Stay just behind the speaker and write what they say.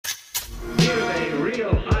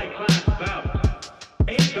real high-class bout.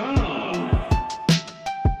 It's on.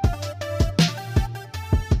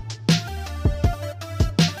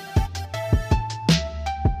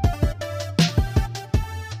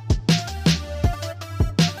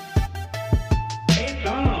 It's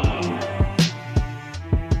on.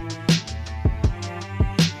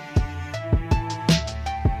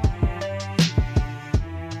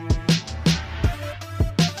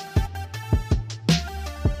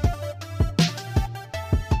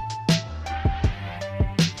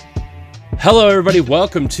 Hello, everybody.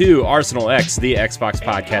 Welcome to Arsenal X, the Xbox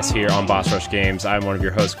podcast here on Boss Rush Games. I'm one of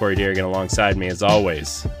your hosts, Corey Deerigan. Alongside me, as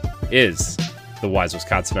always, is the wise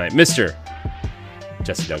Wisconsinite, Mr.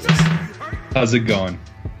 Jesse Douglas. How's it going?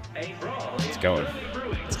 It's going.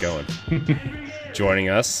 It's going. Joining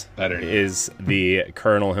us is the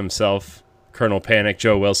Colonel himself, Colonel Panic,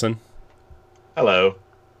 Joe Wilson. Hello.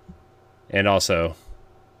 And also,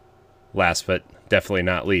 last but definitely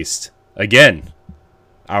not least, again,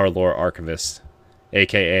 our lore archivist,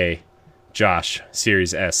 a.k.a. Josh,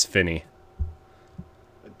 Series S, Finney.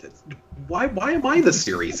 Why am I the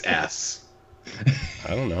Series S?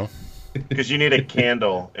 I don't know. Because you need a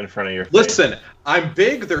candle in front of your face. Listen, I'm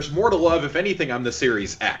big. There's more to love. If anything, I'm the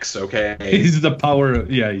Series X, okay? He's the power.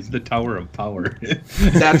 Yeah, he's the tower of power.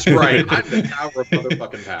 That's right. I'm the tower of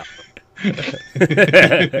motherfucking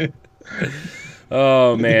power.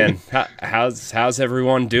 Oh man, how's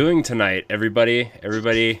everyone doing tonight? Everybody,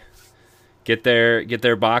 get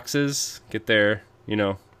their boxes, get their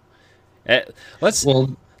Let's.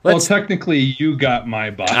 Well, technically, you got my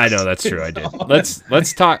box. I know that's true. I did.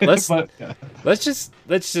 Let's talk. Let's just.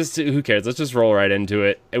 Who cares? Let's just roll right into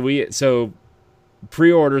it. So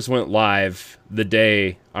pre-orders went live the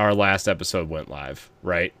day our last episode went live,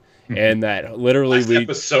 right? And that literally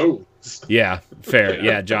episode. Yeah, fair.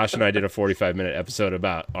 Yeah, Josh and I did a 45-minute episode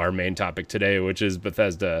about our main topic today, which is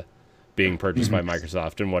Bethesda being purchased by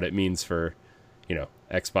Microsoft and what it means for,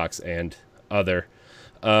 Xbox and other.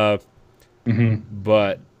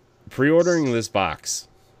 But pre-ordering this box,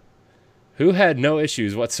 who had no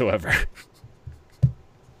issues whatsoever?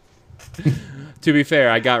 To be fair,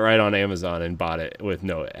 I got right on Amazon and bought it with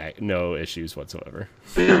no issues whatsoever.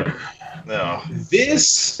 No.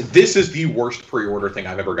 This is the worst pre-order thing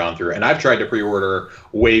I've ever gone through, and I've tried to pre-order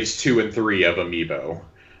waves 2 and 3 of Amiibo.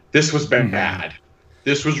 This was bad.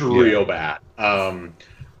 This was real bad.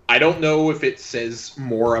 I don't know if it says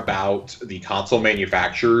more about the console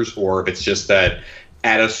manufacturers or if it's just that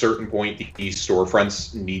at a certain point these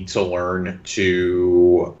storefronts need to learn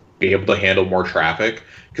to be able to handle more traffic.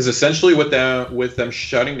 Because essentially with them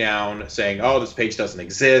shutting down, saying, oh, this page doesn't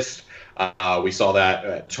exist. We saw that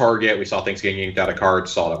at Target. We saw things getting yanked out of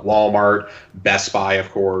carts. Saw it at Walmart, Best Buy, of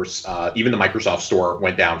course. Even the Microsoft Store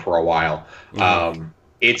went down for a while.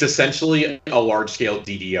 It's essentially a large-scale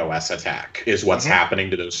DDoS attack is what's happening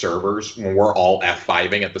to those servers when we're all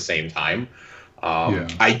F5ing at the same time.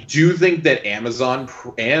 I do think that Amazon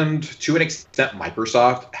and, to an extent,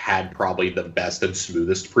 Microsoft had probably the best and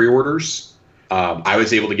smoothest pre-orders. I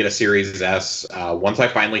was able to get a Series S. Once I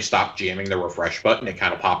finally stopped jamming the refresh button, it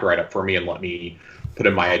kind of popped right up for me and let me put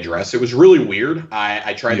in my address. It was really weird.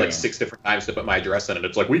 I tried like 6 different times to put my address in, and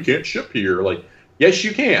it's like, we can't ship here. Like, yes,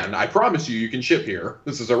 you can. I promise you can ship here.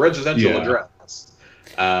 This is a residential address.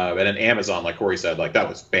 And then Amazon, like Corey said, like that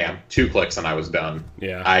was bam, 2 clicks and I was done.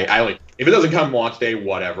 Yeah. I like, if it doesn't come launch day,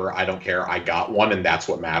 whatever. I don't care. I got one, and that's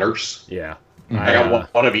what matters. Yeah. I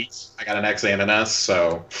got one of each. I got an X and an S,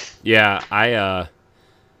 so. Yeah, I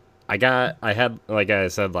had, like I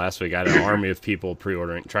said last week, I had an army of people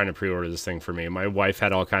trying to pre-order this thing for me. My wife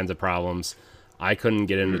had all kinds of problems. I couldn't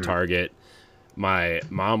get into Target. My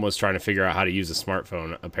mom was trying to figure out how to use a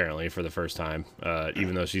smartphone, apparently, for the first time,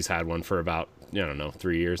 even though she's had one for about,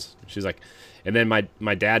 3 years. She's like, and then my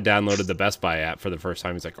dad downloaded the Best Buy app for the first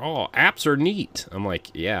time. He's like, oh, apps are neat. I'm like,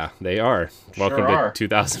 yeah, they are. Welcome to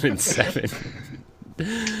 2007.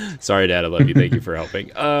 Sorry, Dad, I love you. Thank you for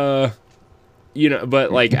helping.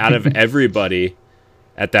 But like out of everybody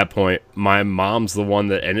at that point, my mom's the one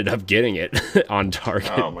that ended up getting it on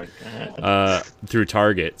Target. Oh my God. Through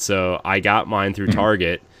Target. So I got mine through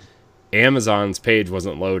Target. Amazon's page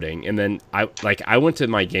wasn't loading, and then I went to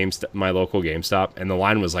my local GameStop, and the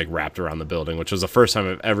line was like wrapped around the building, which was the first time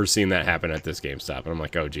I've ever seen that happen at this GameStop. And I'm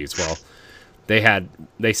like, oh geez, well, they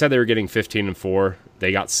said they were getting 15 and 4,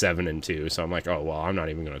 they got 7 and 2, so I'm like, oh well, I'm not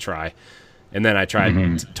even gonna try. And then I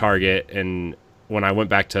tried Target, and when I went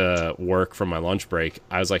back to work from my lunch break,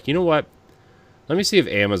 I was like, you know what? Let me see if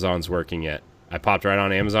Amazon's working yet. I popped right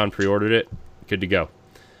on Amazon, pre-ordered it, good to go.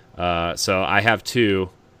 So I have 2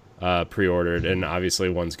 pre-ordered, and obviously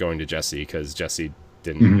one's going to Jesse because Jesse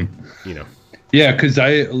didn't, you know. Yeah, because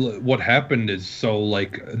what happened is, so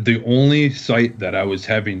like the only site that I was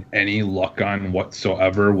having any luck on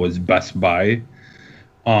whatsoever was Best Buy.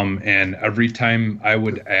 And every time I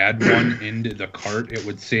would add one into the cart, it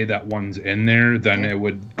would say that one's in there. Then it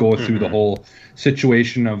would go through the whole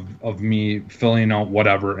situation of me filling out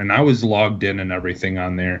whatever. And I was logged in and everything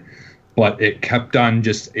on there, but it kept on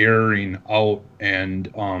just erroring out. And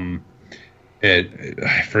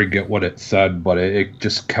I forget what it said, but it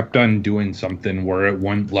just kept on doing something where it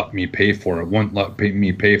wouldn't let me pay for it, wouldn't let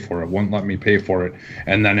me pay for it, wouldn't let me pay for it.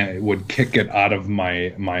 And then it would kick it out of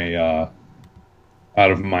my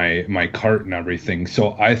cart and everything.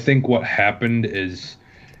 So I think what happened is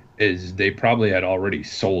they probably had already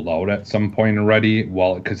sold out at some point already.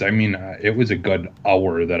 Well, because I mean, it was a good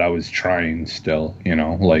hour that I was trying still, you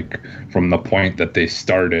know, like from the point that they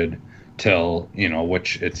started till, you know,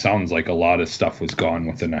 which it sounds like a lot of stuff was gone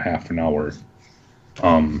within a half an hour.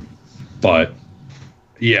 But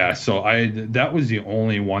yeah, so that was the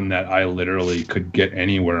only one that I literally could get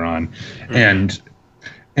anywhere on. And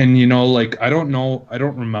you know, like, I don't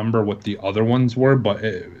remember what the other ones were, but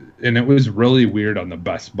it was really weird on the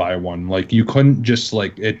Best Buy one. Like, you couldn't just,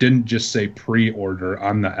 like, it didn't just say pre-order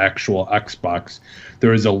on the actual Xbox.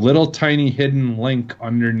 There was a little tiny hidden link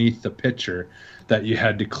underneath the picture that you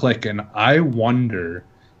had to click. And I wonder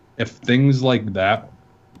if things like that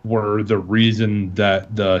were the reason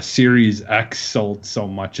that the Series X sold so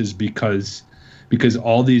much, is because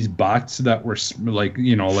all these bots that were like,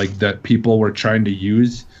 you know, like that people were trying to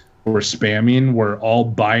use were spamming, were all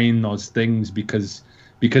buying those things because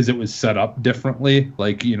it was set up differently.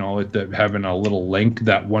 Like, you know, having a little link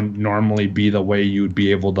that wouldn't normally be the way you'd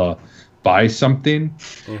be able to buy something.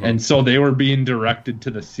 And so they were being directed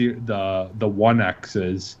to the One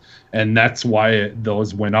X's, and that's why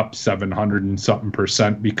those went up 700 and something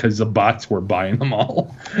 %, because the bots were buying them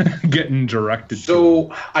all, getting directed.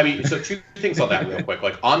 So I mean, so two things on that real quick.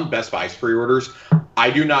 Like on Best Buy's pre-orders,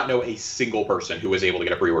 I do not know a single person who was able to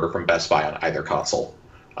get a pre-order from Best Buy on either console,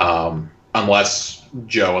 unless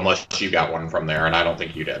you got one from there, and I don't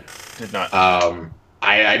think you did. Did not.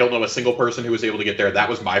 I don't know a single person who was able to get there. That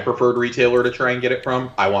was my preferred retailer to try and get it from.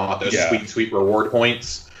 I want those sweet reward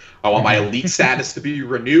points. I want my elite status to be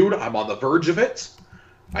renewed. I'm on the verge of it.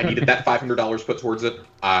 I needed that $500 put towards it.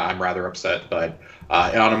 I'm rather upset. But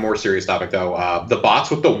on a more serious topic, though, the bots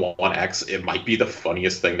with the One X, it might be the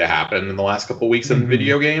funniest thing to happen in the last couple of weeks in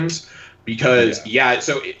video games. Because,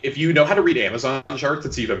 so if you know how to read Amazon charts,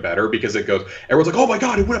 it's even better, because it goes, everyone's like, oh my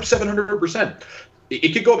God, it went up 700%.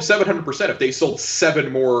 It could go up 700% if they sold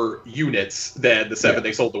 7 more units than the 7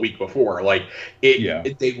 they sold the week before. Like,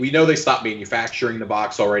 we know they stopped manufacturing the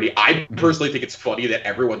box already. I personally think it's funny that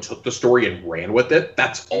everyone took the story and ran with it.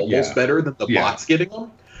 That's almost better than the bots getting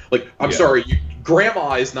them. Like, I'm sorry,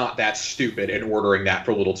 Grandma is not that stupid in ordering that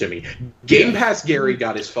for little Timmy. Game Pass Gary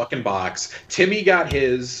got his fucking box. Timmy got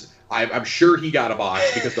his. I'm sure he got a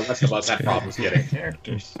box, because the rest of us had problems getting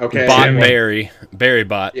characters. Okay. Bot Barry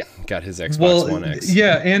Bot got his Xbox One X.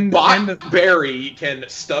 Yeah, and Barry can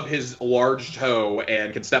stub his large toe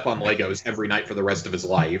and can step on Legos every night for the rest of his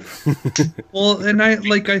life. Well, and I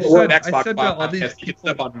said to all these people, he can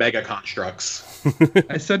step on mega constructs.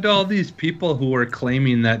 I said to all these people who were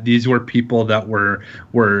claiming that these were people that were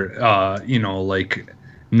you know, like,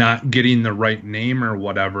 not getting the right name or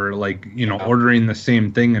whatever, like, you know, ordering the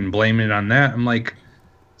same thing and blaming it on that. I'm like,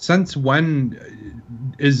 since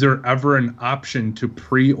when is there ever an option to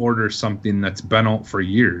pre-order something that's been out for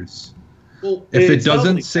years? Well, if it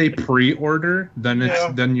doesn't say pre-order, then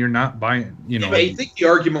then you're not buying, you know. I think the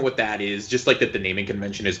argument with that is just like that the naming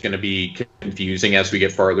convention is going to be confusing as we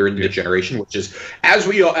get farther into the generation, which is, as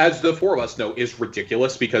the four of us know, is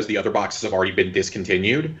ridiculous, because the other boxes have already been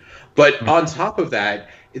discontinued. But on top of that,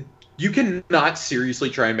 you cannot seriously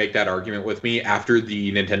try and make that argument with me after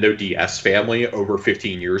the Nintendo DS family over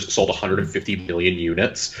 15 years sold 150 million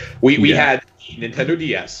units. We had Nintendo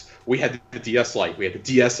DS, we had the DS Lite, we had the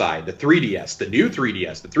DSi, the 3DS, the new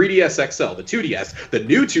 3DS, the 3DS XL, the 2DS, the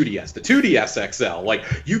new 2DS, the 2DS XL. Like,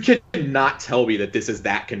 you cannot tell me that this is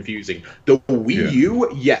that confusing. The Wii U,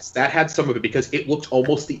 yes, that had some of it, because it looked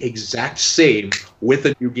almost the exact same with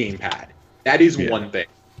a new gamepad. That is one thing.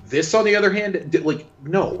 This, on the other hand, like,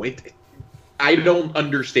 no, I don't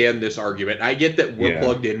understand this argument. I get that we're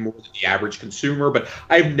plugged in more than the average consumer, but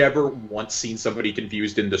I've never once seen somebody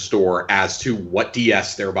confused in the store as to what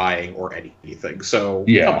DS they're buying or anything. So,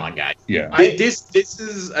 come on, guys. This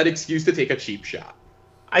is an excuse to take a cheap shot.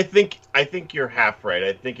 I think you're half right.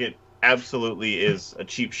 I think it absolutely is a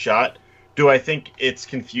cheap shot. Do I think it's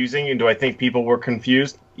confusing, and do I think people were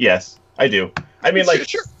confused? Yes, I do. I mean, like,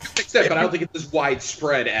 sure, but I don't think it's as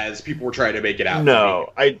widespread as people were trying to make it out.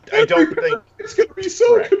 no, I don't think it's going to be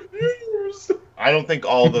so Correct. confused. I don't think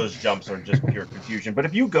all those jumps are just pure confusion. But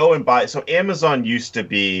if you go and buy, so Amazon used to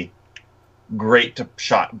be great to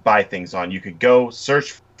buy things on. You could go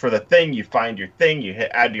search for the thing, you find your thing, you hit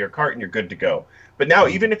add to your cart, and you're good to go. But now,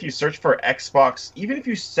 even if you search for Xbox, even if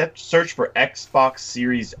you search for Xbox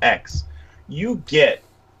Series X, you get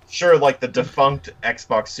like the defunct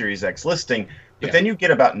Xbox Series X listing. But then you get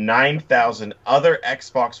about 9,000 other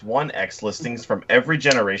Xbox One X listings from every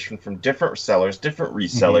generation, from different sellers, different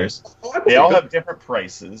resellers. They all have different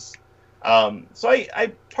prices. So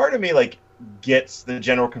I part of me like gets the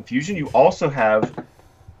general confusion. You also have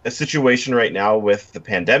a situation right now with the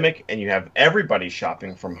pandemic, and you have everybody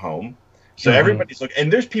shopping from home. So everybody's looking,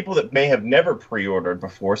 and there's people that may have never pre-ordered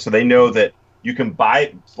before, so they know that you can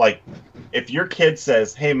buy, like, if your kid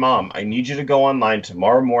says, hey, Mom, I need you to go online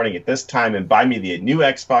tomorrow morning at this time and buy me the new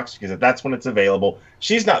Xbox because that's when it's available,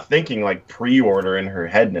 she's not thinking, like, pre-order in her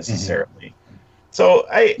head necessarily. So,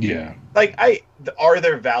 are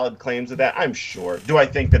there valid claims of that? I'm sure. Do I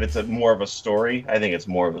think that it's more of a story? I think it's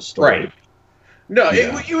more of a story. Right. No,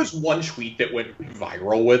 it was one tweet that went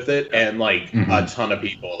viral with it, and, like, a ton of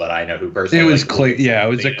people that I know who personally... It was it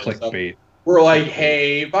was a clickbait. We're like,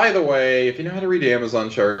 hey, by the way, if you know how to read Amazon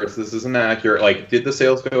charts, this isn't accurate. Like, did the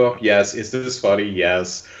sales go up? Yes. Is this funny?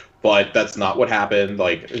 Yes. But that's not what happened.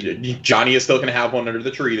 Like, Johnny is still going to have one under the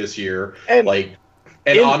tree this year. And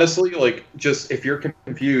honestly, like, just if you're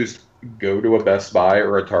confused, go to a Best Buy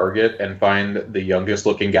or a Target and find the youngest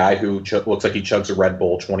looking guy who looks like he chugs a Red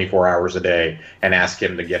Bull 24 hours a day and ask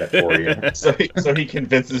him to get it for you. so he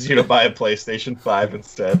convinces you to buy a PlayStation 5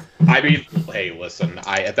 instead. I mean, hey, listen,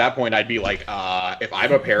 at that point I'd be like, if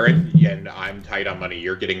I'm a parent and I'm tight on money,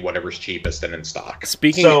 you're getting whatever's cheapest and in stock.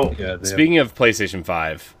 Speaking of PlayStation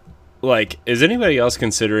 5, like, is anybody else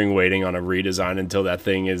considering waiting on a redesign until that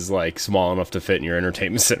thing is, like, small enough to fit in your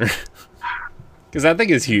entertainment center? Because that thing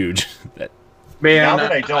is huge. Man, now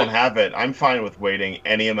that I don't have it, I'm fine with waiting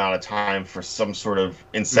any amount of time for some sort of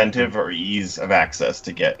incentive or ease of access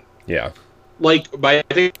to get. Yeah. Like, my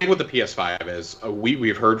thing with the PS5 is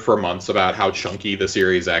we've heard for months about how chunky the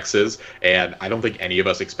Series X is, and I don't think any of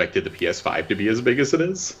us expected the PS5 to be as big as it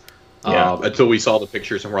is. Until we saw the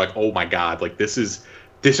pictures and we're like, oh my god, like, this is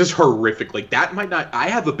horrific. Like, that might not... I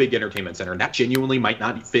have a big entertainment center, and that genuinely might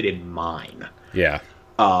not fit in mine. Yeah.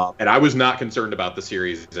 And I was not concerned about the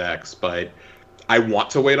Series X, but I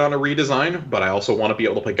want to wait on a redesign, but I also want to be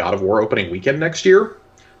able to play God of War opening weekend next year.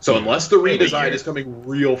 So unless the redesign is coming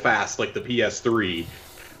real fast, like the PS3,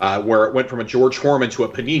 where it went from a George Foreman to a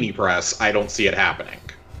Panini press, I don't see it happening.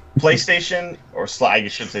 PlayStation, or I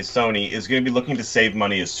should say Sony, is going to be looking to save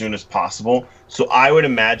money as soon as possible. So I would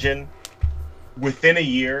imagine within a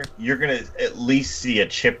year, you're going to at least see a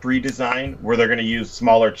chip redesign where they're going to use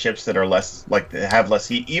smaller chips that are less, like, they have less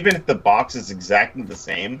heat. Even if the box is exactly the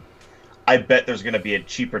same, I bet there's going to be a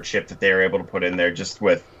cheaper chip that they are able to put in there just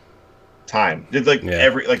with time. Like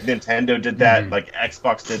Nintendo did that, like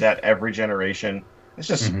Xbox did that every generation. It's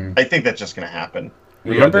just, I think that's just going to happen.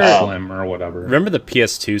 Remember Slim or whatever. Remember the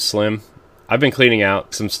PS2 Slim? I've been cleaning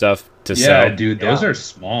out some stuff to sell. Yeah, dude, those are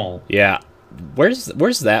small. Yeah. Where's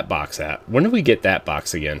that box at? When do we get that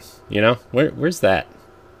box again? You know, where's that?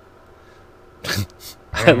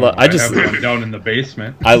 I just have one down in the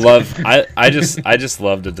basement. I just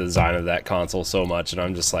love the design of that console so much, and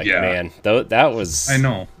I'm just like, man, that was. I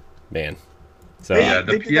know, man. So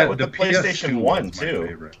they did that with the PlayStation 1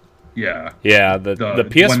 too. Yeah. Yeah, the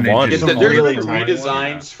PS1. There's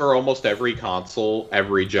redesigns for almost every console,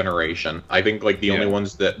 every generation. I think like the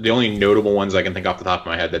only notable ones I can think off the top of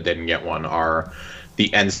my head that didn't get one are the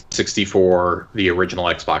N64, the original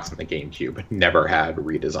Xbox, and the GameCube. Never had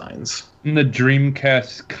redesigns. And the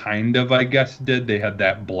Dreamcast kind of, I guess, did. They had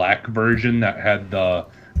that black version that had the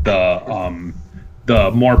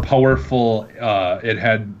more powerful. It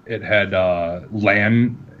had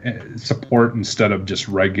LAN support instead of just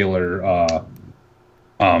regular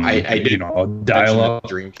I did dial-up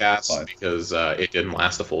Dreamcast because it didn't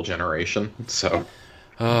last a full generation, so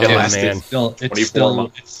it lasted it still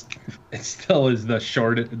is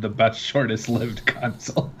the best shortest lived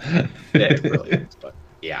console. It really is, but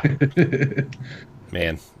yeah.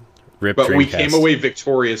 Man, rip but Dreamcast. We came away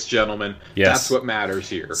victorious, gentlemen. Yes. That's what matters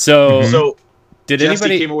here. So did Jesse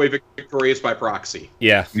anybody came away victorious by proxy?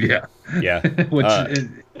 Yeah. Which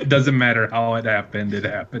it doesn't matter how it happened. It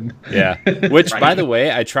happened. Yeah. Which, by the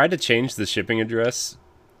way, I tried to change the shipping address,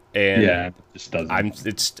 and it just doesn't.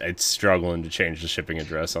 It's struggling to change the shipping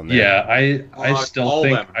address on there. Yeah, I still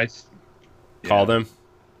think them. Call them.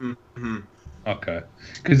 Mm-hmm. Okay.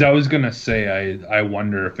 Because I was gonna say I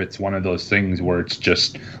wonder if it's one of those things where it's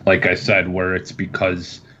just like I said, where it's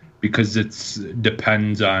because it's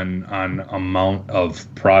depends on amount of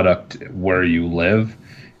product where you live,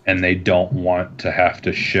 and they don't want to have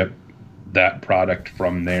to ship that product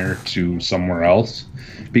from there to somewhere else.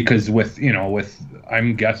 Because with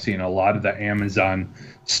I'm guessing a lot of the Amazon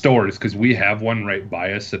stores, because we have one right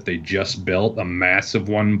by us that they just built, a massive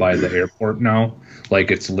one by the airport now. Like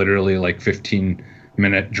it's literally like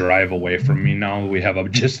 15-minute drive away from me now. We have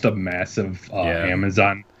just a massive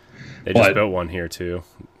Amazon. They just built one here too.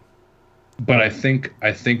 But I think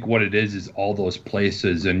what it is all those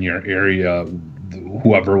places in your area,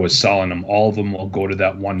 whoever was selling them, all of them will go to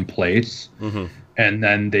that one place, and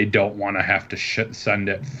then they don't want to have to send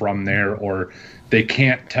it from there, or they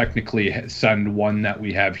can't technically send one that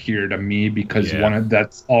we have here to me because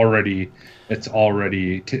that's already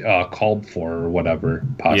called for or whatever,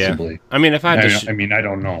 possibly. Yeah. I mean, if I had to, I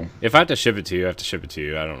don't know. If I have to ship it to you, I have to ship it to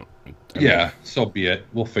you. So be it.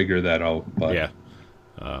 We'll figure that out. But.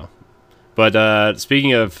 Yeah. But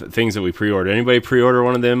speaking of things that we pre-ordered, anybody pre-order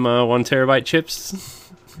one of them 1 terabyte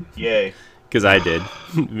chips? Yay. Because I did.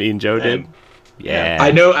 Me and Joe did. Yeah.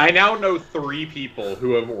 I now know 3 people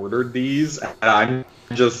who have ordered these, and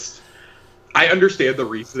I understand the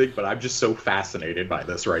reasoning, but I'm just so fascinated by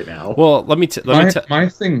this right now. Well, let me my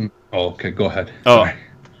thing. Oh, okay, go ahead. Oh, sorry.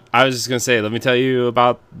 I was just gonna say, let me tell you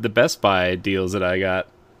about the Best Buy deals that I got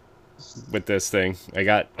with this thing. I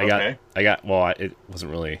got. Well, it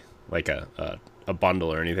wasn't really like a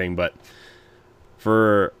bundle or anything, but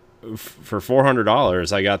for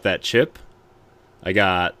 $400 I got that chip, I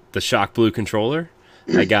got the Shock Blue controller,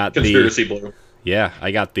 I got Conspiracy Blue. Yeah,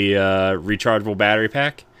 I got the rechargeable battery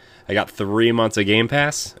pack, I got 3 months of Game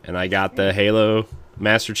Pass, and I got the Halo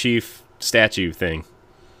Master Chief statue thing.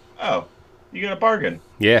 Oh, you got a bargain.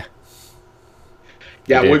 Yeah.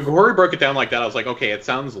 Yeah, when Corey broke it down like that, I was like, okay, it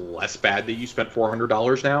sounds less bad that you spent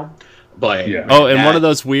 $400 now. But one of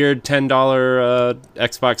those weird $10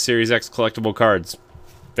 Xbox Series X collectible cards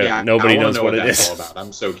that nobody knows what it is. All about.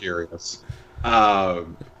 I'm so curious. The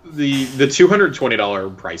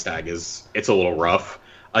 $220 price tag it's a little rough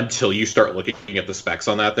until you start looking at the specs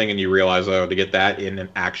on that thing and you realize, to get that in an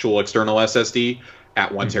actual external SSD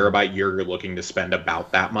at 1 terabyte, you're looking to spend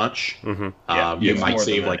about that much. You might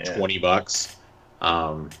save like $20.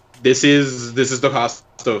 This is the cost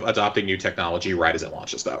of adopting new technology right as it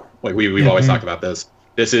launches, though. Like we've always talked about this.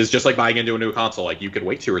 This is just like buying into a new console. Like you could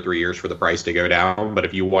wait 2 or 3 years for the price to go down, but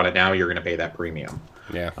if you want it now, you're going to pay that premium.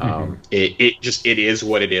 Yeah. It is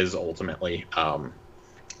what it is ultimately.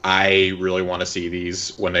 I really want to see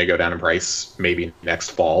these when they go down in price, maybe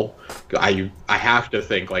next fall. I have to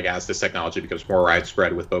think, like, as this technology becomes more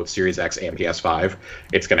widespread with both Series X and PS5,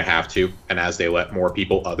 it's going to have to. And as they let more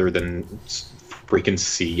people other than freaking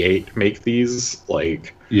C8 make these,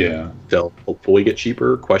 like, they'll hopefully get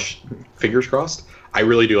cheaper. Fingers crossed. I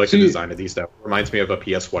really do like the design of these stuff. Reminds me of a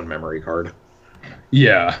PS1 memory card.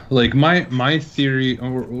 Yeah, like my theory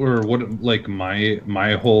or what, like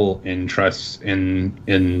my whole interest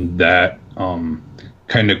in that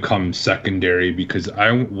kind of comes secondary, because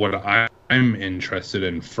I'm interested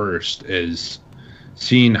in first is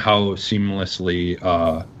seeing how seamlessly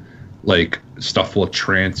like stuff will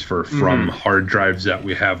transfer from hard drives that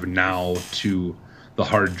we have now to the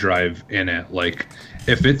hard drive in it. Like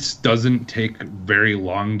if it doesn't take very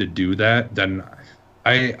long to do that, then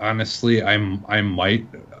I honestly I might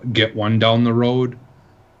get one down the road,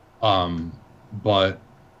 but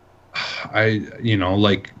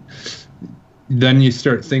like then you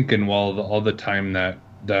start thinking, well, all the time that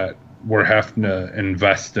we're having to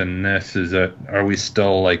invest in this, are we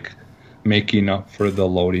still like making up for the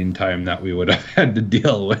loading time that we would have had to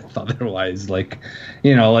deal with otherwise? Like,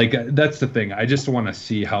 like that's the thing. I just want to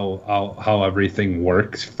see how everything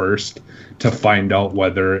works first to find out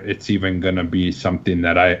whether it's even going to be something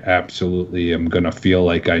that I absolutely am going to feel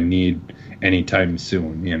like I need anytime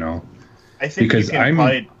soon, I think because you can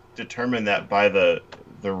probably determine that by the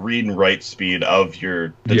read and write speed of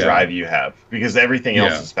the drive you have, because everything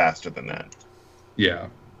else is faster than that.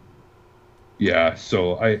 Yeah,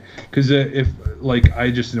 so because if like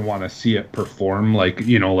I just didn't want to see it perform, like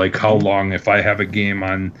like how long, if I have a game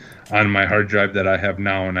on my hard drive that I have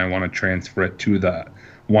now and I want to transfer it to the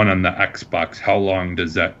one on the Xbox, how long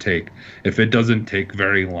does that take? If it doesn't take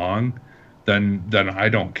very long, then I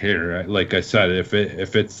don't care. Like I said, if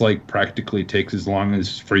it's like practically takes as long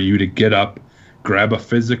as for you to get up, grab a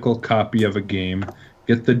physical copy of a game,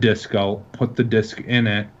 get the disc out, put the disc in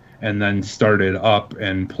it, and then start it up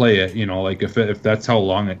and play it. You know, like if that's how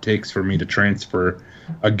long it takes for me to transfer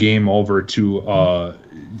a game over to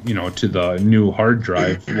you know, to the new hard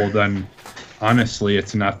drive, well then honestly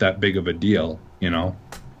it's not that big of a deal, you know.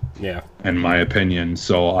 Yeah. In my opinion.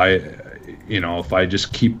 So you know, if I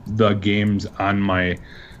just keep the games on my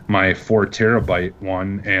 4 terabyte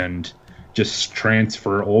one and just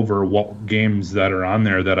transfer over what games that are on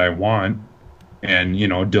there that I want, and, you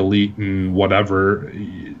know, delete and whatever,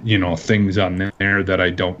 you know, things on there that I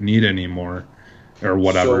don't need anymore or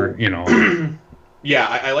whatever, So- you know. Yeah,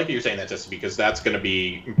 I like that you're saying that, just because that's going to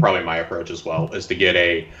be probably my approach as well, is to get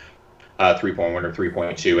a 3.1 or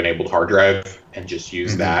 3.2 enabled hard drive and just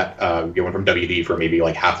use that. Get one from WD for maybe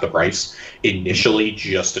like half the price initially,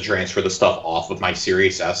 just to transfer the stuff off of my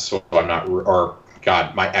Series S, so I'm not, or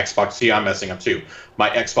God, my Xbox. See, I'm messing up too.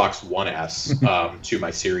 My Xbox One S to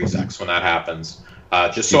my Series X when that happens.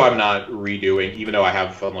 Just so I'm not redoing, even though I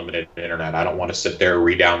have unlimited internet, I don't want to sit there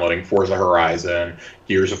re-downloading Forza Horizon,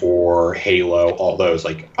 Gears of War, Halo, all those.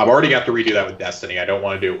 Like, I've already got to redo that with Destiny. I don't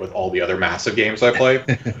want to do it with all the other massive games I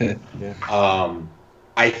play.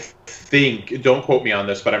 I think, don't quote me on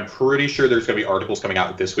this, but I'm pretty sure there's going to be articles coming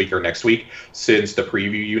out this week or next week, since the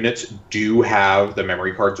preview units do have the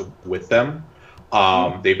memory cards with them.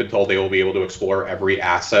 They've been told they will be able to explore every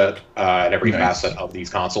asset and every facet of these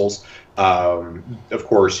consoles. Of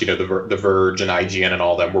course, you know, the Verge and IGN and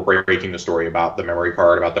all them were breaking the story about the memory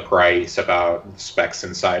card, about the price, about the specs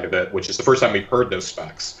inside of it, which is the first time we've heard those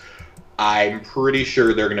specs. I'm pretty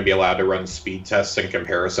sure they're going to be allowed to run speed tests and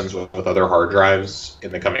comparisons with other hard drives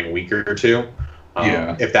in the coming week or two.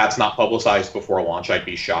 If that's not publicized before launch, I'd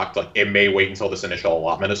be shocked. Like, it may wait until this initial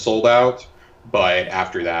allotment is sold out. But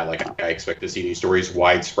after that, like, I expect to see these stories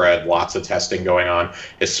widespread, lots of testing going on,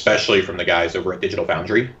 especially from the guys over at Digital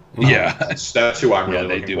Foundry. That's who I'm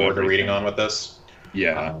really looking forward to reading on with this.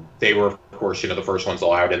 They were, of course, you know, the first ones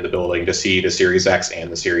allowed in the building to see the Series X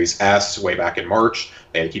and the Series S way back in March.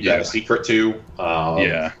 They had to keep that a secret too.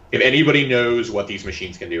 If anybody knows what these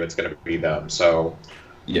machines can do, it's going to be them. So,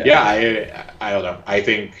 I don't know. I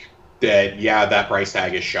think that, that price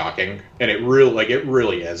tag is shocking, and it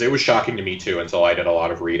really is. It was shocking to me too until I did a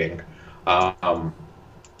lot of reading.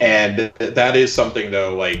 And that is something,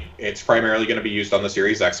 though, like, it's primarily going to be used on the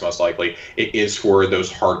Series X, most likely. It is for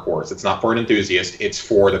those hardcores. It's not for an enthusiast. It's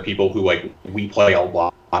for the people who, like, we play a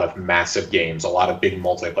lot of massive games, a lot of big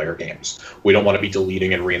multiplayer games. We don't want to be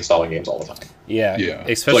deleting and reinstalling games all the time.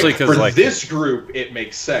 Especially because, for this group, it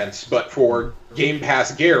makes sense, but for Game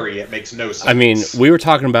Pass Gary, it makes no sense. I mean, we were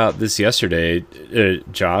talking about this yesterday,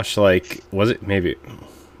 Josh. Like, was it maybe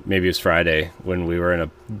it was Friday when we were in a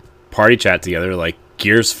party chat together? Like,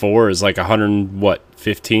 Gears 4 is like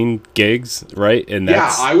 15 gigs, right? And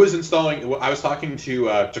that's... I was talking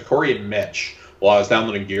to Corey and Mitch while I was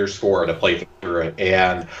downloading Gears 4 to play through it,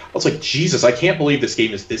 and I was like, Jesus, I can't believe this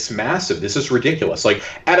game is this massive. This is ridiculous. Like,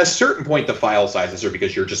 at a certain point, the file sizes are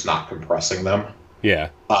because you're just not compressing them.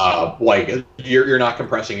 Like, you're not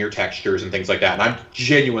compressing your textures and things like that. And I'm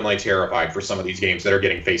genuinely terrified for some of these games that are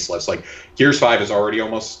getting facelifts. Like, Gears 5 is already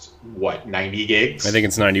almost, 90 gigs? I think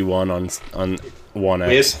it's 91 on One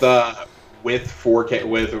X. With 4K,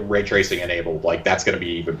 with ray tracing enabled, like, that's going to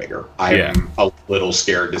be even bigger. I'm a little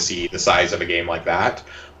scared to see the size of a game like that.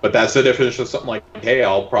 But that's the definition of something like, hey,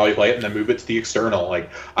 I'll probably play it and then move it to the external. Like,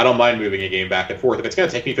 I don't mind moving a game back and forth. If it's going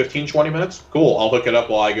to take me 15, 20 minutes, cool. I'll hook it up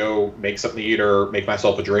while I go make something to eat or make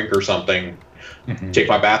myself a drink or something. Take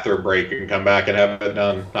my bathroom break and come back and have it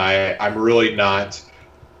done. I'm really not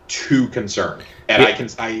too concerned. And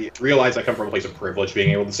I realize I come from a place of privilege being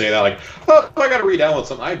able to say that, like, oh, if I got to re-download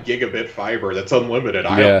something, I have gigabit fiber that's unlimited.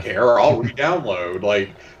 I don't care. I'll re-download. Like,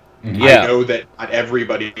 I know that not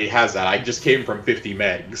everybody has that. I just came from 50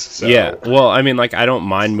 megs. So. Well, I mean, like, I don't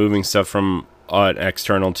mind moving stuff from an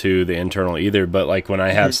external to the internal either, but, like, when I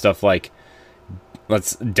have stuff like,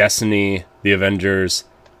 Destiny, the Avengers,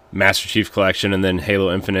 Master Chief Collection, and then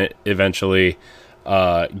Halo Infinite eventually,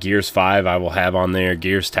 Gears 5 I will have on there,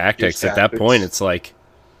 Gears Tactics. At that point, it's like,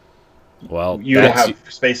 well, you don't have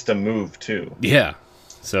space to move too.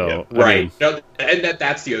 So right. And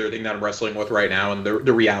that's the other thing that I'm wrestling with right now. And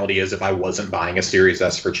the reality is, if I wasn't buying a Series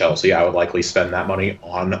S for Chelsea, I would likely spend that money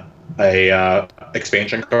on a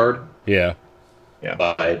expansion card.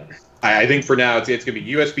 But I think for now, it's going to be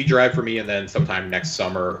USB drive for me, and then sometime next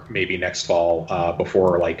summer, maybe next fall,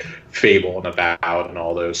 before, like, Fable and Avowed and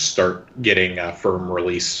all those start getting firm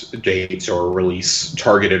release dates or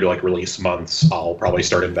targeted release months, I'll probably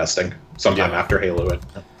start investing sometime after Halo.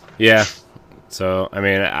 So, I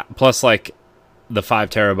mean, plus, like, the 5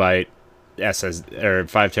 terabyte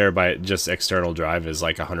 5 terabyte just external drive is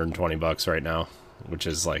like $120 right now. which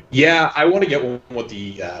is like Yeah, I want to get one with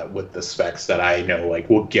the specs that I know like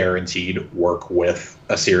will guaranteed work with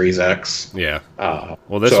a Series X. yeah. Uh,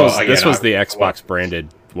 Well, this so, was again, this was I- the Xbox branded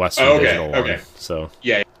Western Okay, Digital one. okay. So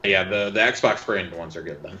yeah, the Xbox branded ones are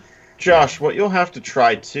good then. Josh, what you'll have to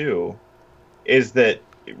try too is that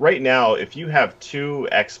right now, if you have two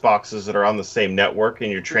Xboxes that are on the same network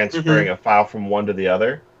and you're transferring a file from one to the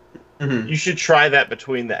other, you should try that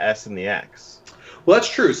between the S and the X. Well, that's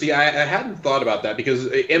true. See, I hadn't thought about that because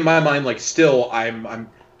in my mind, like, still, I'm,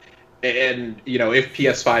 and you know, if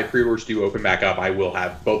PS5 pre-orders do open back up, I will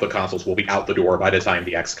have both the consoles will be out the door by the time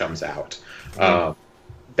the X comes out.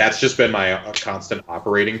 That's just been my constant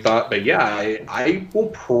operating thought. But yeah, I will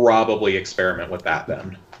probably experiment with that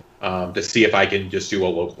then. To see if I can just do a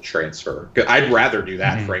local transfer. 'Cause I'd rather do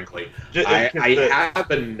that, frankly. I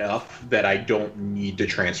have enough that I don't need to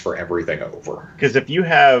transfer everything over. Because if you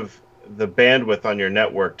have the bandwidth on your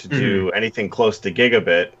network to do anything close to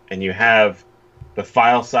gigabit, and you have the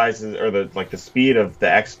file sizes or the speed of the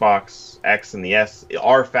Xbox X and the S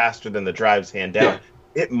are faster than the drives hand down,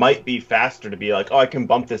 it might be faster to be like, oh, I can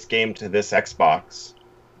bump this game to this Xbox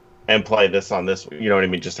and play this on this. You know what I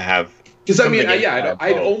mean? Just to have. Because I mean,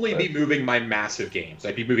 I'd only be moving my massive games.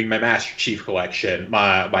 I'd be moving my Master Chief Collection,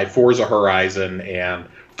 my Forza Horizon, and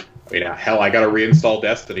hell, I got to reinstall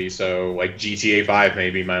Destiny. So like GTA 5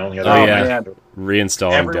 may be my only other. Oh, yeah. Man.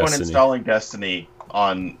 Reinstalling Everyone Destiny. installing Destiny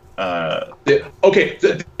on. Okay,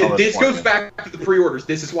 this goes back to the pre-orders.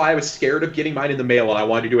 This is why I was scared of getting mine in the mail and I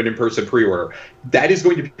wanted to do an in-person pre-order. That is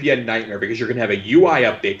going to be a nightmare because you're going to have a UI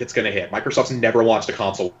update that's going to hit. Microsoft's never launched a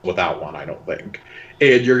console without one, I don't think.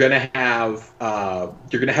 And you're going to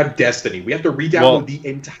have Destiny. We have to re-download the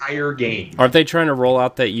entire game. Aren't they trying to roll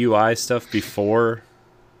out that UI stuff before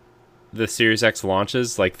the Series X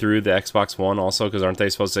launches, like through the Xbox One also? Because aren't they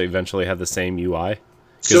supposed to eventually have the same UI?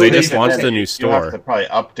 Because they just launched the new store. You have to probably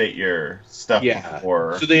update your stuff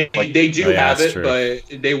before. So they do have it, true.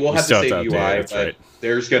 but they will have the same UI. But right.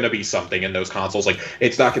 there's going to be something in those consoles. Like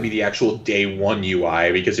it's not going to be the actual day one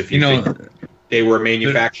UI because if you think they were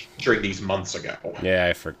manufacturing these months ago. Yeah,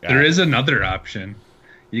 I forgot. There is another option.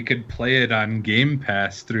 You could play it on Game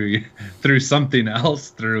Pass through something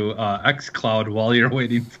else through xCloud while you're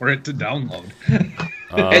waiting for it to download.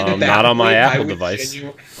 Not on my Apple device.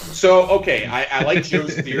 So, okay, I like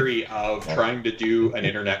Joe's theory of trying to do an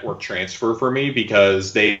inter-network transfer for me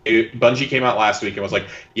because Bungie came out last week and was like,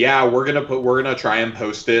 yeah, we're gonna try and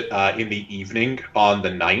post it in the evening on the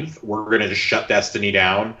 9th. We're gonna just shut Destiny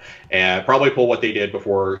down and probably pull what they did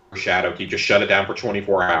before Shadowkeep, just shut it down for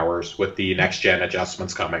 24 hours with the next-gen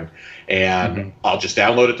adjustments coming. And I'll just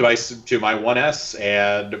download it to my 1S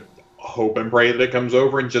and hope and pray that it comes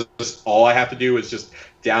over, and just all I have to do is just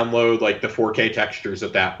download like the 4K textures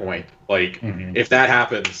at that point. Like if that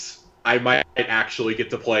happens, I might actually get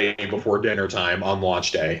to play before dinner time on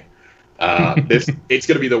launch day. It's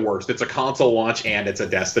going to be the worst. It's a console launch and it's a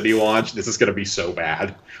Destiny launch. This is going to be so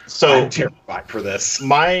bad. So I'm terrified for this.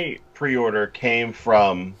 My pre-order came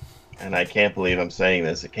from, and I can't believe I'm saying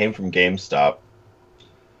this, it came from GameStop.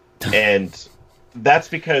 And that's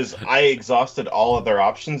because I exhausted all other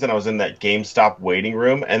options and I was in that GameStop waiting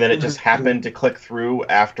room, and then it just happened to click through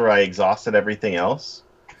after I exhausted everything else.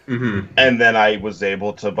 And then I was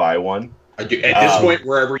able to buy one. At this point,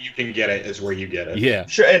 wherever you can get it is where you get it. Yeah.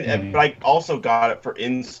 Sure, but I also got it for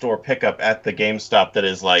in-store pickup at the GameStop that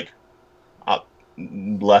is like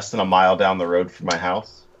less than a mile down the road from my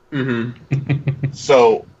house.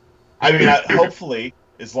 So, I mean, hopefully,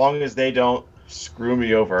 as long as they don't screw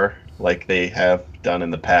me over like they have done in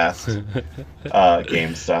the past,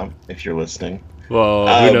 GameStop, if you're listening.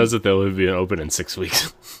 Well, who knows if they'll be open in 6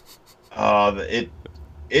 weeks.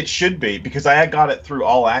 It should be, because I got it through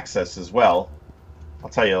All Access as well. I'll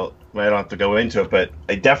tell you, I don't have to go into it, but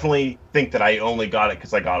I definitely think that I only got it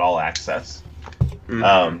because I got All Access.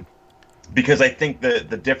 Because I think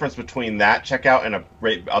the difference between that checkout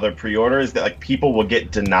and other pre-order is that like people will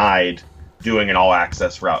get denied doing an All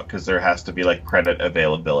Access route because there has to be like credit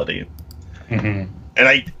availability. And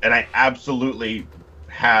I absolutely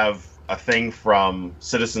have a thing from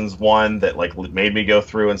Citizens One that like made me go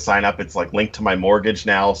through and sign up. It's like linked to my mortgage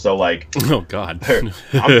now, so like oh god,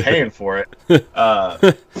 I'm paying for it.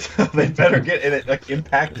 So they better get it. Like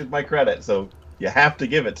impacted my credit, so you have to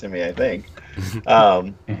give it to me, I think.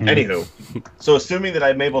 Anywho, so assuming that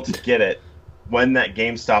I'm able to get it when that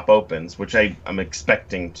GameStop opens, which I'm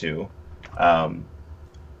expecting to,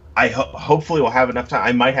 I hopefully will have enough time.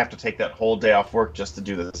 I might have to take that whole day off work just to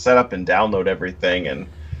do the setup and download everything and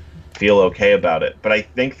feel okay about it. But I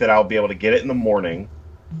think that I'll be able to get it in the morning,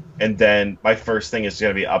 And then my first thing is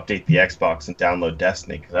going to be update the Xbox and download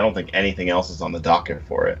Destiny because I don't think anything else is on the docket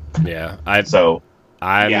for it. Yeah,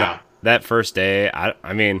 Yeah. that first day.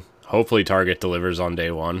 I mean, hopefully Target delivers on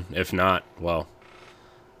day one. If not, well,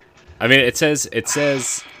 I mean, it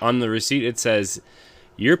says on the receipt. It says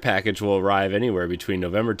your package will arrive anywhere between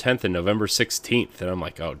November 10th and November 16th, and I'm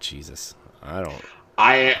like, oh Jesus, I don't.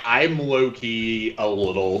 I'm low key a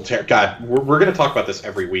little. God, we're going to talk about this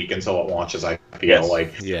every week until it launches. I feel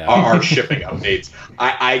like our shipping updates.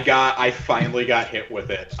 I finally got hit with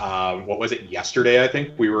it. What was it, yesterday? I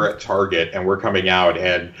think we were at Target and we're coming out,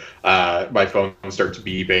 and my phone starts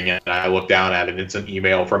beeping, and I look down at it, and it's an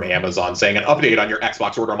email from Amazon saying an update on your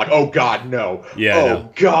Xbox order. I'm like, oh God, no. Yeah.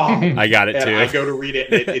 Oh God. I got it and too. I go to read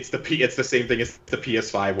it. And it's the same thing as the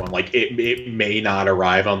PS5 one. Like it may not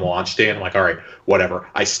arrive on launch day. And I'm like, all right, whatever.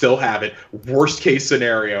 I still have it. Worst case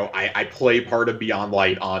scenario, I play part of Beyond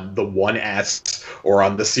Light on the 1S or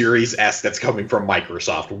on the Series S that's coming from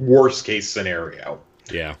Microsoft. Worst case scenario.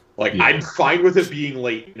 Yeah. Like, I'm fine with it being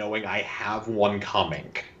late, knowing I have one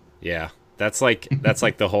coming. Yeah. That's like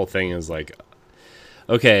the whole thing is like,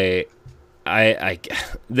 okay,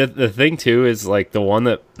 the thing too is like the one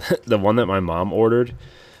that my mom ordered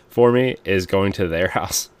for me is going to their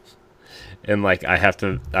house. And like I have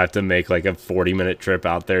to make like a 40-minute trip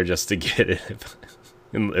out there just to get it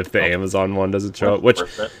if the Amazon one doesn't show up. Which,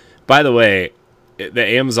 by the way, the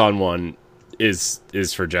Amazon one is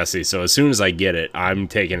for Jesse. So as soon as I get it, I'm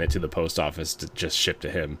taking it to the post office to just ship to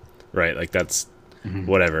him. Right? Like that's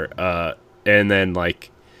whatever. And then like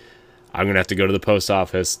I'm gonna have to go to the post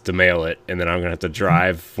office to mail it, and then I'm gonna have to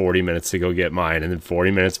drive 40 minutes to go get mine, and then 40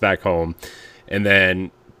 minutes back home, and then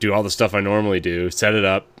do all the stuff I normally do, set it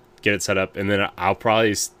up. Get it set up, and then I'll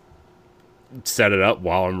probably set it up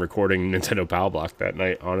while I'm recording Nintendo Power Block that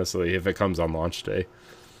night, honestly, if it comes on launch day.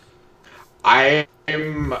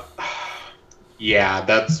 Yeah,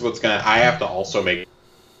 that's what's gonna. I have to also make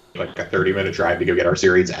like a 30-minute drive to go get our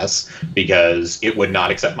Series S because it would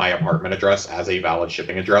not accept my apartment address as a valid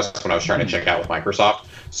shipping address when I was trying to check out with Microsoft.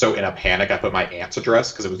 So in a panic, I put my aunt's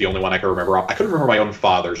address because it was the only one I could remember. I couldn't remember my own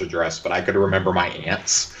father's address, but I could remember my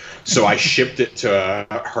aunt's. So I shipped it to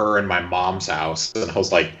her and my mom's house, and I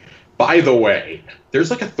was like, by the way,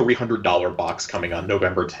 there's like a $300 box coming on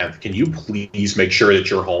November 10th. Can you please make sure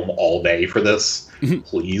that you're home all day for this?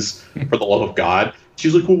 Please, for the love of God.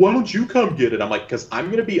 She's like, well, why don't you come get it? I'm like, because I'm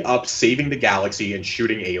going to be up saving the galaxy and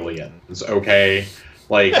shooting aliens, okay?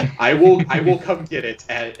 Like, I will come get it.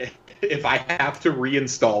 If I have to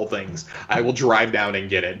reinstall things, I will drive down and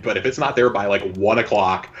get it. But if it's not there by like 1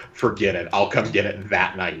 o'clock, forget it. I'll come get it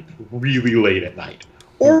that night, really late at night.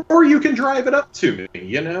 Or you can drive it up to me,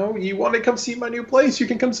 you know? You want to come see my new place, you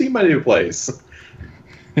can come see my new place.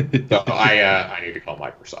 So I need to call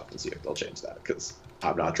Microsoft and see if they'll change that, because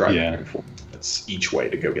I'm not driving 4 minutes each way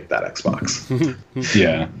to go get that Xbox.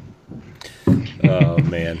 Yeah. Oh,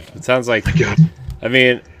 man. It sounds like... I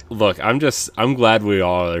mean... Look, I'm glad we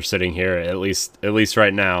all are sitting here at least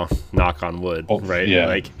right now, knock on wood, right? Yeah.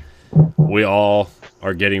 Like we all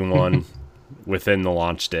are getting one within the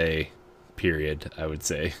launch day period, I would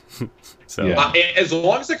say. So as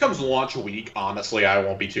long as it comes launch week, honestly, I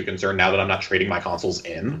won't be too concerned now that I'm not trading my consoles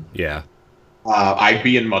in. Yeah. I'd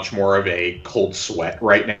be in much more of a cold sweat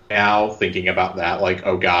right now thinking about that. Like,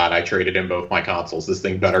 oh God, I traded in both my consoles. This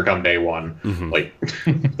thing better come day one. Mm-hmm. Like,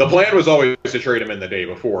 the plan was always to trade them in the day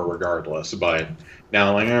before, regardless. But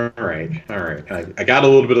now I'm like, all right. I got a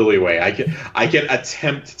little bit of leeway. I can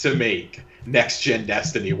attempt to make next gen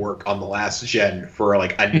Destiny work on the last gen for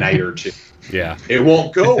like a night or two. Yeah, it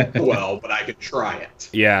won't go well, but I can try it.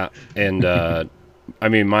 Yeah, and I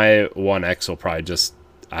mean, my One X will probably just.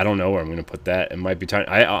 I don't know where I'm going to put that. It might be time.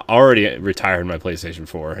 I already retired my PlayStation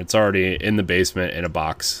 4. It's already in the basement in a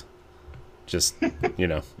box. Just,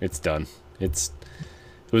 it's done. It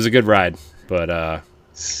was a good ride, but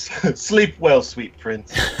sleep well, sweet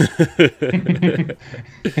prince.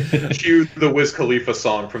 Cue the Wiz Khalifa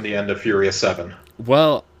song from the end of Furious 7.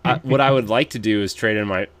 Well, what I would like to do is trade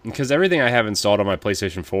in because everything I have installed on my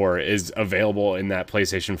PlayStation 4 is available in that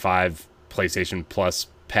PlayStation 5, PlayStation Plus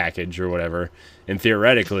package or whatever. And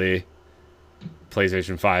theoretically,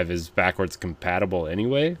 PlayStation 5 is backwards compatible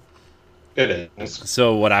anyway. It is.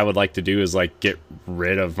 So what I would like to do is like get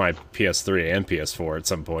rid of my PS3 and PS4 at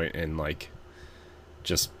some point and like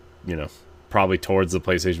just, probably towards the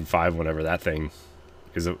PlayStation 5 whenever that thing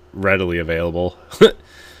is readily available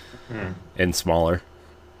and smaller.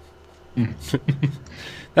 That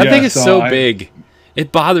thing is so big.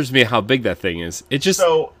 It bothers me how big that thing is. It just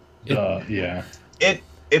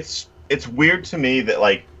It's weird to me that,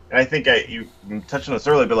 like, and I think you touched on this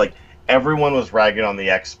earlier, but like everyone was ragging on the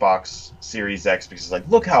Xbox Series X because like,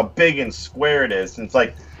 look how big and square it is. And it's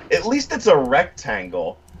like, at least it's a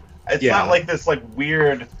rectangle. It's not like this like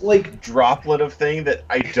weird like droplet of thing that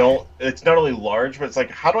it's not only large, but it's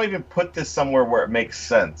like, how do I even put this somewhere where it makes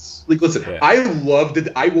sense? Like, listen, I loved it.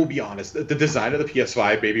 I will be honest, the design of the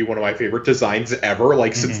PS5 may be one of my favorite designs ever,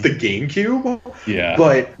 like since the GameCube. Yeah.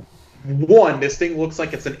 But one, this thing looks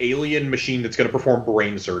like it's an alien machine that's going to perform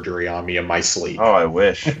brain surgery on me in my sleep. Oh, I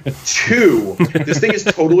wish. Two, this thing is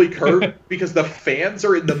totally curved because the fans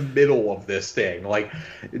are in the middle of this thing. Like,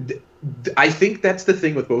 I think that's the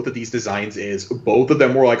thing with both of these designs is both of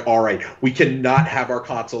them were like, all right, we cannot have our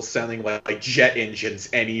consoles sounding like jet engines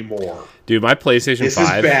anymore. Dude, my PlayStation 5. This is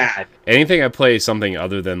bad. Anything I play something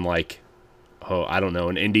other than like, I don't know,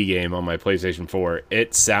 an indie game on my PlayStation 4,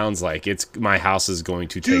 it sounds like my house is going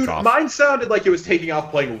to take off. Mine sounded like it was taking off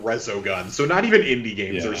playing Resogun, so not even indie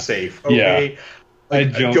games are safe. Okay. Yeah.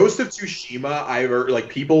 Like, Ghost of Tsushima,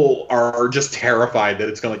 people are just terrified that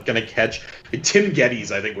it's gonna catch. Tim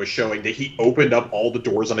Geddes, I think, was showing that he opened up all the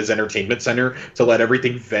doors on his entertainment center to let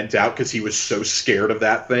everything vent out because he was so scared of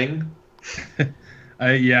that thing.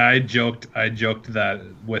 I joked that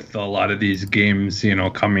with a lot of these games,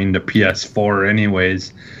 coming to PS4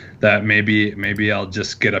 anyways, that maybe I'll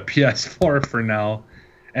just get a PS4 for now,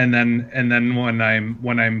 and then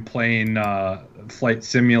when I'm playing Flight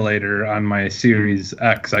Simulator on my Series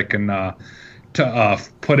X, I can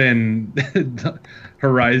put in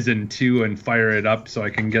Horizon 2 and fire it up so I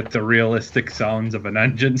can get the realistic sounds of an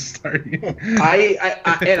engine starting.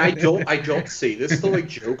 I don't say this to like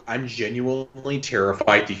joke. I'm genuinely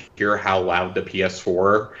terrified to hear how loud the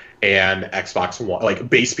PS4 and Xbox One, like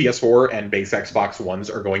base PS4 and base Xbox Ones,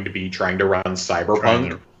 are going to be trying to run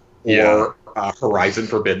Cyberpunk or Horizon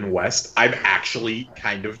Forbidden West. I'm actually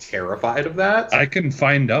kind of terrified of that. I can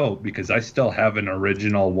find out because I still have an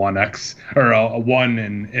original 1X or a 1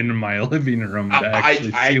 in my living room to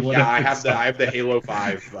actually see what I have the Halo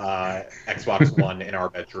 5 Xbox One in our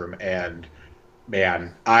bedroom, and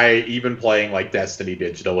man, even playing like Destiny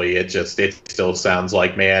digitally, it still sounds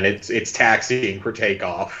like, man, it's taxiing for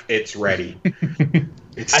takeoff. It's ready.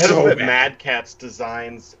 It's I hope so that bad. Mad Catz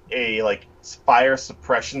designs a fire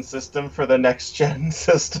suppression system for the next gen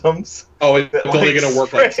systems. Oh, it's that, only going to work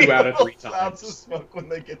 2 out of 3 clouds times. of smoke when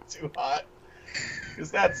they get too hot.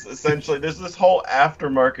 Because that's essentially, there's this whole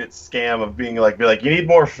aftermarket scam of being like, you need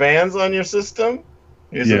more fans on your system?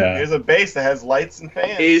 Here's a base that has lights and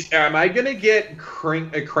fans. Am I going to get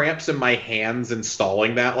cramps in my hands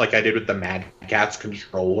installing that like I did with the Mad Catz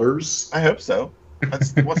controllers? I hope so.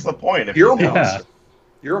 What's the point? If You're a Yeah. monster.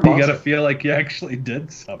 You're a You monster. gotta feel like you actually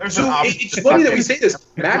did something. So it's funny that we say this.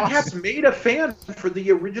 Mad Catz made a fan for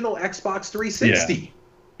the original Xbox 360.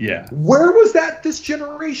 Yeah. Where was that this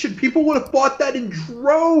generation? People would have bought that in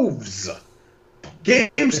droves.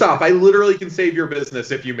 GameStop, I literally can save your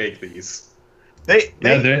business if you make these. They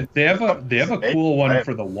have a cool one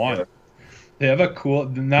for the One. Yeah. They have a cool,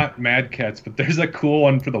 not Mad Catz, but there's a cool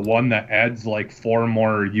one for the One that adds 4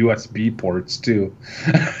 more USB ports too.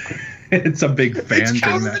 It's a big fan It's thing.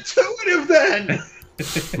 counterintuitive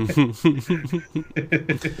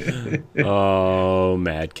then. Oh,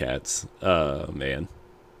 Mad Catz. Man.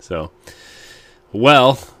 So,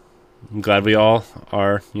 well, I'm glad we all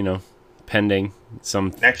are, pending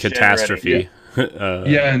some Next gen catastrophe.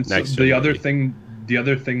 And so next the gen other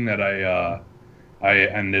ready. thing that I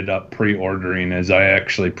ended up pre-ordering is I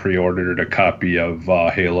actually pre-ordered a copy of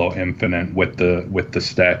Halo Infinite with the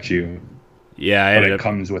statue. Yeah, I But ended it up,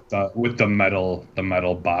 comes with the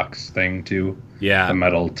metal box thing too. yeah, The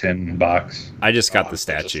metal tin box. I just got the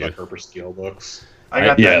Such a statue. sucker for steel books. I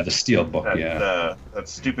got Yeah, the steel book. that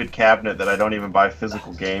stupid cabinet that I don't even buy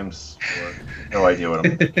physical games for. No idea what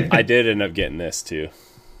I'm thinking. I did end up getting this too.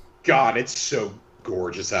 God, it's so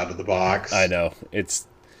gorgeous out of the box. I know. It's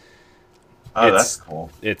That's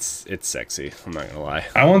cool. it's sexy. I'm not gonna lie.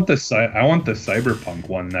 I want the cyberpunk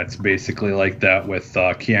one that's basically like that with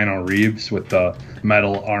Keanu Reeves with the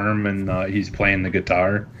metal arm and he's playing the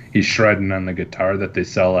guitar. He's shredding on the guitar that they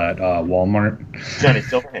sell at Walmart. Johnny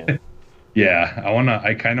Silverhand. Yeah,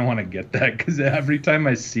 I kind of want to get that because every time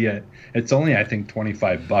I see it, it's only I think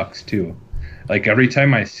 $25 too. Like every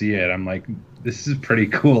time I see it, I'm like, this is pretty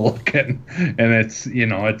cool looking, and it's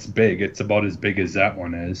it's big. It's about as big as that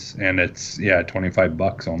one is, and it's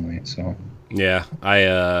 $25 only. So Yeah,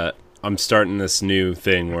 I'm starting this new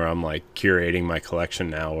thing where I'm curating my collection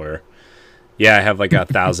now. Where I have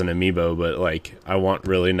 1,000 amiibo, but I want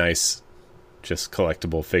really nice, just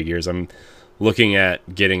collectible figures. I'm looking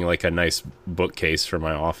at getting a nice bookcase for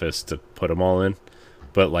my office to put them all in,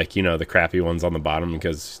 but the crappy ones on the bottom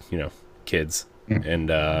because kids. and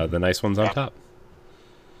the nice one's on top.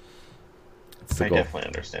 It's the I goal. definitely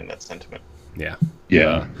understand that sentiment. Yeah.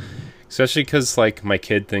 Yeah. Especially because, like, my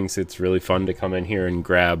kid thinks it's really fun to come in here and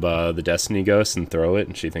grab the Destiny Ghost and throw it,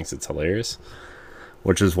 and she thinks it's hilarious.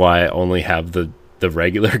 Which is why I only have the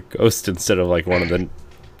regular Ghost instead of, like, one of the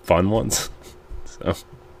fun ones. So.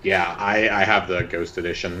 Yeah, I have the Ghost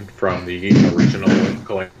Edition from the original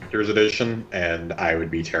Collector's Edition, and I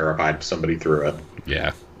would be terrified if somebody threw it.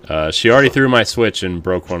 Yeah. She already threw my Switch and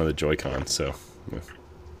broke one of the Joy-Cons, so,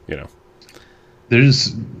 you know.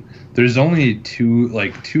 There's only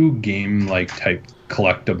two game type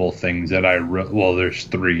collectible things that there's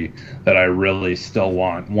three that I really still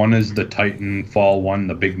want. One is the Titanfall one,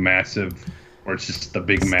 the big massive, where it's just the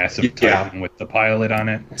big massive Titan with the pilot on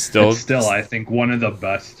it. It's still I think one of the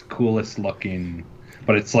best, coolest looking,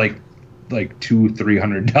 but it's like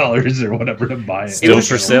 $200-$300 or whatever to buy it. Still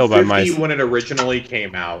for sale by my when it originally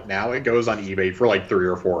came out. Now it goes on eBay for like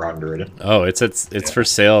 $300 or $400. Oh, it's for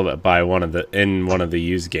sale by one of the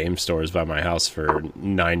used game stores by my house for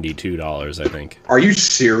 $92, I think. Are you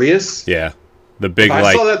serious? Yeah, the big if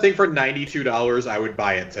I saw that thing for $92, I would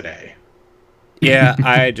buy it today. Yeah,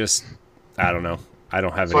 I don't know. I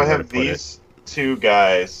don't have anywhere to put it. So I have these two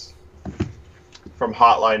guys from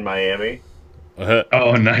Hotline Miami.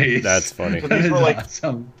 Oh, nice. That's funny. So these were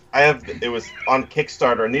awesome. It was on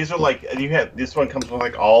Kickstarter, and these are this one comes with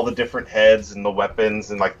like all the different heads and the weapons,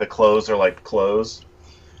 and like the clothes are like clothes.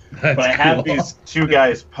 That's but I cool. have these two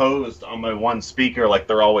guys posed on my one speaker like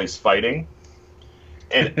they're always fighting.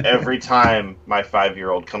 And every time my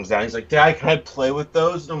 5-year-old comes down, he's like, "Dad, can I play with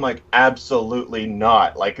those?" And I'm like, "Absolutely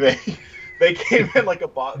not!" Like they came in like a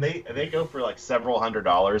box. They go for like several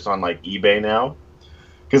 $100s on like eBay now.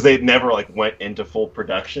 Because they never went into full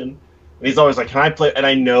production, and he's always like, "Can I play?" And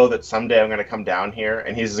I know that someday I'm gonna come down here,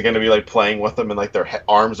 and he's gonna be playing with them, and their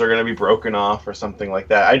arms are gonna be broken off or something like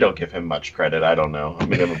that. I don't give him much credit. I don't know. I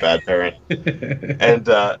mean, I'm a bad parent, and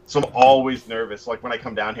so I'm always nervous. Like when I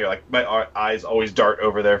come down here, my eyes always dart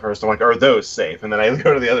over there first. I'm like, "Are those safe?" And then I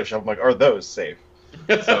go to the other shop. I'm like, "Are those safe?"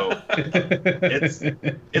 So it's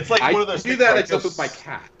like one of those. I do that except with my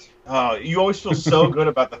cat. You always feel so good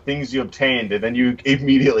about the things you obtained, and then you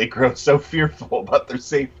immediately grow so fearful about their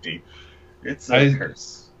safety. It's a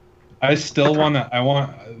curse. I still I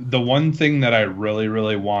want the one thing that I really,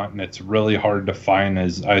 really want, and it's really hard to find,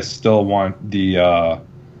 is I still want the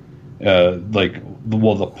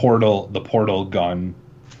the portal gun.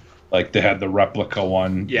 Like they had the replica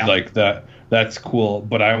one. Yeah. Like that. That's cool.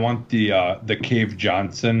 But I want the Cave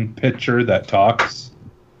Johnson picture that talks.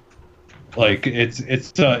 Like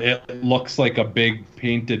it looks like a big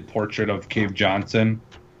painted portrait of Cave Johnson.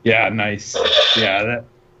 Yeah, nice. Yeah,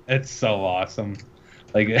 it's so awesome.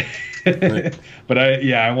 Like, but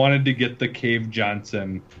I wanted to get the Cave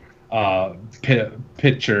Johnson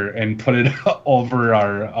picture and put it over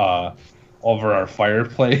our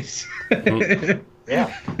fireplace.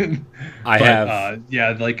 Yeah.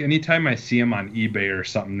 Anytime I see them on eBay or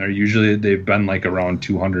something, they've been around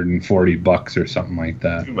 $240 or something like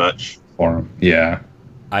that. Too much. For them. Yeah.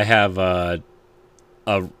 I have a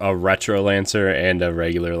retro Lancer and a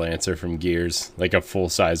regular Lancer from Gears, like a full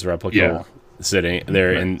size replica sitting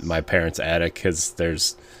there in my parents' attic because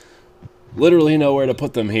there's literally nowhere to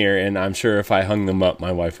put them here, and I'm sure if I hung them up,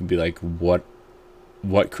 my wife would be like, "What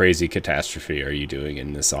crazy catastrophe are you doing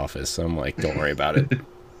in this office?" So I'm like, "Don't worry about it."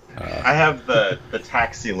 I have the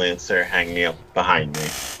Taxi Lancer hanging up behind me.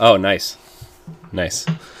 Oh, nice.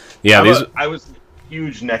 Yeah, I was a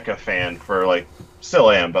huge NECA fan for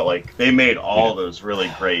still am, but they made all those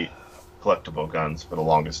really great collectible guns for the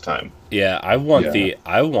longest time. Yeah, I want the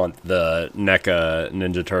NECA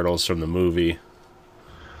Ninja Turtles from the movie.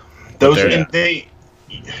 They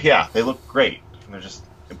look great. They're just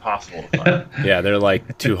impossible to find. Yeah, they're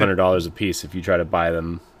like $200 a piece if you try to buy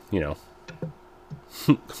them,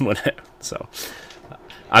 whatever. So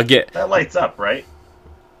I'll get that lights up, right?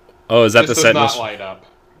 Oh, is that the Sentinel? Does not light up.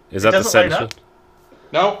 Is that the Sentinel?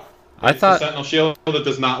 No. I thought the Sentinel shield that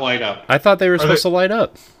does not light up. I thought they were supposed to light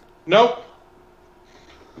up. Nope.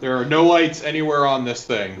 There are no lights anywhere on this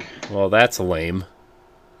thing. Well, that's lame.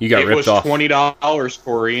 You got ripped off. It was $20,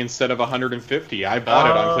 Corey, instead of $150. I bought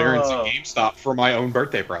it on clearance at GameStop for my own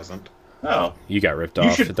birthday present. Oh, you got ripped off.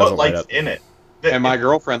 You should put lights in it. And my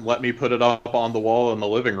girlfriend let me put it up on the wall in the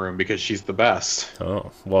living room because she's the best.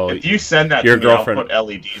 Oh, well. If you send that your to girlfriend, me, I'll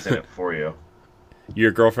put LEDs in it for you.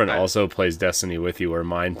 Your girlfriend also plays Destiny with you, where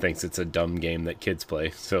mine thinks it's a dumb game that kids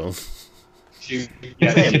play. So she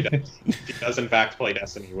does. She does, in fact, play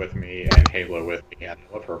Destiny with me and Halo with me, and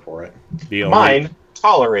I love her for it. Mine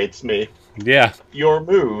tolerates me. Yeah. Your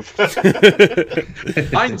move.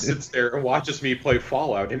 Mine sits there and watches me play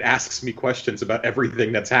Fallout and asks me questions about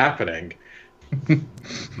everything that's happening.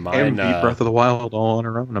 Mine, And beat Breath of the Wild all on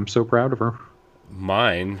her own. I'm so proud of her.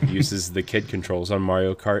 mine uses the kid controls on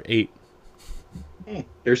Mario Kart 8.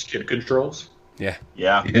 There's kid controls. Yeah.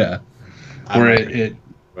 Yeah. Yeah. I'm Where not it know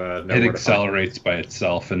where it to find accelerates by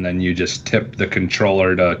itself, and then you just tip the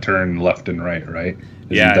controller to turn left and right, right?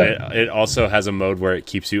 Yeah, that- it also has a mode where it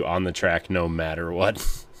keeps you on the track no matter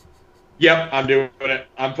what. Yep, I'm doing it.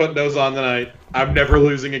 I'm putting those on tonight. I'm never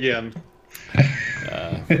losing again.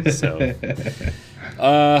 So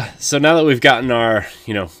now that we've gotten our,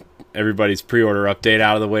 everybody's pre-order update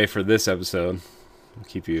out of the way for this episode, we'll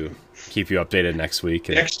keep you updated next week.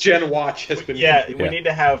 And, Next gen watch has been. Yeah, we Yeah. need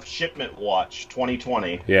to have shipment watch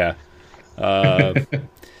 2020. yeah.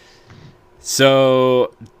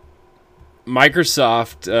 So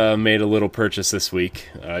Microsoft made a little purchase this week.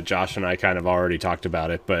 Josh and I kind of already talked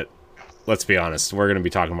about it, but let's be honest, we're going to be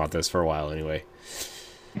talking about this for a while anyway.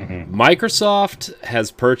 Microsoft has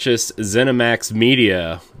purchased ZeniMax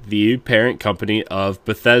Media, the parent company of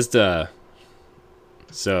Bethesda.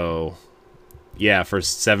 So, yeah, for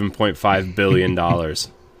 $7.5 billion.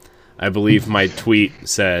 I believe my tweet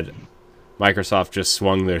said Microsoft just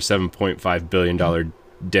swung their $7.5 billion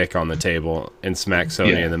dick on the table and smacked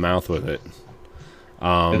Sony Yeah. in the mouth with it.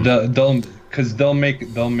 They'll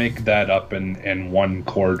make that up in 1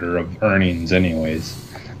 quarter of earnings anyways.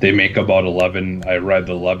 They make about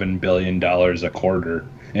 $11 billion a quarter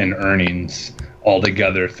in earnings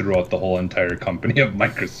altogether throughout the whole entire company of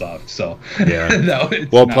Microsoft. So Yeah. no,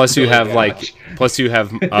 it's Well, not plus you really have that much.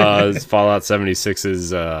 Fallout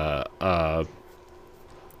 76's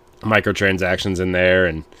microtransactions in there,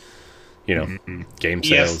 and game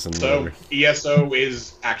sales and So whatever. ESO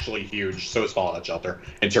is actually huge. So is Fallout Shelter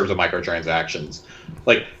in terms of microtransactions.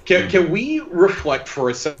 Like, can we reflect for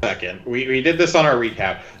a second? We did this on our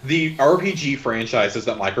recap. The RPG franchises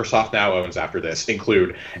that Microsoft now owns after this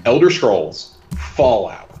include Elder Scrolls,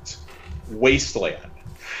 Fallout, Wasteland,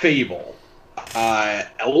 Fable,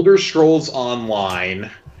 Elder Scrolls Online.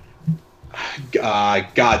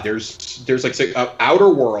 God, there's like Outer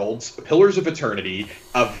Worlds, Pillars of Eternity,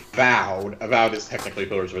 Avowed. Avowed is technically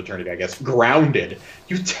Pillars of Eternity, I guess. Grounded.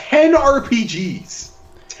 You have 10 RPGs.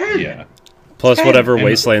 10. Yeah. Plus 10. whatever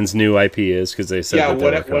Wasteland's new IP is, because they said Yeah, that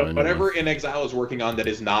they were coming. whatever In Exile is working on that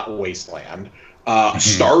is not Wasteland.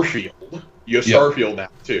 Starfield. You have Starfield now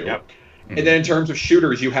too. Yep. And then in terms of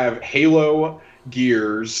shooters, you have Halo,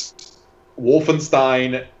 Gears,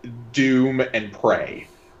 Wolfenstein, Doom, and Prey.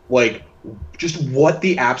 Like, just what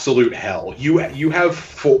the absolute hell? You have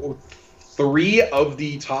 3 of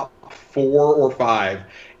the top 4 or 5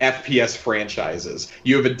 FPS franchises.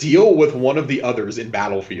 You have a deal with one of the others in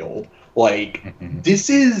Battlefield. Like,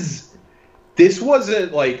 this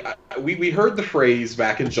wasn't like, we heard the phrase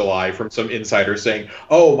back in July from some insiders saying,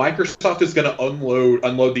 oh, Microsoft is going to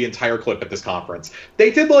unload the entire clip at this conference.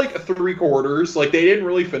 They did like 3 quarters. Like, they didn't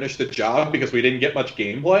really finish the job because we didn't get much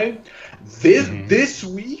gameplay. This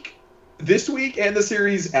week and the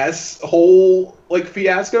Series S whole like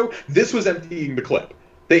fiasco, this was emptying the clip.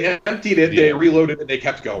 They emptied it, they reloaded it, they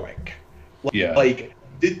kept going. Like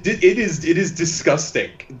it is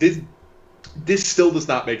disgusting. This still does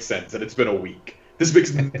not make sense, and it's been a week. This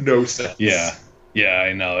makes no sense. Yeah,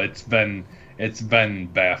 I know. It's been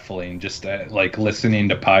baffling just like listening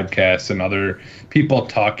to podcasts and other people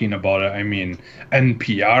talking about it. I mean,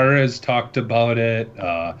 NPR has talked about it.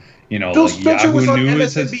 Phil like Spencer Yahoo was on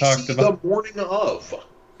News has MSNBC talked about the morning of.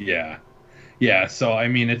 Yeah. So I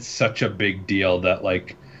mean, it's such a big deal that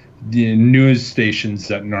like the news stations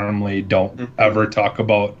that normally don't ever talk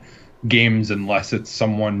about games unless it's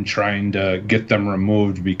someone trying to get them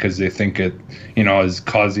removed because they think it, is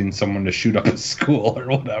causing someone to shoot up a school or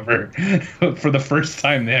whatever. For the first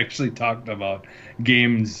time, they actually talked about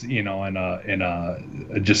games, in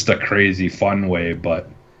a just a crazy fun way. But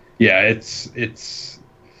yeah, it's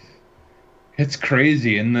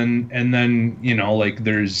crazy. And then like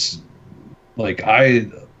there's like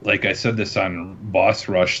I said this on Boss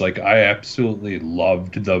Rush, like I absolutely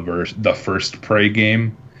loved the first Prey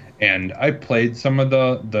game. And I played some of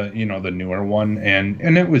the newer one, and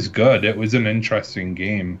it was good. It was an interesting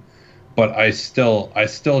game, but I still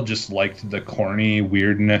just liked the corny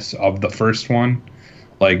weirdness of the first one,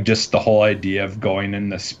 like just the whole idea of going in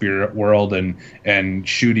the spirit world and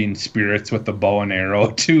shooting spirits with the bow and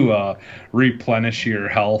arrow to replenish your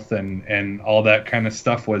health and all that kind of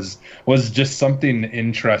stuff was just something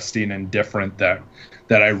interesting and different that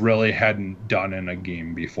I really hadn't done in a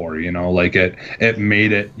game before, like it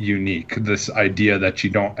made it unique. This idea that you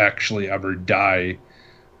don't actually ever die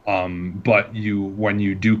But when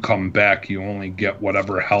you do come back, you only get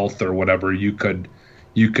whatever health or whatever you could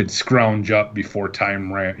scrounge up before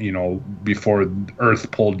time ran, before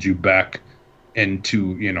Earth pulled you back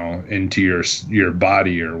into your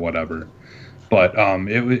body or whatever. But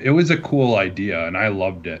it was a cool idea, and I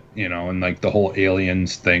loved it, and like the whole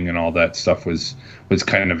aliens thing and all that stuff was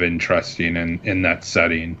kind of interesting in that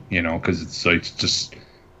setting, because it's like just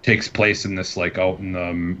takes place in this like out in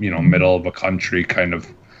the middle of a country kind of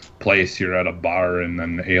place. You're at a bar, and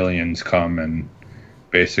then the aliens come, and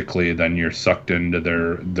basically then you're sucked into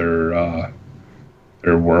their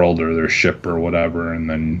world or their ship or whatever, and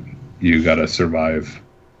then you gotta survive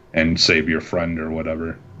and save your friend or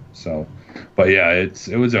whatever. So, but yeah,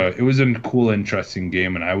 it was a cool, interesting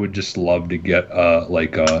game, and I would just love to get a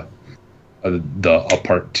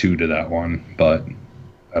part 2 to that one, but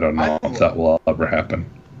I don't know if that will ever happen.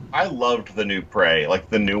 I loved the new Prey, like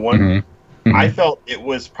the new one. Mm-hmm. Mm-hmm. I felt it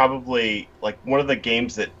was probably like one of the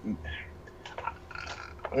games that I'm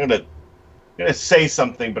gonna say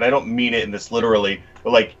something, but I don't mean it in this literally.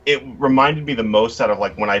 But like it reminded me the most out of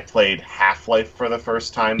like when I played Half-Life for the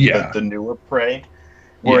first time, the newer Prey,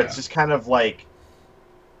 where it's just kind of like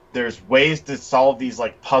there's ways to solve these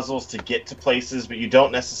like puzzles to get to places, but you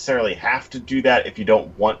don't necessarily have to do that if you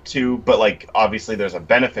don't want to. But like obviously there's a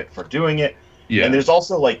benefit for doing it. Yeah. And there's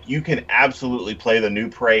also like you can absolutely play the new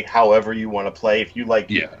Prey however you want to play. If you like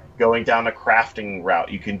going down a crafting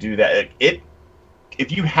route, you can do that.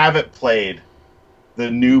 If you haven't played the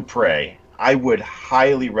new Prey, I would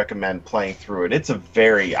highly recommend playing through it.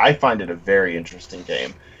 I find it a very interesting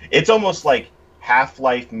game. It's almost like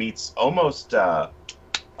Half-Life meets almost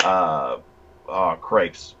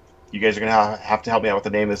crepes. You guys are gonna have to help me out with the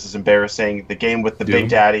name. This is embarrassing. The game with the Big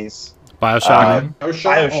Daddies. BioShock.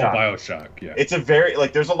 BioShock. Yeah. It's a very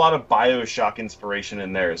there's a lot of BioShock inspiration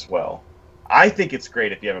in there as well. I think it's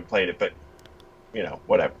great if you haven't played it, but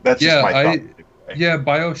whatever. That's just my thought. Yeah,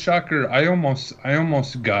 BioShocker. I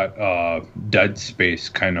almost got Dead Space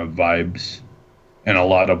kind of vibes in a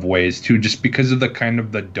lot of ways too, just because of the kind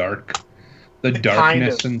of the darkness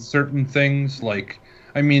in certain things. Like,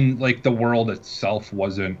 I mean, like the world itself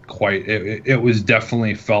wasn't quite. It was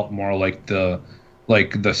definitely felt more like the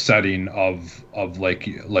setting of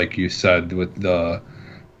like you said with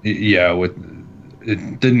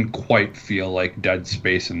it didn't quite feel like Dead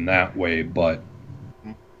Space in that way, but.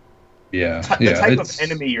 Yeah, the type of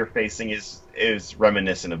enemy you're facing is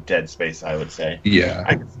reminiscent of Dead Space, I would say. Yeah,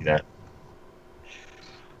 I can see that.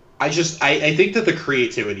 I think that the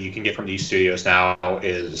creativity you can get from these studios now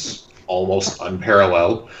is almost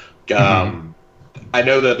unparalleled. I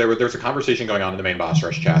know that there's a conversation going on in the main Boss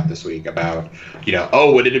Rush chat this week about,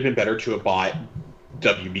 would it have been better to have bought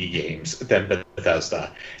WB Games than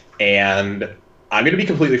Bethesda? And I'm going to be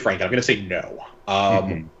completely frank. I'm going to say no.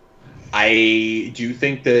 I do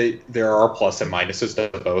think that there are plus and minuses to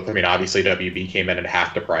both. I mean, obviously WB came in at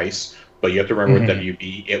half the price, but you have to remember with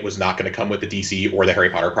WB, it was not going to come with the DC or the Harry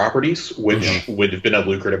Potter properties, which would have been a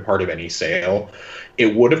lucrative part of any sale.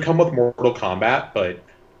 It would have come with Mortal Kombat, but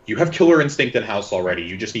you have Killer Instinct in-house already.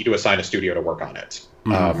 You just need to assign a studio to work on it.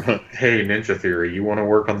 Hey, Ninja Theory, you want to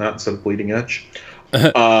work on that instead of Bleeding Edge?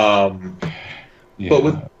 But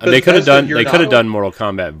with they could have done Mortal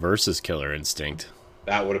Kombat versus Killer Instinct.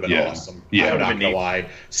 That would have been awesome. Yeah, I'm not gonna lie.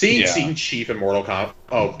 Seeing Chief in Mortal Kombat,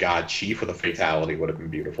 oh god, Chief with a fatality would have been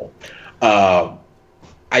beautiful.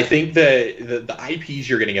 I think that the IPs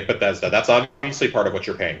you're getting at Bethesda, that's obviously part of what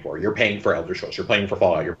you're paying for. You're paying for Elder Scrolls, you're paying for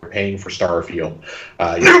Fallout, you're paying for Starfield,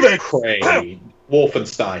 you're Prey,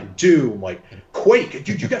 Wolfenstein, Doom, like Quake.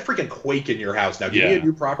 Dude, you got freaking Quake in your house now. Give me a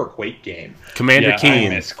new proper Quake game. Commander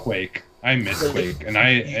Keen. I miss Quake. Quake,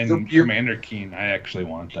 and Commander Keen. I actually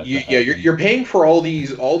want that. You're paying for all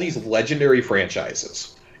these legendary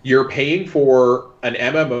franchises. You're paying for an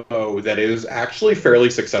MMO that is actually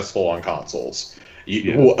fairly successful on consoles,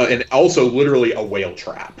 and also literally a whale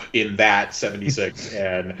trap in that 76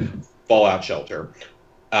 and Fallout Shelter.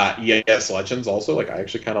 Yes, Legends also. Like I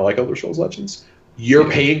actually kind of like Elder Scrolls Legends. You're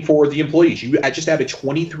paying for the employees. I just added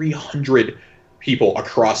 2,300 people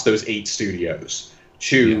across those 8 studios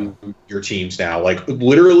to your teams now. Like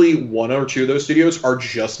literally 1 or 2 of those studios are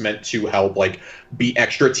just meant to help like be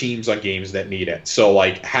extra teams on games that need it. So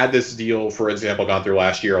like had this deal, for example, gone through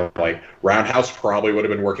last year, like Roundhouse probably would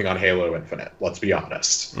have been working on Halo Infinite, let's be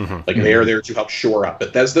honest. Like they are there to help shore up.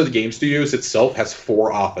 Bethesda Game Studios itself has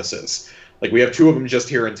 4 offices. Like we have 2 of them just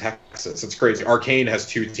here in Texas. It's crazy. Arcane has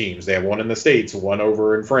 2 teams. They have 1 in the States, 1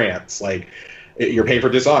 over in France. Like you're paying for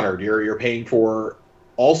Dishonored. You're paying for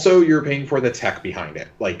you're paying for the tech behind it.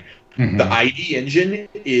 Like the ID engine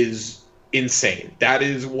is insane. That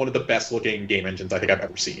is one of the best looking game engines I think I've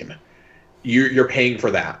ever seen. You're paying for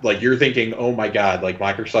that. Like, you're thinking, oh my god, like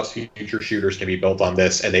Microsoft's future shooters can be built on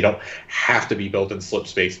this, and they don't have to be built in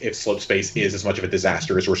Slipspace if Slipspace is as much of a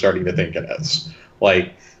disaster as we're starting to think it is.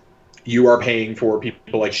 Like, you are paying for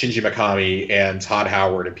people like Shinji Mikami and Todd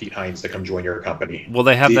Howard and Pete Hines to come join your company. Well,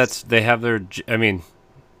 they have they have their, I mean,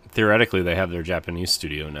 theoretically they have their Japanese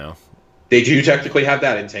studio now. They do technically have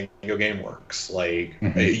that in Tango Gameworks. Like,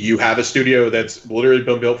 you have a studio that's literally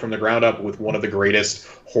been built from the ground up with one of the greatest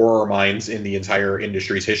horror minds in the entire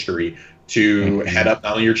industry's history to head up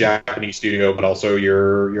not only your Japanese studio, but also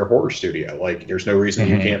your horror studio. Like, there's no reason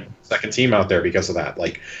you can't second team out there because of that.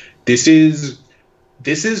 Like, this is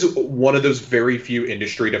one of those very few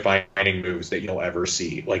industry defining moves that you'll ever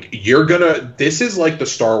see. Like, this is like the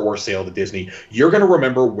Star Wars sale to Disney. You're going to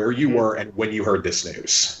remember where you were and when you heard this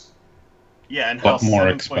news. Yeah, and how more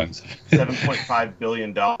expensive. $7.5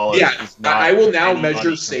 billion. Yeah, is not I will now any money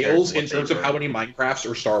measure sales in terms of how many Minecrafts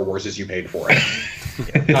or Star Warses you paid for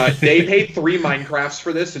it. They paid 3 Minecrafts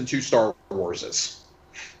for this and 2 Star Warses.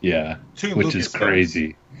 Yeah, 2 which Lucas is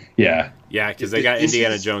crazy. Yeah. Yeah, because they got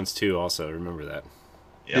Indiana Jones too. Also, remember that.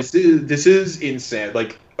 Yep. This is insane.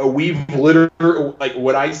 Like, we've literally, like,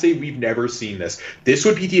 when I say we've never seen this, this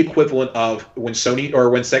would be the equivalent of when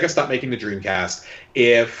Sega stopped making the Dreamcast,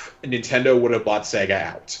 if Nintendo would have bought Sega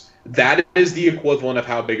out. That is the equivalent of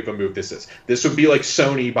how big of a move this is. This would be like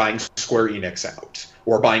Sony buying Square Enix out,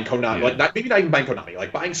 or buying Konami. Like, not even buying Konami,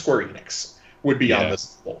 like buying Square Enix would be on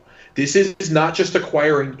this level. This is not just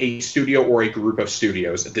acquiring a studio or a group of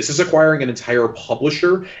studios. This is acquiring an entire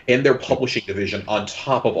publisher and their publishing division on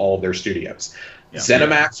top of all of their studios. Yeah.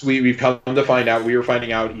 ZeniMax, we've come to find out, we were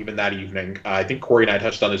finding out even that evening. I think Corey and I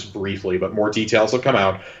touched on this briefly, but more details have come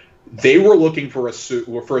out. They were looking for a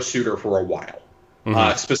suitor for a while.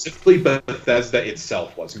 Specifically, Bethesda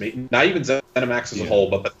itself was. Not even ZeniMax as a whole,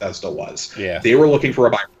 but Bethesda was. Yeah. They were looking for a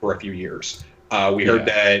buyer for a few years. We heard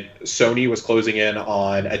that Sony was closing in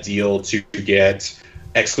on a deal to get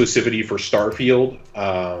exclusivity for Starfield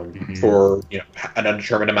for an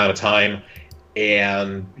undetermined amount of time.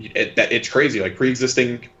 And it's crazy. Like,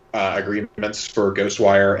 pre-existing agreements for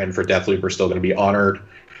Ghostwire and for Deathloop are still going to be honored.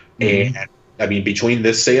 And I mean, between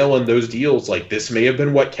this sale and those deals, like, this may have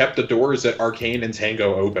been what kept the doors at Arcane and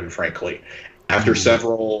Tango open, frankly. After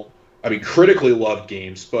several, critically loved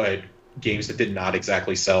games, but games that did not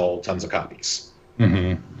exactly sell tons of copies.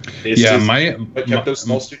 What kept those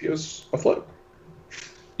small studios afloat.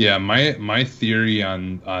 Yeah, my theory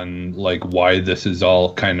on like why this is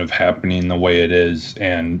all kind of happening the way it is,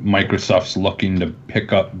 and Microsoft's looking to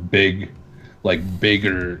pick up bigger,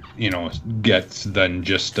 gets than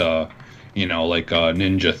just like a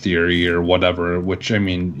Ninja Theory or whatever. Which, I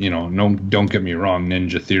mean, don't get me wrong,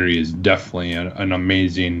 Ninja Theory is definitely an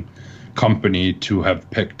amazing company to have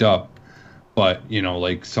picked up. But,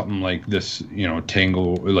 like something like this,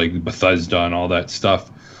 Tango, like Bethesda and all that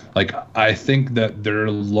stuff, like, I think that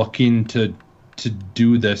they're looking to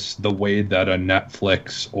do this the way that a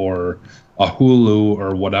Netflix or a Hulu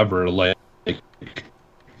or whatever, like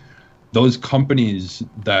those companies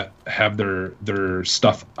that have their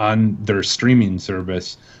stuff on their streaming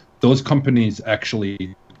service, those companies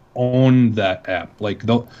actually own that app. Like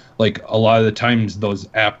a lot of the times those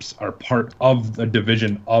apps are part of the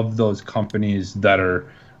division of those companies that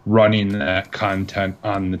are running that content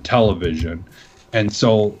on the television. And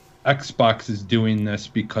so Xbox is doing this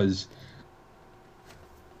because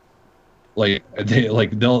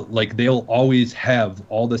they'll always have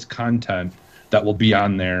all this content that will be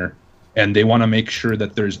on there, and they want to make sure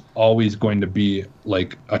that there's always going to be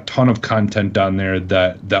like a ton of content on there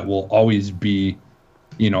that will always be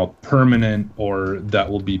permanent, or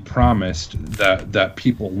that will be promised that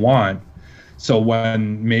people want. So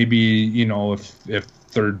when maybe, if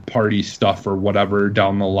third party stuff or whatever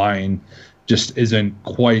down the line just isn't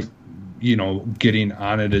quite, getting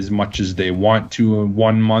on it as much as they want to in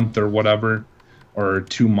 1 month or whatever, or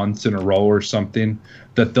 2 months in a row or something,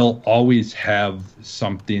 that they'll always have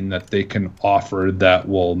something that they can offer that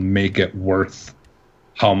will make it worth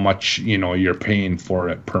how much you're paying for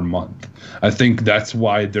it per month. I think that's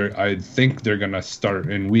why they're going to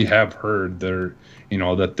start, and we have heard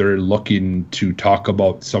that they're looking to talk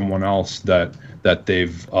about someone else that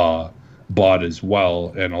they've bought as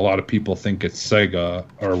well, and a lot of people think it's Sega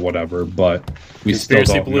or whatever, but we still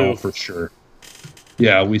don't know for sure.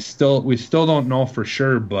 Yeah, we still don't know for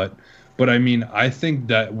sure, but I mean, I think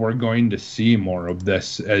that we're going to see more of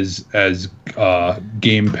this as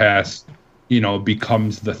Game Pass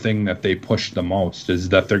becomes the thing that they push the most, is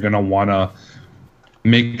that they're going to want to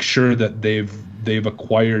make sure that they've they've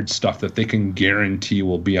acquired stuff that they can guarantee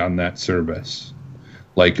will be on that service.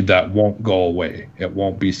 Like, that won't go away. It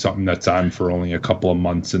won't be something that's on for only a couple of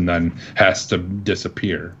months and then has to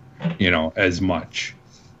disappear, as much.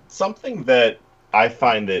 Something that I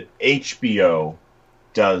find that HBO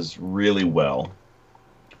does really well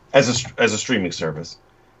as a streaming service.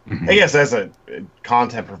 Mm-hmm. I guess as a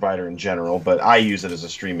content provider in general, but I use it as a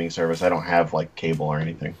streaming service. I don't have like cable or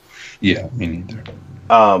anything. Yeah, me neither.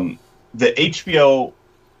 The HBO,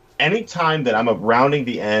 anytime that I'm rounding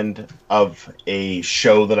the end of a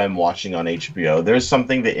show that I'm watching on HBO, there's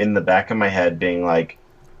something that in the back of my head being like,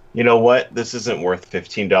 you know what, this isn't worth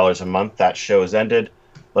 $15 a month. That show has ended.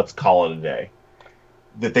 Let's call it a day.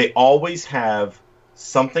 That they always have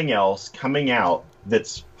something else coming out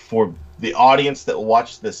that's for the audience that will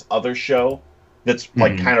watch this other show that's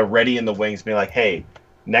like kind of ready in the wings, being like, hey,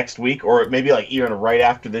 next week, or maybe like even right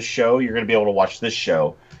after this show, you're going to be able to watch this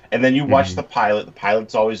show. And then you watch the pilot. The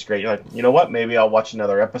pilot's always great. You're like, you know what? Maybe I'll watch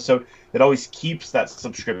another episode. It always keeps that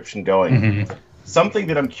subscription going. Something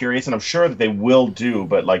that I'm curious, and I'm sure that they will do,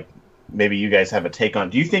 but like maybe you guys have a take on.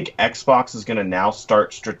 Do you think Xbox is going to now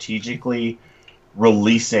start strategically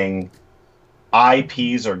releasing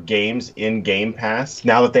IPs or games in Game Pass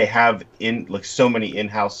now that they have so many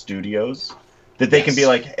in-house studios that they can be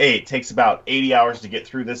like, hey, it takes about 80 hours to get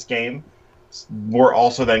through this game. We're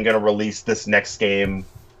also then going to release this next game,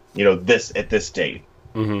 this at this date.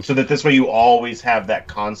 So that this way you always have that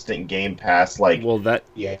constant Game Pass.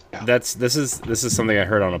 This is something I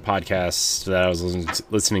heard on a podcast that I was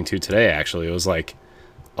listening to today. Actually, it was like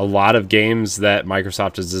a lot of games that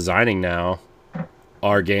Microsoft is designing now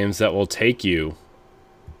are games that will take you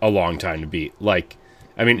a long time to beat. Like,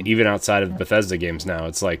 I mean, even outside of Bethesda games now,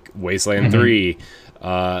 it's like Wasteland 3,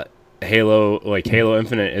 Halo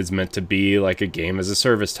Infinite is meant to be like a game as a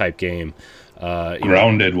service type game.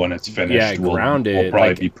 Grounded, when it's finished, Grounded will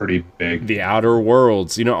probably be pretty big. The Outer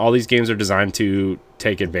Worlds, all these games are designed to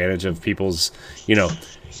take advantage of people's,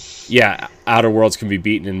 Outer Worlds can be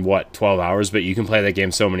beaten in 12 hours, but you can play that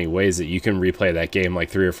game so many ways that you can replay that game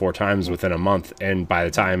like 3 or 4 times within a month. And by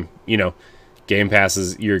the time, Game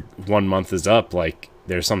Pass your 1 month is up, like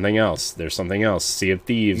there's something else. Sea of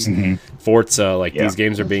Thieves, Forza, these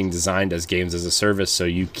games are being designed as games as a service, so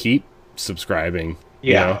you keep subscribing.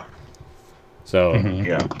 So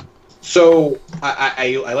So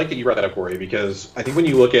I like that you brought that up, Corey, because I think when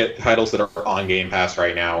you look at titles that are on Game Pass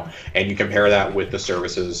right now, and you compare that with the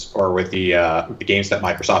services or with the games that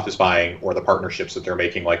Microsoft is buying or the partnerships that they're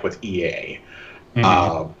making, like with EA,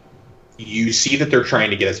 you see that they're trying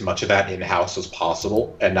to get as much of that in-house as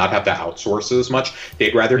possible and not have to outsource it as much.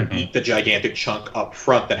 They'd rather eat the gigantic chunk up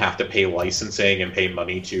front than have to pay licensing and pay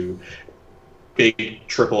money to big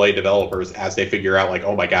AAA developers as they figure out, like,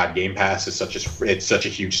 oh my god, Game Pass is such a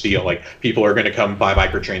huge deal. Like, people are going to come buy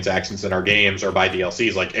microtransactions in our games or buy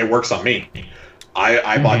DLCs. Like, it works on me.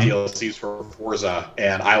 I bought DLCs for Forza,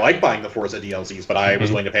 and I like buying the Forza DLCs, but I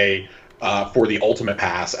was willing to pay for the Ultimate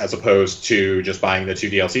Pass as opposed to just buying the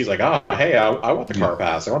 2 DLCs. Like, oh, hey, I want the car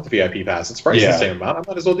pass. I want the VIP pass. It's priced the same amount. I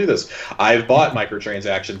might as well do this. I've bought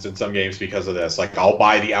microtransactions in some games because of this. Like, I'll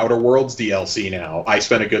buy the Outer Worlds DLC now. I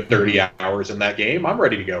spent a good 30 hours in that game. I'm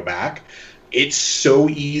ready to go back. It's so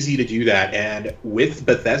easy to do that. And with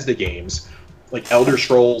Bethesda games, like Elder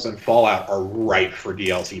Scrolls and Fallout are ripe for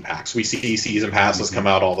DLC packs. We see season passes come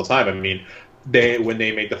out all the time. I mean, when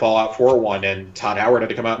they made the Fallout 4 one, and Todd Howard had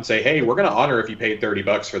to come out and say, hey, we're going to honor if you paid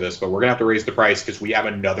 $30 for this, but we're going to have to raise the price because we have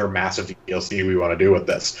another massive DLC we want to do with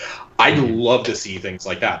this. I'd love to see things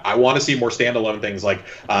like that. I want to see more standalone things like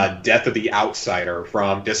Death of the Outsider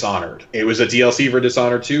from Dishonored. It was a DLC for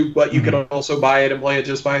Dishonored 2, but you can also buy it and play it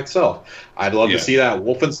just by itself. I'd love to see that.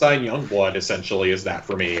 Wolfenstein Youngblood essentially is that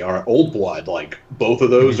for me, or Old Blood. Like, both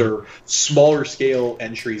of those are smaller scale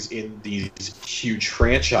entries in these huge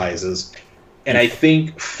franchises. And I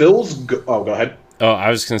think go ahead. Oh,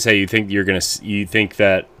 I was going to say, you think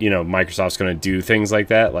that, Microsoft's going to do things like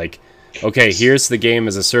that? Like, okay, here's the game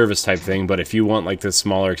as a service type thing, but if you want like this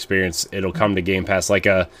smaller experience, it'll come to Game Pass like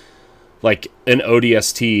an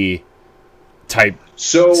ODST type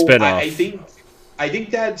spinoff. I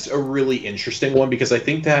think that's a really interesting one, because I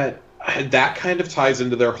think that kind of ties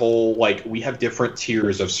into their whole, like, we have different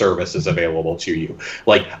tiers of services available to you.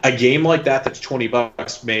 Like, a game like that's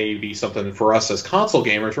 $20 may be something for us as console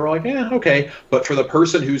gamers. We're like, yeah, okay. But for the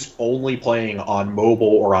person who's only playing on mobile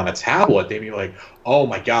or on a tablet, they'd be like, oh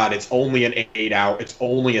my god, it's only it's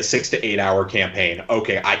only a 6 to 8 hour campaign.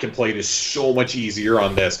 Okay, I can play this so much easier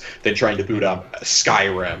on this than trying to boot up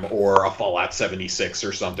Skyrim or a Fallout 76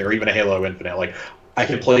 or something, or even a Halo Infinite. Like, I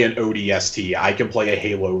can play an ODST. I can play a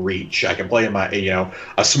Halo Reach. I can play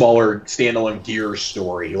a smaller standalone Gears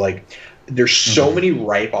story. Like, there's so many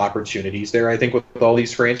ripe opportunities there, I think, with all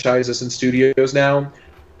these franchises and studios now.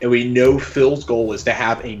 And we know Phil's goal is to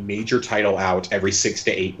have a major title out every 6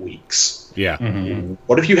 to 8 weeks. Yeah.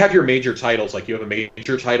 What if you have your major titles, like you have a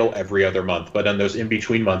major title every other month, but in those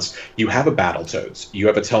in-between months, you have a Battletoads, you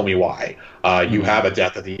have a Tell Me Why, you have a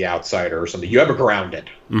Death of the Outsider or something, you have a Grounded.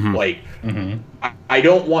 I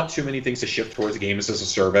don't want too many things to shift towards games as a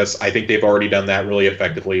service. I think they've already done that really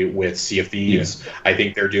effectively with Sea of Thieves. Yeah. I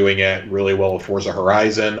think they're doing it really well with Forza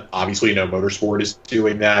Horizon. Obviously, Motorsport is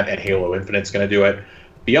doing that, and Halo Infinite's going to do it.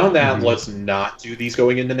 Beyond that, let's not do these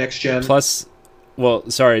going into next gen. Plus, well,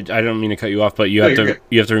 sorry, I don't mean to cut you off, but you have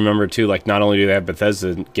to remember too. Like, not only do they have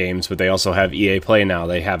Bethesda games, but they also have EA Play now.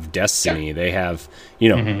 They have Destiny. They have,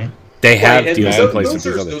 they have deals in place with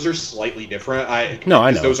these others. Those are slightly different. I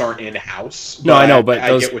know those aren't in house. No, I know, but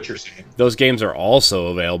I get what you're saying. Those games are also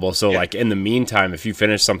available. So, like, in the meantime, if you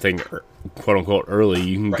finish something quote unquote early,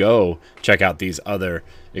 you can go check out these other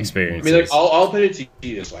experiences. I mean, like, I'll put it to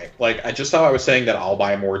you this way. Like, just how I was saying that I'll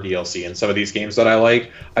buy more DLC in some of these games that I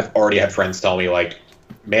like, I've already had friends tell me, like,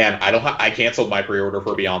 man, I canceled my pre-order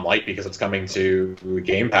for Beyond Light because it's coming to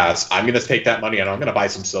Game Pass. I'm going to take that money and I'm going to buy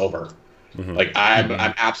some silver. Like, I'm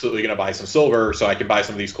absolutely going to buy some silver so I can buy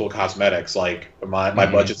some of these cool cosmetics. Like, my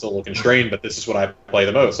budget's a little constrained, but this is what I play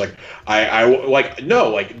the most. Like,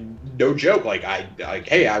 no joke. Like,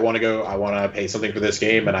 hey, I want to pay something for this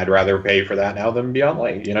game, and I'd rather pay for that now than Beyond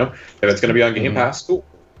Light. If it's going to be on Game Pass, cool.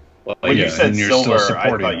 Like, when you said silver,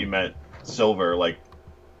 I thought you meant silver, like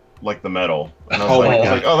the metal. And I was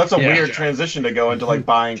like, that's a weird transition to go into, like,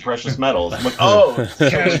 buying precious metals. I'm like,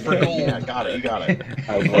 cash for gold. Yeah, got it. You got it.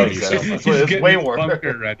 I love you. It's way more.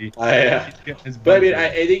 Ready. But I mean,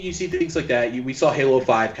 I think you see things like that. We saw Halo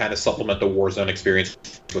 5 kind of supplement the Warzone experience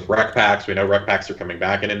with rec packs. We know rec packs are coming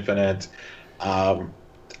back in Infinite.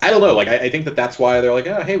 I don't know. Like, I think that's why they're like,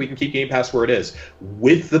 oh, hey, we can keep Game Pass where it is.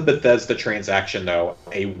 With the Bethesda transaction, though,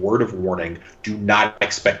 a word of warning: do not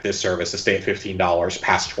expect this service to stay at $15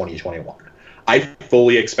 past 2021. I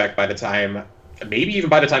fully expect maybe even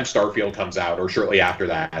by the time Starfield comes out, or shortly after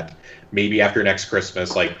that, maybe after next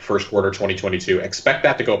Christmas, like first quarter 2022, expect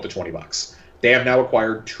that to go up to $20. They have now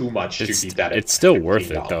acquired too much to keep that. It's still worth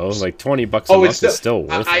it, though. Like, $20 a month is still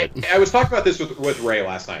worth it. I was talking about this with Ray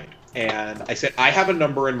last night. And I said, I have a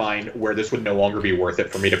number in mind where this would no longer be worth it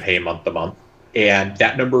for me to pay month to month. And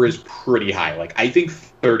that number is pretty high. Like, I think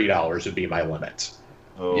 $30 would be my limit.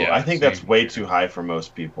 Oh, yeah, I think that's way too high for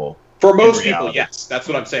most people. For most people, yes. That's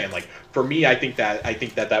what I'm saying. Like, for me, I think that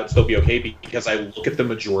would still be okay because I look at the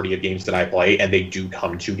majority of games that I play and they do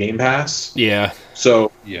come to Game Pass. Yeah.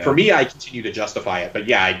 So for me, I continue to justify it. But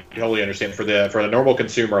yeah, I totally understand for the normal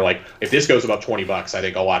consumer. Like, if this goes about $20, I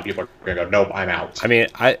think a lot of people are gonna go, nope, I'm out. I mean,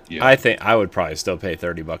 I think I would probably still pay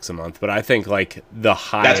 $30 a month, but I think, like, the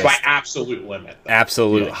highest. That's my absolute limit.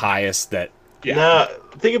 Highest that. Yeah. Now,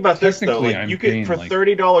 think about this, though. Like, you can, for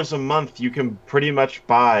 $30 a month, you can pretty much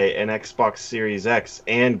buy an Xbox Series X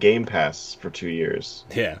and Game Pass for 2 years.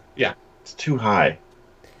 Yeah. Yeah. It's too high.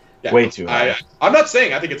 Yeah. Way too high. I'm not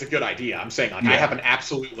saying I think it's a good idea. I'm saying I have an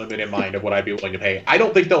absolute limit in mind of what I'd be willing to pay. I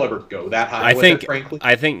don't think they'll ever go that high with it, frankly.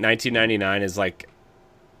 I think $19.99 is like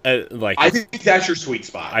I think that's your sweet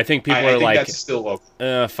spot. I think people are like, that's still okay.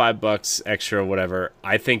 $5 extra, whatever.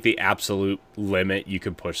 I think the absolute limit you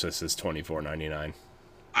could push this is $24.99.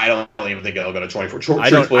 I don't even think it'll go to 24.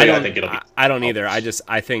 Truthfully, I think it'll be. I don't either. I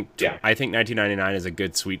think $19.99 is a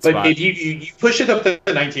good sweet spot. But if you push it up to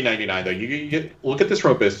 $19.99, though, you look at this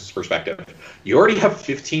from a business perspective. You already have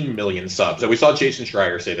 15 million subs, and we saw Jason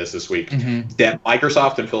Schreier say this week that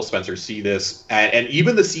Microsoft and Phil Spencer see this, and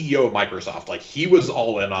even the CEO of Microsoft, like, he was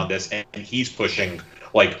all in on this, and he's pushing,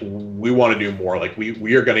 like, we want to do more. Like,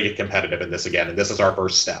 we are going to get competitive in this again, and this is our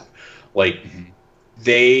first step. Like.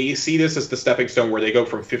 They see this as the stepping stone where they go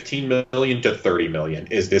from 15 million to 30 million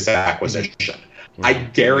is this acquisition. I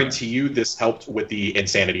guarantee you this helped with the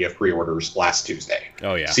insanity of pre-orders last Tuesday.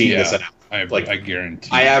 Oh, yeah. Seeing this announcement. I guarantee.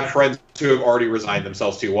 I have friends who have already resigned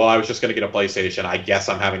themselves to, well, I was just going to get a PlayStation. I guess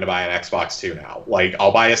I'm having to buy an Xbox too now. Like,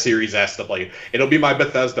 I'll buy a Series S to play. It'll be my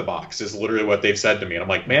Bethesda box is literally what they've said to me. And I'm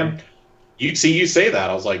like, man, you say that.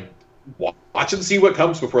 I was like, watch and see what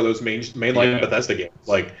comes before those mainline Bethesda games.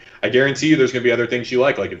 Like, I guarantee you there's going to be other things you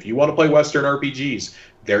like. Like, if you want to play Western RPGs,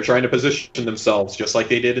 they're trying to position themselves just like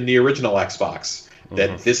they did in the original Xbox.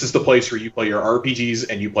 That this is the place where you play your RPGs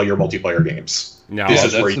and you play your multiplayer games. No,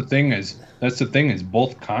 that's the thing is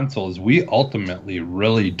both consoles, we ultimately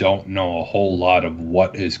really don't know a whole lot of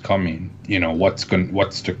what is coming.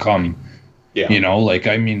 What's to come. Yeah. Like,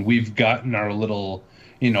 I mean, we've gotten our little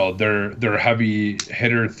they're heavy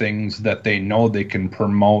hitter things that they know they can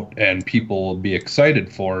promote and people will be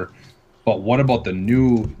excited for. But what about the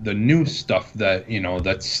new stuff that,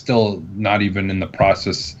 that's still not even in the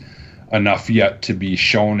process enough yet to be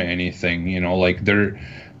shown anything, like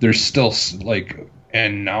there's still like,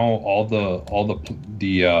 and now all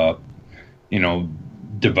the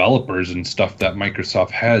developers and stuff that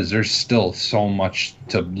Microsoft has, there's still so much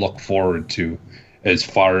to look forward to as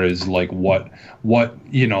far as like what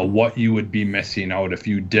you would be missing out if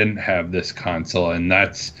you didn't have this console. And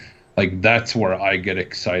that's where I get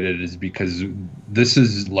excited, is because this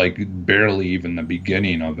is like barely even the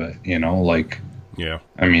beginning of it, Yeah.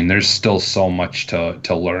 I mean, there's still so much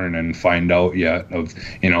to learn and find out yet of,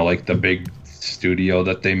 like the big studio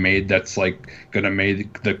that they made that's like gonna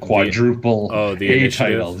make the quadruple the A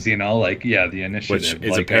Initiative? titles, the Initiative, Which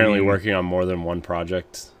is like, apparently working on more than one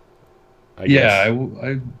project. I yeah, guess.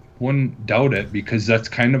 I wouldn't doubt it, because that's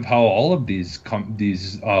kind of how all of these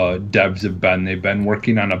devs have been. They've been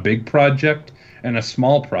working on a big project and a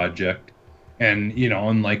small project, and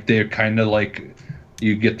and like they're kind of like,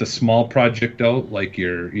 you get the small project out, like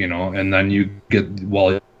and then you get,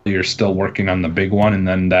 while you're still working on the big one, and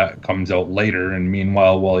then that comes out later. And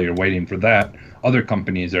meanwhile, while you're waiting for that, other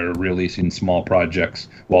companies are releasing small projects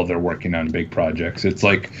while they're working on big projects.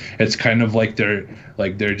 It's kind of like they're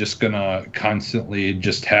just gonna constantly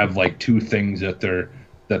just have like two things that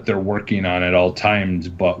they're working on at all times,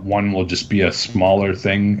 but one will just be a smaller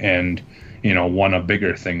thing and one a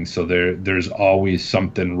bigger thing. So there's always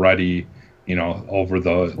something ready, over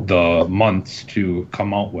the months to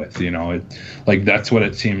come out with. Like that's what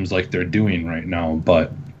it seems like they're doing right now.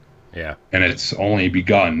 But Yeah. And it's only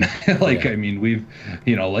begun. Yeah. I mean, we've,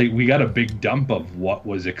 we got a big dump of what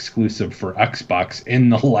was exclusive for Xbox in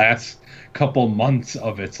the last couple months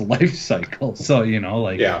of its life cycle. So,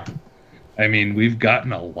 Yeah. I mean, we've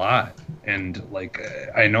gotten a lot. And,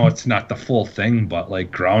 I know it's not the full thing, but,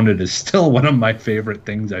 Grounded is still one of my favorite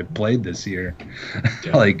things I've played this year.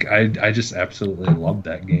 Yeah. I just absolutely love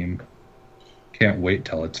that game. Can't wait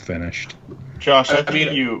till it's finished. Josh, I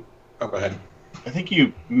mean, go ahead. I think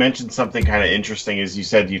you mentioned something kind of interesting. Is you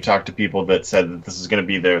said you talked to people that said that this is going to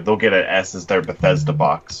be they'll get an S as their Bethesda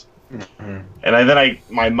box. Mm-hmm. And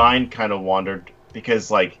my mind kind of wandered,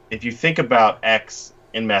 because if you think about X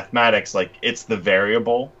in mathematics, it's the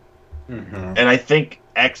variable. Mm-hmm. And I think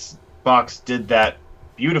Xbox did that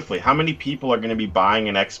beautifully. How many people are going to be buying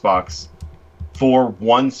an Xbox for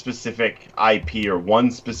one specific IP or one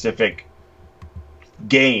specific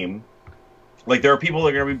game? There are people that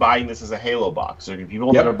are going to be buying this as a Halo box. There are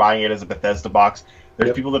people that are buying it as a Bethesda box.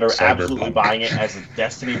 There's people that are absolutely buying it as a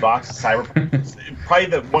Destiny box, Cyberpunk.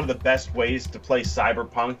 Probably one of the best ways to play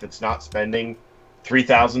Cyberpunk that's not spending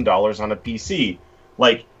 $3,000 on a PC.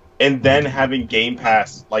 And then having Game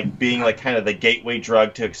Pass being kind of the gateway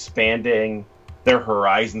drug to expanding their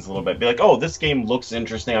horizons a little bit. Be like, oh, this game looks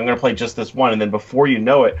interesting, I'm going to play just this one. And then before you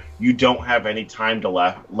know it, you don't have any time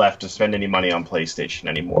left to spend any money on PlayStation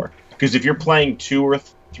anymore. Because if you're playing 2 or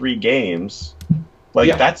 3 games,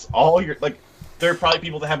 that's all you're... there are probably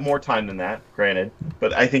people that have more time than that, granted.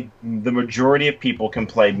 But I think the majority of people can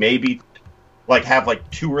play maybe... have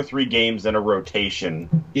 2 or 3 games in a rotation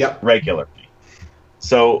regularly.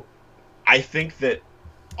 So I think that,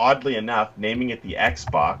 oddly enough, naming it the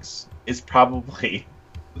Xbox is probably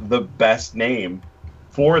the best name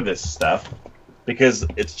for this stuff, because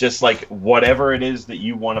it's just whatever it is that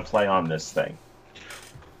you want to play on this thing.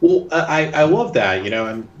 Well, I love that,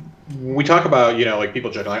 and we talk about, people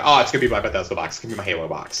joking oh, it's going to be my Bethesda box, it's going to be my Halo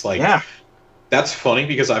box. That's funny,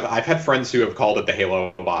 because I've had friends who have called it the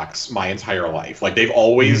Halo box my entire life. They've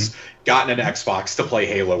always gotten an Xbox to play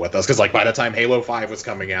Halo with us, because by the time Halo 5 was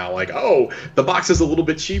coming out, oh, the box is a little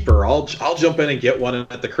bit cheaper, I'll jump in and get one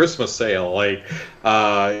at the Christmas sale.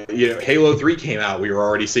 Halo 3 came out, we were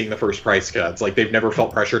already seeing the first price cuts. They've never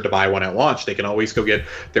felt pressured to buy one at launch. They can always go get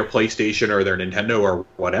their PlayStation or their Nintendo or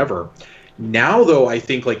whatever. Now, though, I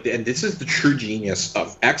think and this is the true genius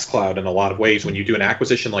of xCloud in a lot of ways. When you do an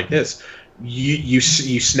acquisition like this, you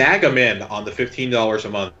snag them in on the $15 a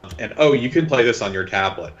month, and you can play this on your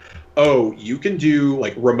tablet. You can do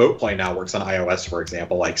remote play now works on iOS, for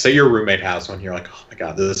example. Say your roommate has one, you're oh my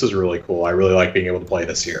god, this is really cool. I really like being able to play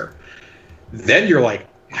this here. Then you're I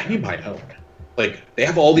need my own. They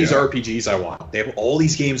have all these RPGs I want. They have all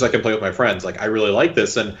these games I can play with my friends. I really like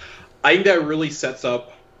this, and I think that really sets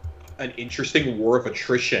up an interesting war of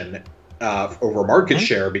attrition over market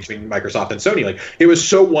share between Microsoft and Sony. Like, it was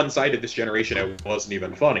so one-sided this generation, it wasn't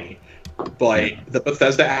even funny. But the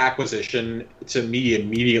Bethesda acquisition, to me,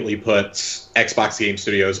 immediately puts Xbox Game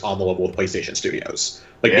Studios on the level with PlayStation Studios.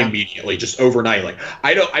 Like, immediately, just overnight. Like,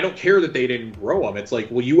 I don't care that they didn't grow them. It's like,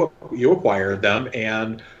 well, you acquired them,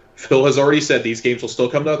 and Phil has already said these games will still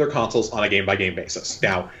come to other consoles on a game-by-game basis.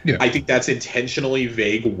 Now, I think that's intentionally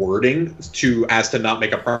vague wording as to not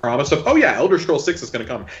make a promise of, oh yeah, Elder Scrolls 6 is going to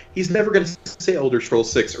come. He's never going to say Elder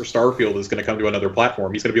Scrolls 6 or Starfield is going to come to another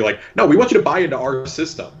platform. He's going to be like, no, we want you to buy into our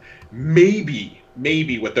system. Maybe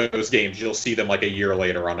with those games, you'll see them like a year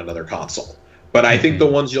later on another console. But I think the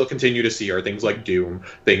ones you'll continue to see are things like Doom,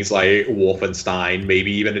 things like Wolfenstein, maybe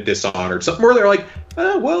even a Dishonored, something where they're like,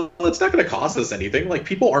 well, it's not going to cost us anything. Like,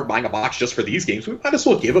 people aren't buying a box just for these games. We might as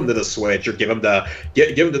well give them to the Switch, or give them to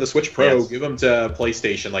the Switch Pro, give them to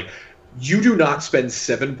PlayStation. Like, you do not spend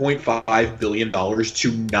 $7.5 billion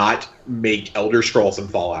to not make Elder Scrolls and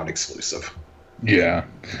Fallout exclusive. Yeah,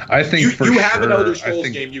 I think you have an Elder Scrolls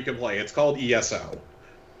game you can play. It's called ESO.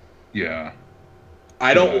 Yeah.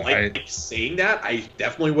 I don't like saying that. I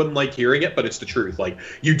definitely wouldn't like hearing it, but it's the truth. Like,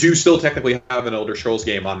 you do still technically have an Elder Scrolls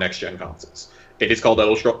game on next-gen consoles. It is called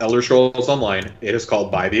Elder Scrolls Online. It is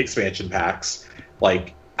called Buy the Expansion Packs.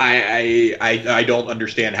 Like, I don't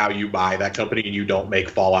understand how you buy that company and you don't make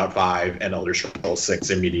Fallout 5 and Elder Scrolls 6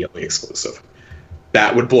 immediately exclusive.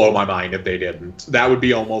 That would blow my mind if they didn't. That would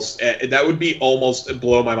be almost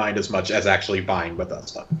blow my mind as much as actually buying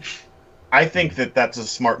Bethesda. I think that's a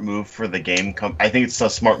smart move for the game. I think it's a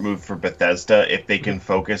smart move for Bethesda if they can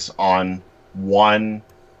focus on one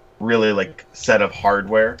really like set of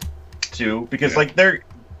hardware too, because like they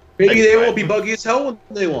won't be buggy as hell when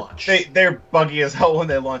they launch. They're buggy as hell when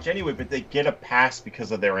they launch anyway, but they get a pass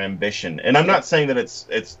because of their ambition. And I'm not saying that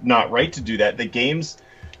it's not right to do that. The games,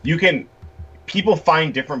 people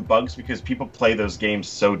find different bugs because people play those games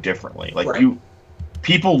so differently. Like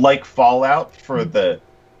people like Fallout for the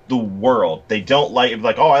world. They don't like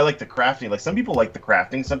I like the crafting. Like, some people like the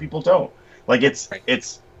crafting, some people don't. Like,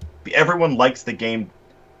 it's everyone likes the game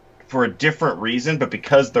for a different reason, but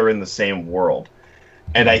because they're in the same world.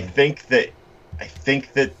 And I think that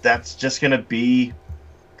that's just going to be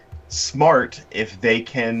smart if they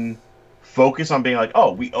can focus on being like,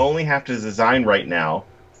 oh, we only have to design right now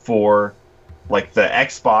for like the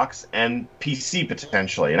Xbox and PC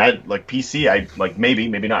potentially. And I like PC,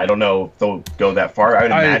 maybe not. I don't know if they'll go that far. I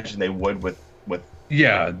would imagine they would with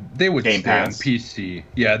they would Game stay Pass. on PC.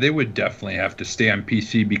 Yeah, they would definitely have to stay on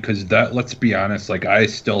PC because let's be honest, like, I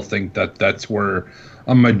still think that's where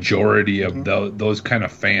a majority of those kind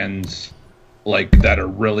of fans, like, that are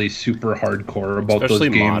really super hardcore about Especially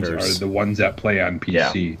those games modders. are the ones that play on PC.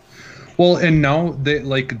 Yeah. Well, and now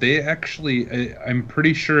they actually, I'm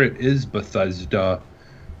pretty sure it is Bethesda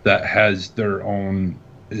that has their own.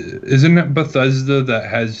 Isn't it Bethesda that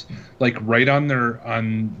has, like, right on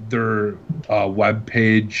their web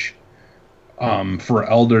page for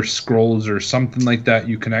Elder Scrolls or something like that?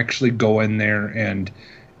 You can actually go in there and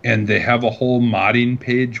they have a whole modding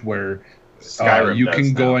page where you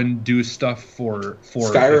can go and do stuff for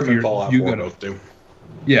Skyrim and Fallout 4 both do.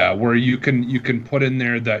 Yeah, where you can put in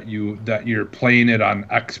there that you're playing it on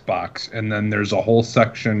Xbox, and then there's a whole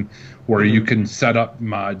section where you can set up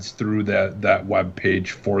mods through that web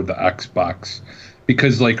page for the Xbox.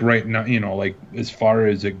 Because, like, right now, like, as far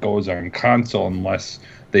as it goes on console, unless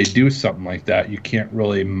they do something like that, you can't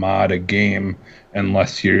really mod a game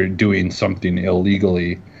unless you're doing something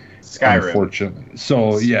illegally. Skyrim. Unfortunately.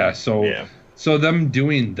 So them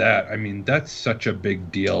doing that, I mean, that's such a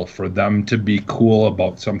big deal for them to be cool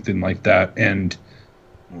about something like that. And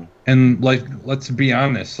like, let's be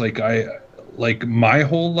honest, like my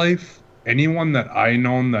whole life, anyone that I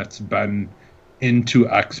know that's been into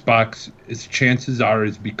Xbox, chances are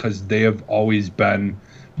because they have always been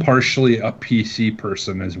partially a PC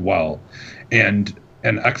person as well. And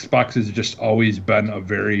Xbox has just always been a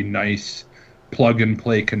very nice plug and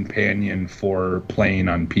play companion for playing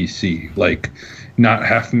on PC, like, not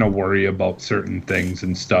having to worry about certain things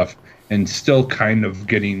and stuff, and still kind of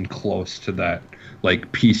getting close to that, like,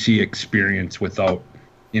 PC experience without,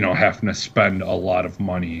 having to spend a lot of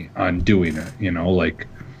money on doing it, like.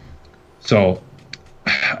 So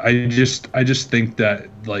I just think that,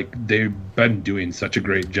 like, they've been doing such a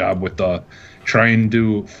great job with trying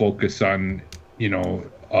to focus on,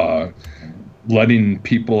 letting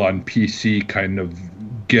people on PC kind of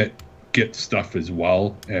get stuff as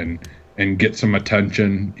well and get some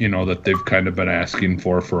attention, that they've kind of been asking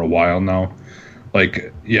for a while now.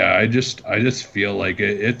 Like, yeah, I just feel like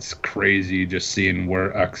it's crazy just seeing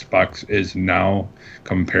where Xbox is now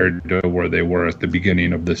compared to where they were at the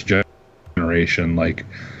beginning of this gen. generation. Like,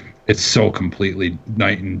 it's so completely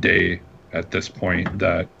night and day at this point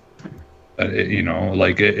that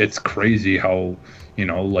it's crazy how,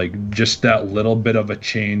 like, just that little bit of a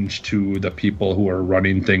change to the people who are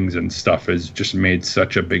running things and stuff has just made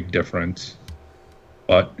such a big difference.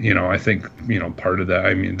 But, I think, part of that,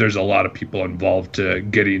 I mean, there's a lot of people involved to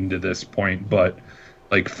getting to this point, but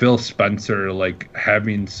like Phil Spencer, like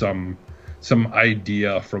having some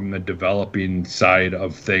idea from the developing side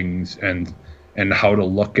of things and how to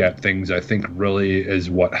look at things, I think really is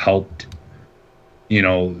what helped,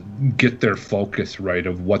 get their focus right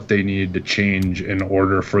of what they needed to change in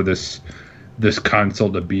order for this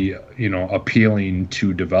console to be, appealing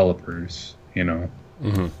to developers,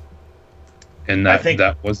 Mm-hmm. And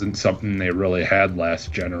that wasn't something they really had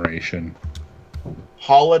last generation.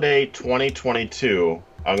 Holiday 2022,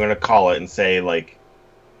 I'm going to call it and say, like,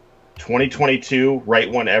 2022, right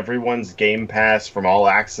when everyone's Game Pass from All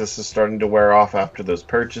Access is starting to wear off after those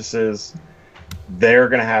purchases, they're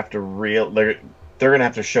going to have to they're going to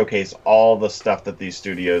have to showcase all the stuff that these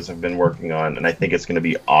studios have been working on, and I think it's going to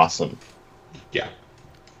be awesome. Yeah.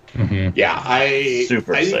 Mm-hmm. Yeah, I think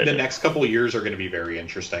excited. the next couple of years are going to be very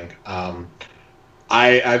interesting.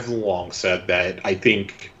 I've long said that I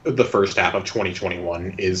think the first half of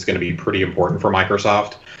 2021 is going to be pretty important for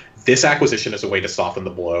Microsoft. This acquisition is a way to soften the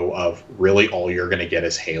blow of really all you're going to get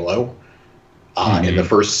is Halo in the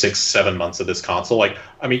first 6-7 months of this console. Like,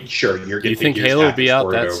 I mean, sure, you're getting. Do you think Halo will be out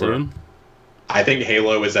that soon? I think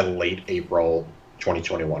Halo is a late April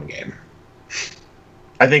 2021 game.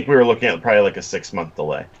 I think we were looking at probably like a 6-month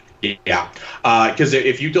delay. Yeah, because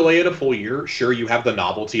if you delay it a full year, sure, you have the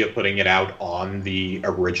novelty of putting it out on the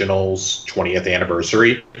original's 20th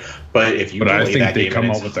anniversary. But if you I think they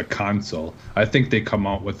come out with a console. I think they come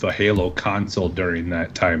out with a Halo console during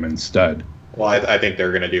that time instead. Well, I think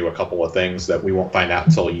they're going to do a couple of things that we won't find out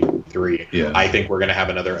until E3. Yeah. I think we're going to have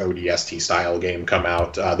another ODST style game come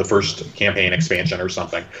out, the first campaign expansion or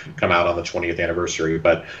something come out on the 20th anniversary.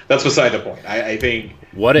 But that's beside the point. I think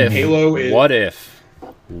Halo is...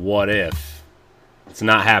 What if it's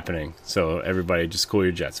not happening? So everybody just cool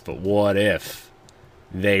your jets. But what if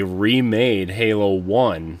they remade Halo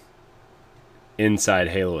 1 inside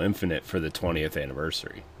Halo Infinite for the 20th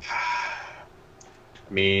anniversary? I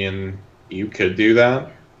mean, you could do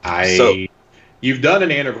that. You've done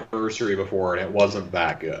an anniversary before and it wasn't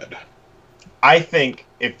that good. I think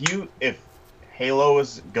if Halo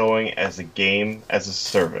is going as a game, as a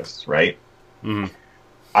service, right? Mm-hmm.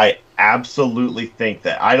 I absolutely think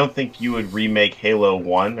that. I don't think you would remake Halo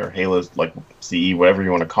 1 or Halo's, like, CE, whatever you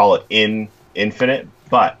want to call it, in Infinite,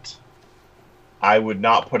 but I would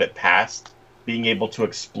not put it past being able to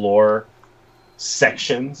explore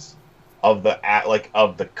sections of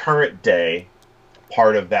the current day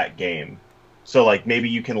part of that game. So, like, maybe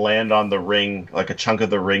you can land on the ring, like a chunk of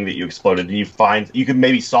the ring that you exploded, and you can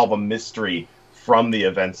maybe solve a mystery from the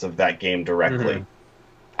events of that game directly. Mm-hmm.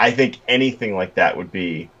 I think anything like that would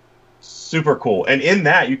be super cool. And in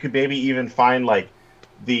that, you could maybe even find, like,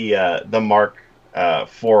 the Mark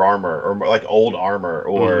 4 armor, or, like, old armor,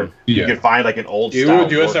 or you could find, like, an old style.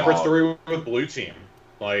 Do a separate story with Blue Team.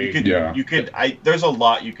 Like, you could. There's a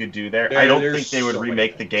lot you could do there. I don't think they would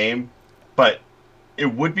remake the game, but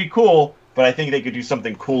it would be cool. But I think they could do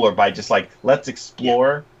something cooler by just, like, let's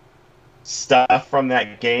explore stuff from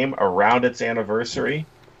that game around its anniversary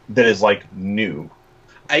that is, like, new.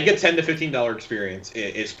 I think a $10 to $15 experience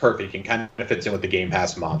is perfect and kind of fits in with the Game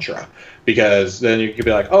Pass mantra, because then you could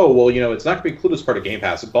be like, oh, well, it's not going to be included as part of Game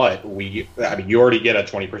Pass, but you already get a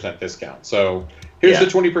 20% discount. So here's the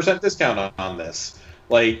 20% discount on this.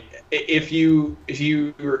 Like, if you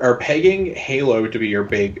are pegging Halo to be your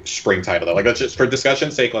big spring title, though, like, let's just, for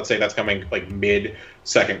discussion's sake, let's say that's coming like mid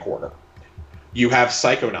second quarter. You have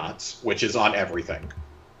Psychonauts, which is on everything.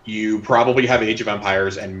 You probably have Age of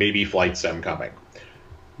Empires and maybe Flight Sim coming.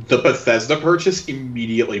 The Bethesda purchase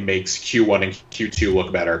immediately makes Q1 and Q2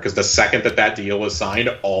 look better, because the second that deal is signed,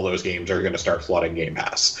 all those games are going to start flooding Game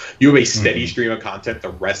Pass. You have a steady stream of content the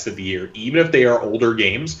rest of the year. Even if they are older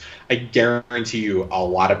games, I guarantee you a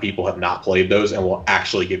lot of people have not played those and will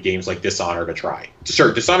actually give games like Dishonored a try.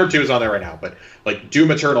 Sure, Dishonored 2 is on there right now, but like Doom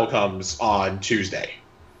Eternal comes on Tuesday.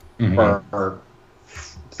 Or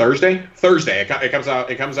Thursday? Thursday. It comes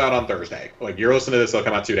out on Thursday. Like, you're listening to this, it'll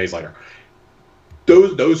come out 2 days later.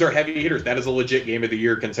 Those are heavy hitters. That is a legit Game of the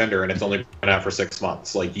Year contender, and it's only been out for 6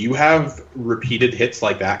 months. Like, you have repeated hits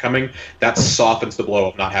like that coming, that softens the blow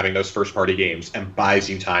of not having those first-party games and buys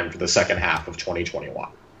you time for the second half of 2021.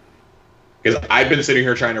 Because I've been sitting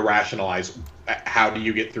here trying to rationalize how do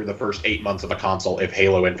you get through the first 8 months of a console if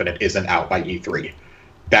Halo Infinite isn't out by E3.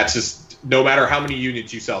 That's just, no matter how many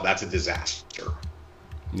units you sell, that's a disaster.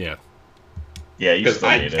 Yeah. Yeah, you Because still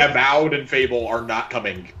need it. Avowed and Fable are not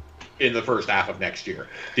coming in the first half of next year.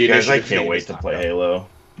 The Guys, I initiative can't game wait is to not play coming. Halo.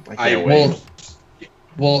 I I can't will. wait.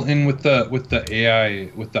 Well, and with the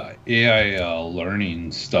AI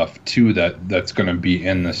learning stuff too, that's going to be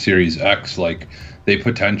in the Series X, like they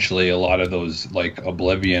potentially, a lot of those like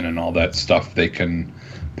Oblivion and all that stuff, they can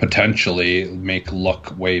potentially make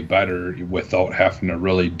look way better without having to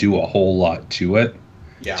really do a whole lot to it.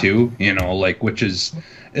 Yeah. Too, you know, like, which is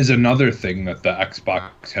another thing that the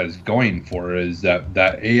Xbox has going for, is that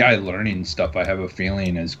AI learning stuff, I have a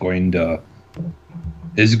feeling is going to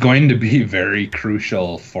be very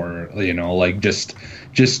crucial for, you know, like just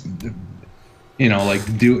you know, like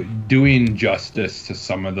doing justice to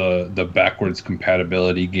some of the backwards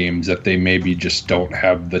compatibility games that they maybe just don't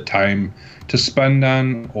have the time to spend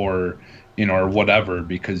on, or, you know, or whatever.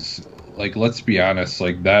 Because, like, let's be honest,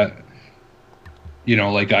 like that, you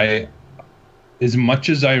know, like as much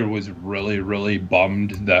as I was really, really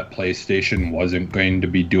bummed that PlayStation wasn't going to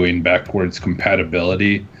be doing backwards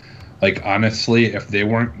compatibility, like, honestly, if they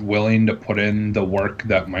weren't willing to put in the work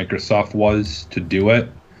that Microsoft was to do it,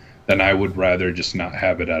 then I would rather just not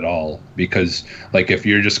have it at all. Because, like, if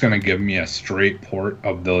you're just going to give me a straight port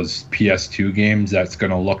of those PS2 games that's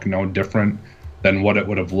going to look no different than what it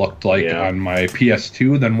would have looked like on my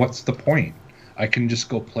PS2, then what's the point? I can just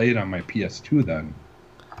go play it on my PS2 then.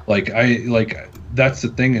 That's the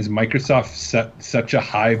thing, is Microsoft set such a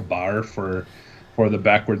high bar for the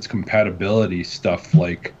backwards compatibility stuff,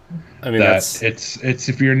 like, I mean, that it's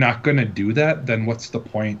if you're not going to do that, then what's the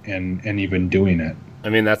point in even doing it? I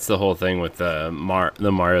mean, that's the whole thing with the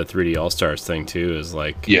Mario 3D All Stars thing too. Is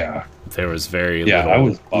like, there was very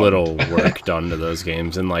little work done to those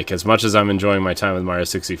games, and like, as much as I'm enjoying my time with Mario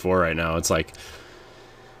 64 right now, it's like,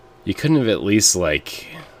 you couldn't have at least like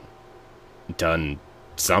done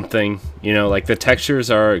something, you know? Like, the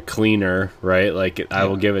textures are cleaner, right? Like, I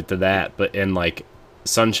will give it to that, but in like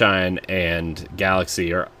Sunshine and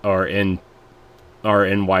Galaxy are in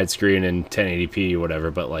widescreen and 1080p or whatever,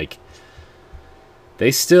 but like,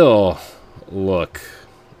 they still look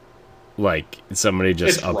like somebody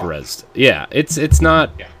just up-resed. Yeah, it's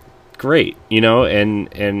not great, you know,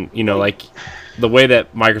 and you know, like, the way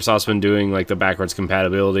that Microsoft's been doing like the backwards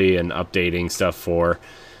compatibility and updating stuff for,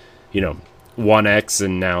 you know, One X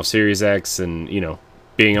and now Series X, and, you know,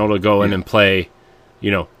 being able to go in and play, you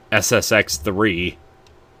know, SSX 3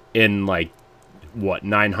 in like, what,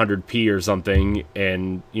 900p or something,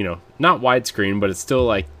 and, you know, not widescreen, but it's still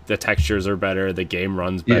like the textures are better, the game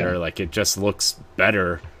runs better, like, it just looks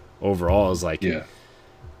better overall. Is like,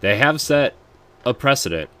 they have set a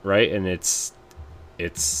precedent, right? And it's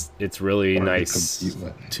really nice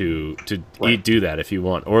to do that if you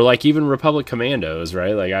want. Or like even Republic Commandos,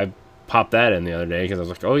 right? Like, I popped that in the other day because I was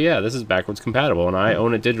like, oh yeah, this is backwards compatible, and I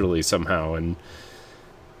own it digitally somehow, and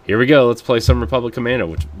here we go, let's play some Republic Commando,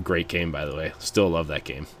 which, great game, by the way. Still love that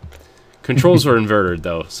game. Controls were inverted,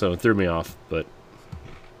 though, so it threw me off, but...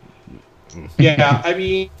 Yeah, I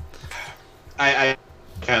mean, I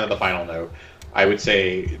kind of the final note, I would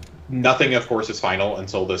say nothing, of course, is final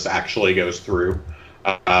until this actually goes through.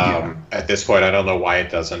 At this point, I don't know why it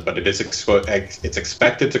doesn't, but it is it's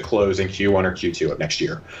expected to close in Q1 or Q2 of next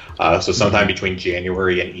year. So sometime between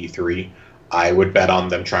January and E3. I would bet on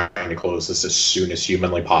them trying to close this as soon as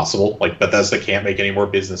humanly possible. Like, Bethesda can't make any more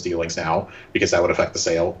business dealings now because that would affect the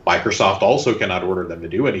sale. Microsoft also cannot order them to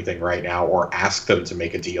do anything right now or ask them to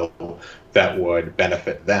make a deal that would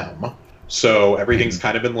benefit them. So everything's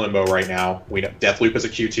kind of in limbo right now. We know Deathloop is a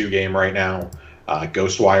Q2 game right now.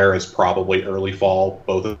 Ghostwire is probably early fall.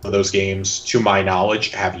 Both of those games, to my knowledge,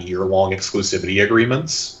 have year-long exclusivity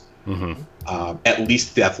agreements. At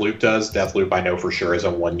least Deathloop does. Deathloop, I know for sure, is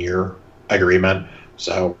a 1-year agreement.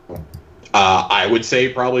 So I would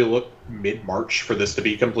say probably look mid-March for this to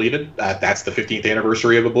be completed. That's the 15th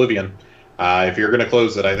anniversary of Oblivion. If you're going to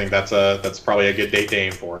close it, I think that's probably a good date to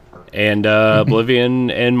aim for. And Oblivion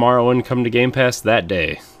and Morrowind come to Game Pass that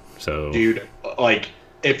day. So, dude, like,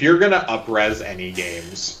 if you're going to up-res any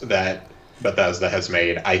games that Bethesda has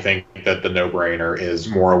made, I think that the no-brainer is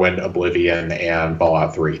Morrowind, Oblivion, and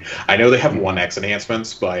Fallout 3. I know they have 1X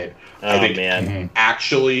enhancements, but I think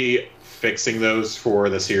actually fixing those for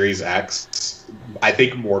the Series X, I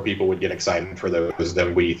think more people would get excited for those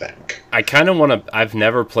than we think. I kind of want to... I've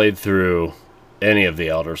never played through any of the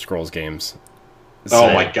Elder Scrolls games. So,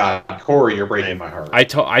 oh my god, Corey, you're breaking my heart. I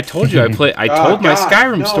told you I played. I told my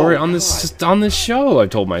Skyrim story on this show. I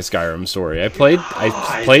told my Skyrim story. I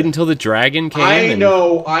played until the dragon came. I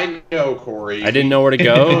know, Corey. I didn't know where to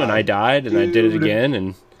go, and I died, and I did it again,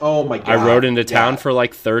 and Oh my god! I rode into town Yeah. for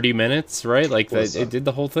like 30 minutes, right? Like Listen. it did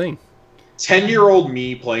the whole thing. 10-year-old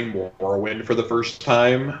me playing Morrowind for the first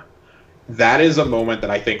time. That is a moment that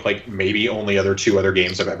I think like maybe only two other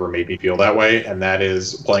games have ever made me feel that way, and that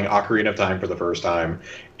is playing Ocarina of Time for the first time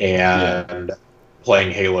and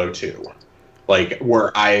playing Halo 2. Like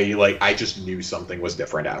where I just knew something was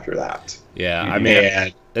different after that. Yeah, I mean,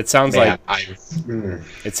 And it sounds man,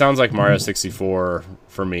 like Mario 64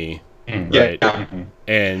 for me, right? yeah.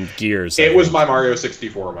 And Gears. I It was think. my Mario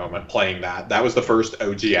 64 moment playing that. That was the first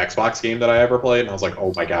OG Xbox game that I ever played, and I was like,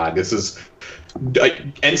 oh my god, this is...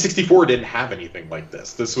 N64 didn't have anything like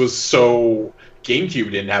this. This was so...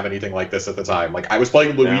 GameCube didn't have anything like this at the time. Like, I was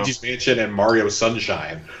playing Luigi's Mansion and Mario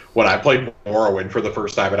Sunshine when I played Morrowind for the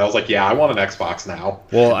first time, and I was like, yeah, I want an Xbox now.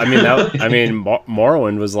 Well, I mean,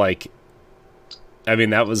 Morrowind was like... I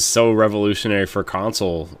mean, that was so revolutionary for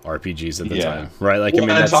console RPGs at the time, right? Like, Well, I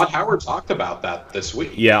mean, and that's... Todd Howard talked about that this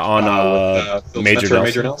week. Yeah, on Phil Major Spencer and Nelson.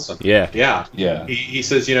 Major Nelson. Yeah. Yeah. He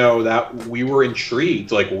says, that we were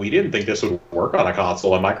intrigued. Like, we didn't think this would work on a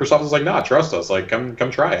console, and Microsoft was like, "Nah, trust us. Like, come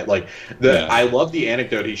try it." Like, I love the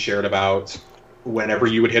anecdote he shared about whenever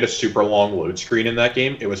you would hit a super long load screen in that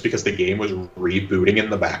game, it was because the game was rebooting in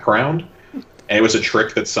the background, and it was a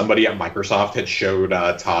trick that somebody at Microsoft had showed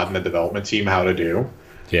Todd and the development team how to do.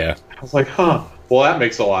 Yeah. I was like, huh. Well, that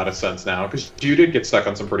makes a lot of sense now, because you did get stuck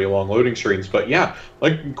on some pretty long loading screens. But yeah,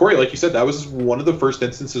 like Corey, like you said, that was one of the first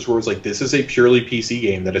instances where it was like, this is a purely PC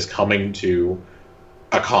game that is coming to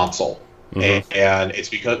a console. Mm-hmm. And it's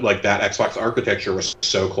because like that Xbox architecture was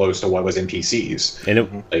so close to what was in PCs.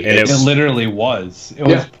 And It literally was. It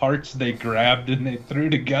was Yeah. parts they grabbed and they threw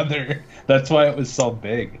together. That's why it was so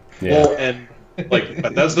big. Yeah. Well, and like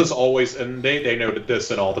Bethesda's always, and they noted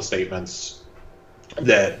this in all the statements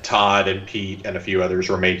that Todd and Pete and a few others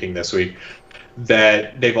were making this week,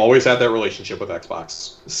 that they've always had that relationship with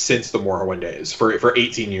Xbox since the Morrowind days. For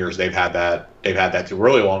 18 years, they've had that too.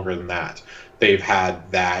 Really longer than that. They've had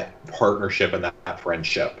that partnership and that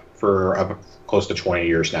friendship for close to 20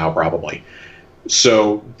 years now, probably.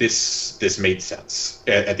 So this made sense.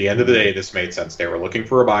 At the end of the day, this made sense. They were looking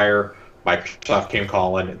for a buyer. Microsoft came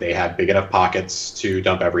calling. They had big enough pockets to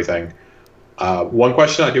dump everything. One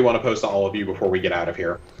question I do want to pose to all of you before we get out of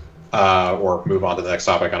here, or move on to the next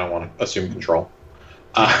topic. I don't want to assume control.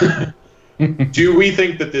 Do we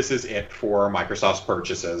think that this is it for Microsoft's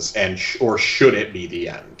purchases, or should it be the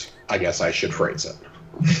end? I guess I should phrase it.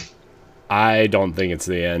 I don't think it's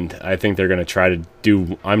the end. I think they're going to try to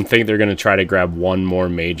grab one more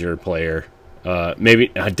major player. Maybe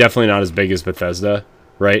definitely not as big as Bethesda,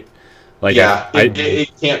 right? Like, yeah,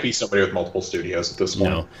 it can't be somebody with multiple studios at this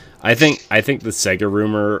point. No, I think the Sega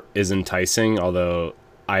rumor is enticing, although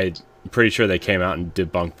I'm pretty sure they came out and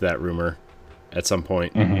debunked that rumor at some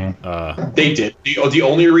point. They did. The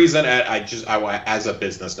only reason I as a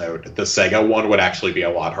business note, the Sega one would actually be a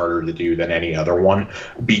lot harder to do than any other one,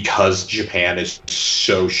 because Japan is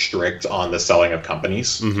so strict on the selling of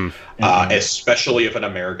companies, especially if an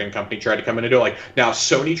American company tried to come in and do it. Like, now,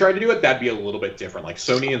 Sony tried to do it, that'd be a little bit different. Like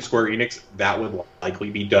Sony and Square Enix, that would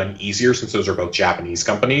likely be done easier since those are both Japanese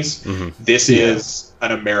companies. This is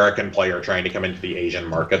an American player trying to come into the Asian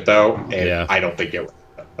market, though, and I don't think it would.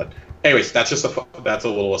 But anyways, that's a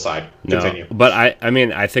little aside. Continue. No, but I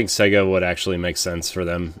mean, I think Sega would actually make sense for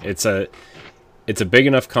them. It's a big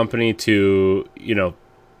enough company to,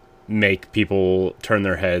 make people turn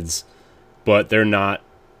their heads, but they're not.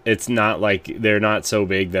 It's not like they're not so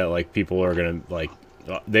big that like people are gonna like.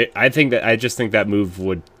 I just think that move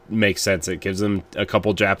would make sense. It gives them a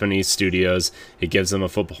couple Japanese studios. It gives them a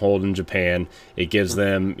foothold in Japan. It gives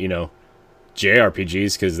them,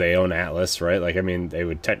 JRPGs, because they own Atlas, right? Like, I mean, they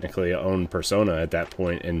would technically own Persona at that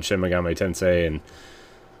point, and Shin Megami Tensei, and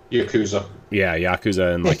Yakuza. Yeah,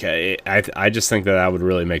 Yakuza, and like, I just think that would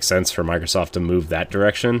really make sense for Microsoft to move that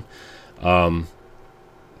direction.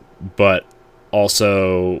 But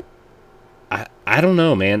also, I don't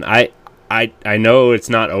know, man. I know it's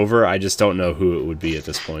not over. I just don't know who it would be at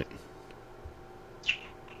this point.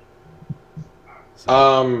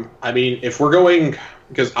 I mean, if we're going,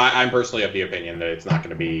 because I'm personally of the opinion that it's not going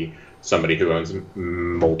to be somebody who owns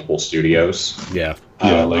multiple studios. Yeah.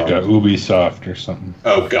 Like a Ubisoft or something.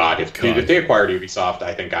 Oh God, if they acquired Ubisoft,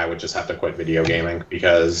 I think I would just have to quit video gaming,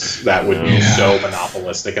 because that would be so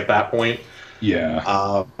monopolistic at that point.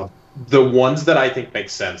 Yeah. The ones that I think make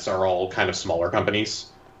sense are all kind of smaller companies.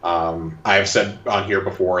 I've said on here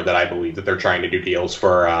before that I believe that they're trying to do deals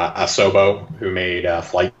for Asobo, who made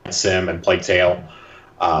Flight Sim and Plague Tale,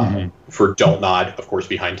 for Don't Nod, of course,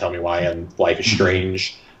 behind Tell Me Why and Life is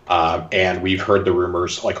Strange. And we've heard the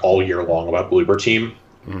rumors like all year long about Bloober Team.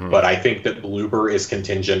 but I think that Bloober is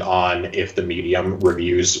contingent on if the medium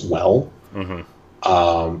reviews well.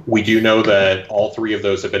 We do know that all three of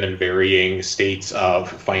those have been in varying states of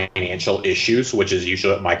financial issues, which is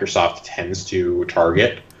usually what Microsoft tends to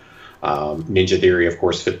target. Ninja Theory, of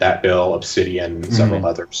course, fit that bill, Obsidian, several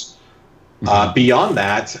others. Beyond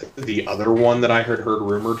that, the other one that I heard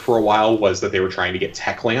rumored for a while was that they were trying to get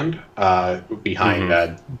Techland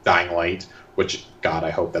behind Dying Light, which, God,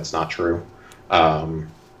 I hope that's not true. Beyond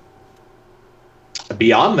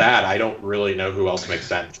that, I don't really know who else makes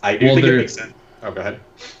sense. I do think it makes sense. Oh, go ahead.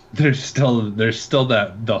 There's still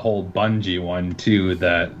that the whole Bungie one too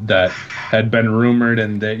that had been rumored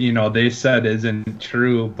and that they said isn't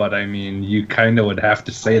true, but I mean you kind of would have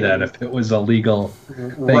to say that if it was a legal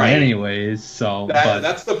thing anyways. So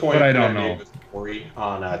that's the point. But I don't know. With Corey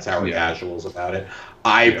on Tower Casuals about it.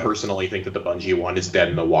 I personally think that the Bungie one is dead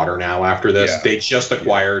in the water now. After this, they just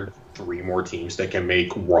acquired 3 more teams that can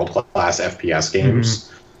make world-class FPS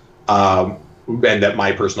games. And that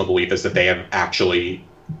my personal belief is that they have actually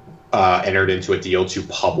entered into a deal to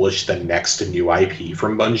publish the next new IP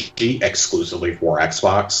from Bungie exclusively for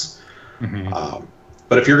Xbox.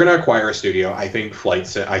 But if you're going to acquire a studio, I think the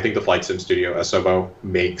Flight Sim studio Asobo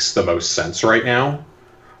makes the most sense right now.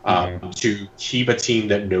 To keep a team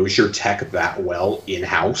that knows your tech that well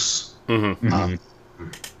in-house.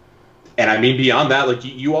 And I mean, beyond that, like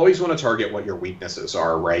you always want to target what your weaknesses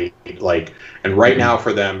are, right? Like, and right now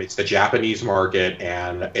for them, it's the Japanese market,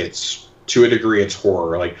 and it's to a degree, it's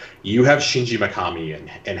horror. Like you have Shinji Mikami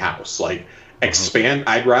in house. Like expand.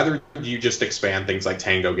 I'd rather you just expand things like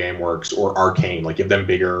Tango Gameworks or Arcane. Like give them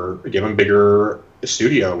bigger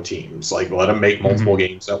studio teams. Like let them make multiple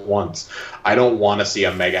games at once. I don't want to see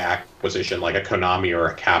a mega acquisition like a Konami or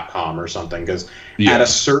a Capcom or something, because at a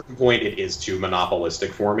certain point it is too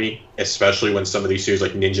monopolistic for me, especially when some of these studios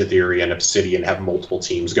like Ninja Theory and Obsidian have multiple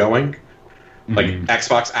teams going. Like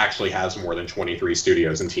Xbox actually has more than 23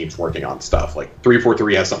 studios and teams working on stuff. Like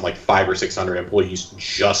 343 has something like 500 or 600 employees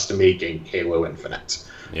just making Halo Infinite.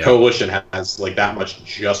 Coalition has like that much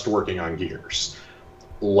just working on Gears.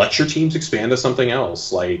 Let your teams expand to something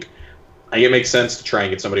else. Like, I think it makes sense to try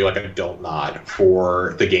and get somebody like a Don't Nod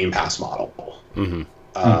for the Game Pass model.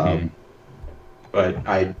 But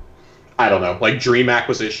I don't know. Like Dream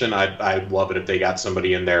Acquisition, I'd love it if they got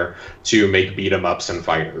somebody in there to make beat 'em ups and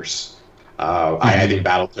fighters. I think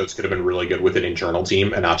Battletoads could have been really good with an internal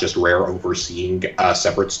team and not just Rare overseeing a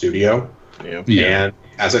separate studio. And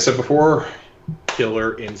as I said before,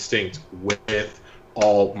 Killer Instinct with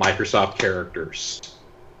all Microsoft characters.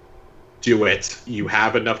 Do it. You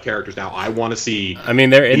have enough characters now. I want to see. I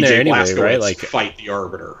mean, they're in BJ there anyway, Blazkowicz right? Like fight the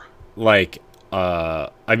Arbiter. Like,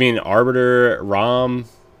 I mean, Arbiter, Rom,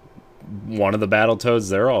 one of the Battletoads,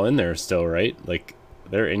 they're all in there still, right? Like,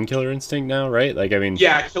 they're in Killer Instinct now, right? Like, I mean,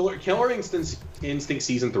 yeah, Killer Instinct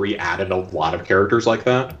Season 3 added a lot of characters like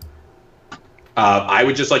that. I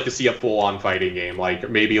would just like to see a full-on fighting game. Like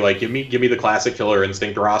maybe like give me the classic Killer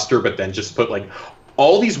Instinct roster, but then just put like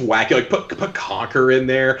all these wacky, like put Conquer in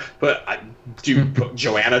there, put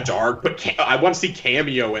Joanna Dark, I want to see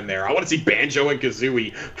Cameo in there. I want to see Banjo and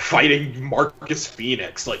Kazooie fighting Marcus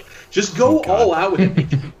Phoenix. Like just go all out with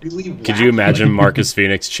it. Really could you imagine Marcus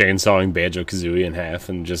Phoenix chainsawing Banjo Kazooie in half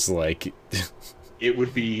and just like? It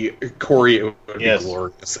would be Corey. It would be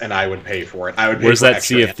glorious, and I would pay for it. I would. Pay Where's for that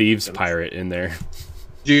Sea of Thieves pirate in there?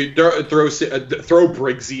 Dude, throw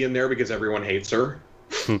Briggsy in there because everyone hates her.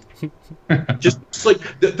 just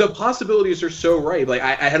like the possibilities are so right. Like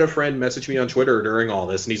I had a friend message me on Twitter during all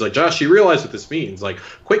this, and he's like, "Josh, you realize what this means? Like,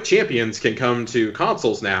 Quake Champions can come to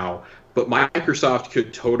consoles now, but Microsoft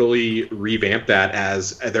could totally revamp that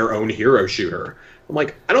as their own hero shooter." I'm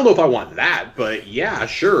like, I don't know if I want that, but yeah,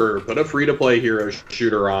 sure. Put a free-to-play hero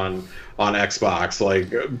shooter on Xbox.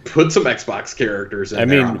 Like, put some Xbox characters in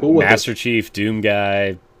there. I mean, Master Chief, Doom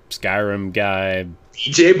guy, Skyrim guy,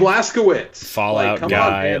 BJ Blazkowicz, Fallout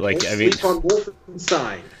guy. On, like, I mean, on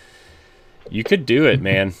Wolfenstein. You could do it,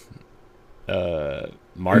 man.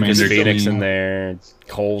 Marcus Phoenix in there,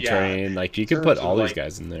 Coltrane. Like, you could put all these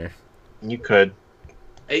guys in there. You could.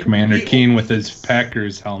 Commander Keen with his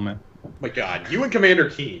Packers helmet. Oh my God, you and Commander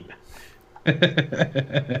Keen.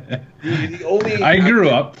 I grew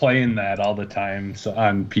up playing that all the time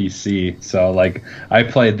on PC, so like I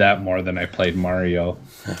played that more than I played Mario.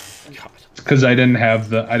 Because I didn't have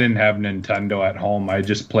Nintendo at home. I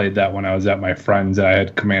just played that when I was at my friend's. I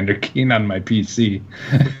had Commander Keen on my PC.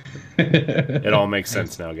 It all makes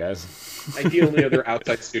sense now, guys. The only other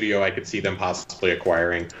outside studio I could see them possibly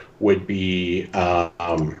acquiring would be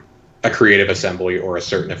a Creative Assembly or a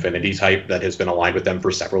certain Affinity type that has been aligned with them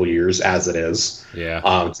for several years as it is. Yeah.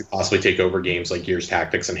 To possibly take over games like Gears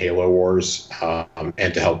Tactics and Halo Wars,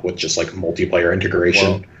 and to help with just like multiplayer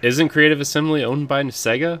integration. Well, isn't Creative Assembly owned by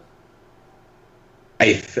Sega?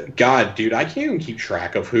 God, dude, I can't even keep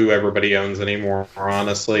track of who everybody owns anymore,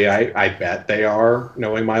 honestly. I bet they are,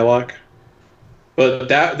 knowing my luck. But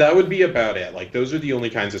that would be about it. Like, those are the only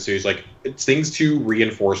kinds of series. Like, it's things to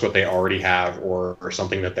reinforce what they already have or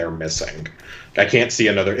something that they're missing. I can't see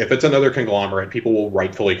another... If it's another conglomerate, people will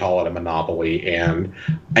rightfully call it a monopoly. And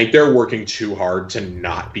I think they're working too hard to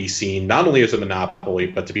not be seen, not only as a monopoly,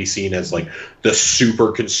 but to be seen as, like, the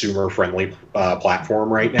super consumer-friendly platform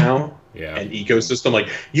right now. Yeah. And ecosystem. Like,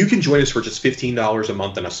 you can join us for just $15 a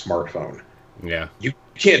month and a smartphone. Yeah. You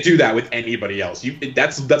can't do that with anybody else.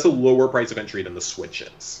 That's a lower price of entry than the Switch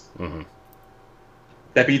is. Mm-hmm.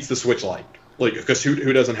 That beats the Switch Lite. Like, because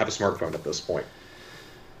who doesn't have a smartphone at this point?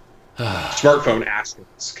 Smartphone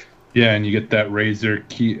asterisk. Yeah, and you get that Razer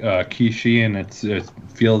Kishi, and it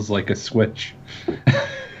feels like a Switch.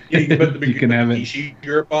 Yeah, you can put the You can have it. Kishi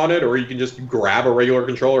grip on it, or you can just grab a regular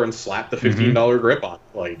controller and slap the $15 grip on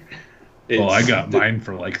it. Like, Oh, I got mine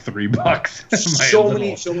for like $3. so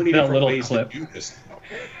many different ways clip. to do this.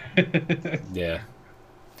 Yeah.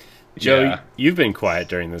 Joe, Yeah. you've been quiet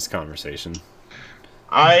during this conversation.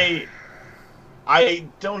 I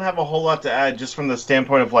don't have a whole lot to add, just from the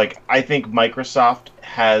standpoint of, like, I think Microsoft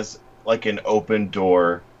has, like, an open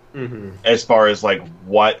door as far as, like,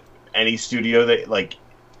 what any studio that, like,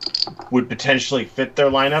 would potentially fit their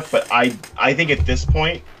lineup. But I think at this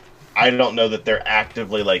point, I don't know that they're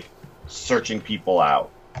actively, like, searching people out.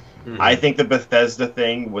 I think the Bethesda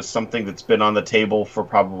thing was something that's been on the table for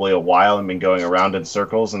probably a while and been going around in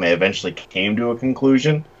circles, and they eventually came to a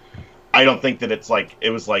conclusion. I don't think that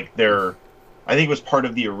it was like their... I think it was part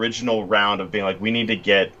of the original round of being like, we need to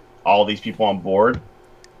get all these people on board.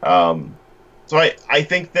 So I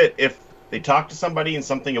think that if they talk to somebody and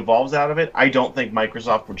something evolves out of it, I don't think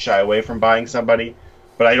Microsoft would shy away from buying somebody,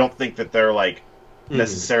 but I don't think that they're, like,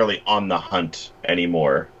 necessarily on the hunt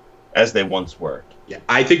anymore as they once were. Yeah,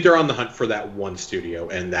 I think they're on the hunt for that one studio,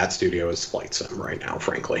 and that studio is Flight Sim right now,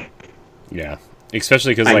 frankly. Yeah.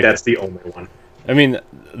 Especially because, I like... think that's the only one. I mean,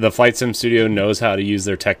 the Flight Sim studio knows how to use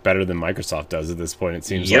their tech better than Microsoft does at this point, it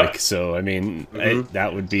seems like. So, I mean,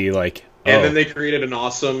 that would be like... And then they created an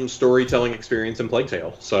awesome storytelling experience in Plague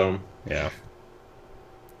Tale, so... Yeah.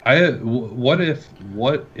 What if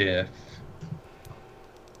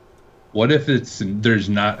there's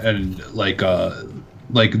not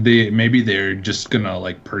maybe they're just gonna,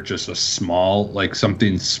 like, purchase a small, like,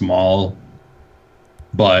 something small,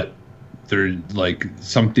 but they're, like,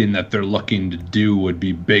 something that they're looking to do would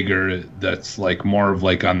be bigger, that's, like, more of,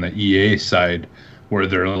 like, on the EA side, where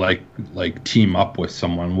they're like team up with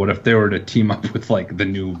someone. What if they were to team up with, like, the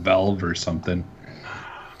new Valve or something?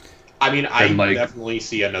 I mean, I definitely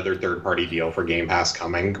see another third-party deal for Game Pass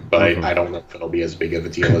coming, but I don't know if it'll be as big of a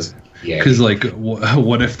deal as EA. Because, like,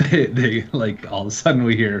 what if they like, all of a sudden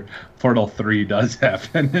we hear Portal 3 does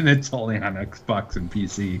happen, and it's only on Xbox and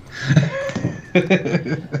PC?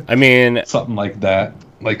 I mean... Something like that.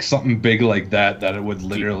 Like, something big like that it would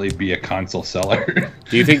literally be a console seller.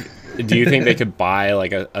 Do you think they could buy,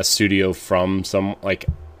 like, a studio from some, like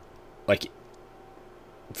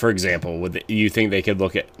for example, you think they could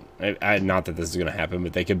look at... not that this is going to happen,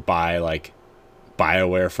 but they could buy, like,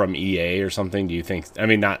 BioWare from EA or something? Do you think... I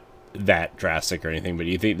mean, not that drastic or anything, but do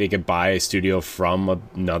you think they could buy a studio from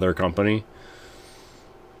another company?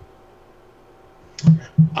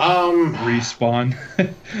 Respawn.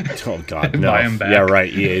 Oh, God, no. Buy 'em back. Yeah,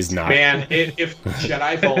 right, EA's not. Man, if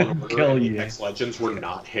Jedi Fallen Order and Apex Legends were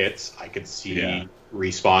not hits, I could see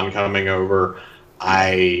Respawn coming over.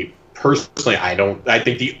 Personally, I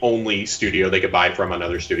think the only studio they could buy from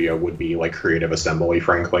another studio would be, like, Creative Assembly,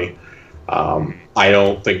 frankly. I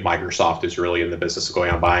don't think Microsoft is really in the business of going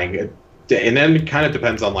out buying it. And then it kind of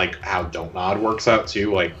depends on, like, how Dontnod works out,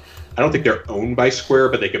 too. Like, I don't think they're owned by Square,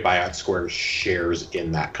 but they could buy out Square's shares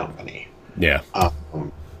in that company. Yeah.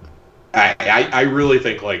 I really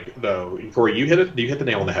think, like, though, Corey, you hit the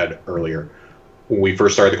nail on the head earlier when we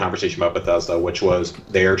first started the conversation about Bethesda, which was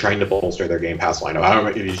they're trying to bolster their Game Pass lineup. I don't know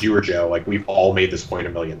if it is you or Joe, like, we've all made this point a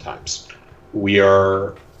million times. We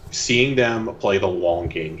are seeing them play the long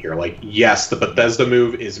game here. Like, yes, the Bethesda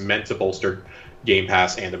move is meant to bolster Game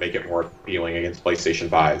Pass and to make it more appealing against PlayStation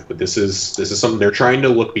 5, but this is something they're trying to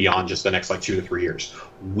look beyond just the next, like, 2 to 3 years.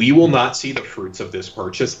 We will not see the fruits of this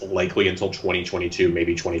purchase likely until 2022,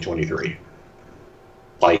 maybe 2023.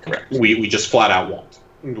 Like, we just flat out won't.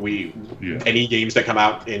 Any games that come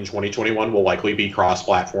out in 2021 will likely be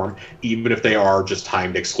cross-platform, even if they are just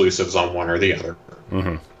timed exclusives on one or the other.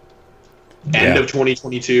 Mm-hmm. End of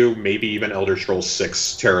 2022, maybe even Elder Scrolls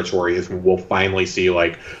 6 territory is when we'll finally see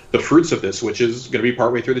like the fruits of this, which is going to be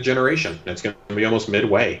partway through the generation. It's going to be almost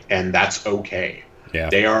midway, and that's okay. Yeah.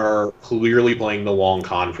 They are clearly playing the long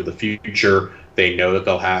con for the future. They know that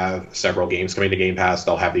they'll have several games coming to Game Pass.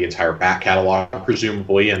 They'll have the entire back catalog,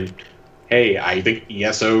 presumably, and hey, I think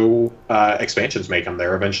ESO expansions may come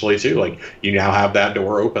there eventually too. Like, you now have that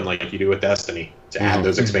door open like you do with Destiny to add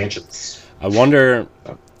those expansions. I wonder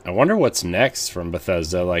what's next from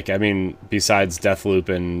Bethesda. Like, I mean, besides Deathloop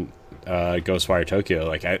and Ghostwire Tokyo,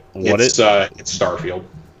 like, It's Starfield.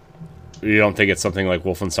 You don't think it's something like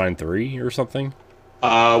Wolfenstein 3 or something?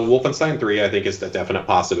 Wolfenstein 3, I think, is the definite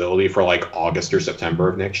possibility for like August or September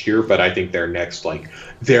of next year. But I think their next, like,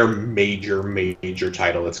 their major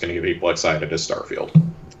title that's going to get people excited is Starfield.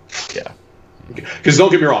 Yeah. Because don't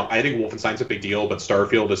get me wrong, I think Wolfenstein's a big deal, but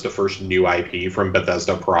Starfield is the first new IP from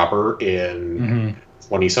Bethesda proper in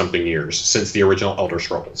 20-something years since the original Elder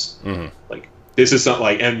Scrolls. Mm-hmm. Like, this is not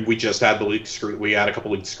like, and we just had the leaked screen. We had a couple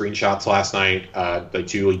leaked screenshots last night, like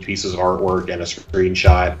 2 leaked pieces of artwork and a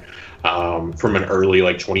screenshot from an early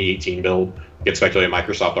like 2018 build. Get speculated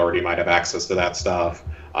Microsoft already might have access to that stuff.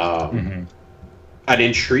 An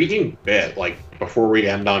intriguing bit, like before we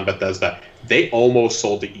end on Bethesda, they almost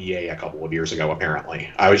sold to EA a couple of years ago. Apparently,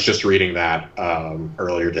 I was just reading that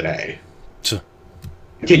earlier today.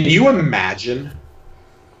 Can you imagine?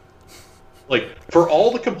 Like, for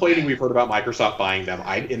all the complaining we've heard about Microsoft buying them,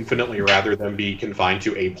 I'd infinitely rather them be confined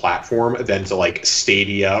to a platform than to, like,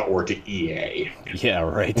 Stadia or to EA. Yeah,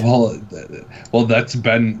 right. Well, that's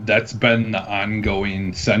been the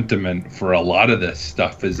ongoing sentiment for a lot of this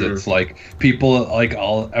stuff. Is it's like people like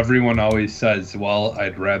everyone always says, "Well,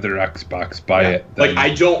 I'd rather Xbox buy it than like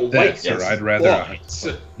I don't like this, this, or I'd rather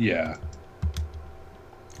but... yeah."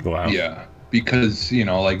 Wow. Yeah, because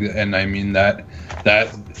like, and I mean that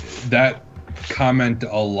comment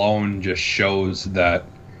alone just shows that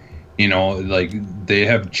like they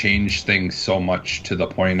have changed things so much to the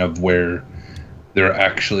point of where they're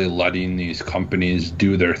actually letting these companies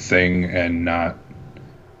do their thing and not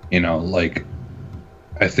like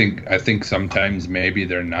I think sometimes maybe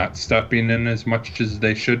they're not stepping in as much as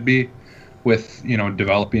they should be with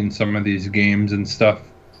developing some of these games and stuff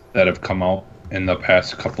that have come out in the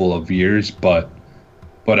past couple of years, but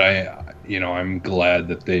I'm glad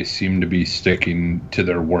that they seem to be sticking to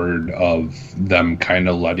their word of them kind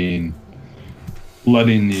of letting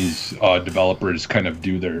these developers kind of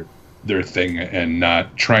do their thing and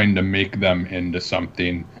not trying to make them into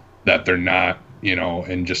something that they're not,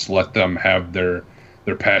 and just let them have their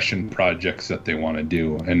passion projects that they want to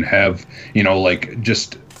do and have, like,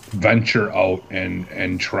 just venture out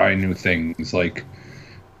and try new things. Like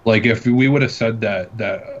if we would have said that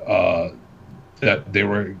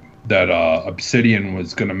Obsidian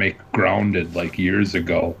was going to make Grounded like years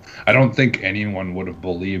ago, I don't think anyone would have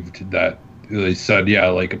believed that. They said, yeah,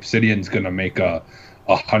 like Obsidian's going to make a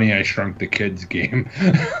Honey, I Shrunk the Kids game.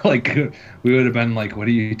 Like, we would have been like, what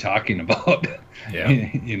are you talking about? Yeah.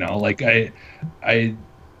 Like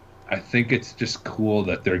I think it's just cool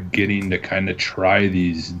that they're getting to kind of try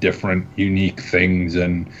these different unique things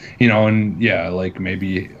and like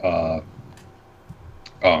maybe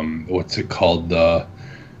what's it called, the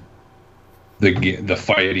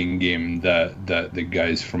fighting game that the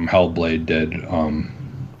guys from Hellblade did,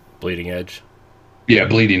 Bleeding Edge. Yeah,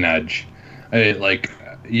 Bleeding Edge. It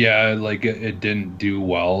didn't do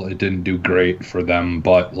well. It didn't do great for them,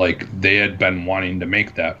 but like they had been wanting to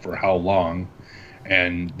make that for how long,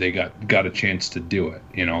 and they got a chance to do it.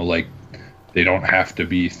 Like they don't have to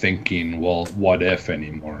be thinking, well, what if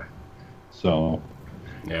anymore. So,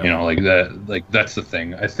 like that. Like that's the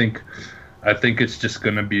thing. I think it's just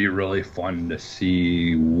going to be really fun to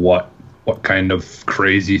see what kind of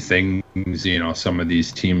crazy things, some of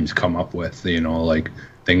these teams come up with, like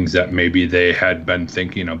things that maybe they had been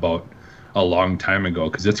thinking about a long time ago.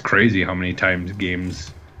 Because it's crazy how many times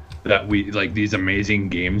games that we, like these amazing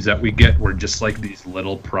games that we get, were just like these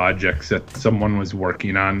little projects that someone was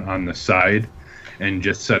working on the side and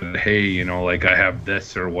just said, hey, like I have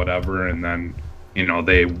this or whatever. And then,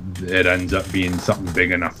 it ends up being something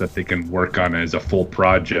big enough that they can work on as a full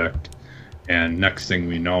project. And next thing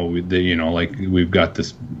we know, like we've got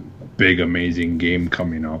this big, amazing game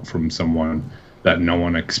coming out from someone that no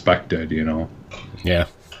one expected, Yeah.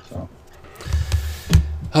 So.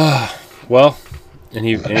 Well,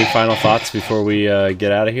 any final thoughts before we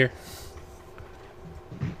get out of here?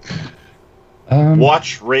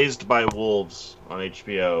 Watch Raised by Wolves on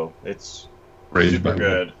HBO. It's Raised Super by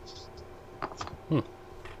good. Hmm.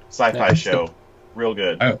 Sci-fi Yeah. show. Real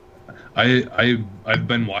good. I've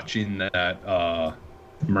been watching that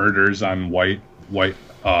Murders on White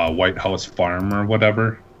House Farm or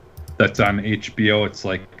whatever. That's on HBO. It's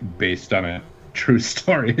like based on a true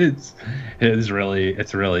story. It's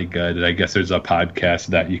really good. I guess there's a podcast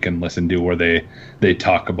that you can listen to where they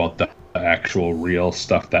talk about the actual real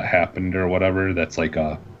stuff that happened or whatever. That's like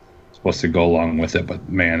supposed to go along with it. But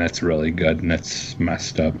man, it's really good and it's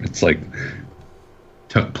messed up. It's like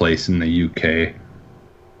took place in the UK.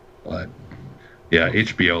 But yeah,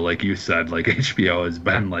 HBO, like you said, like HBO has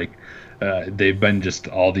been like they've been just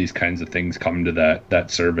all these kinds of things come to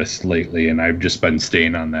that service lately, and I've just been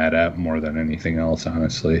staying on that app more than anything else,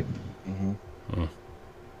 honestly.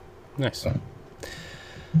 Nice.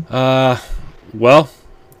 Well,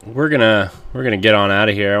 we're gonna get on out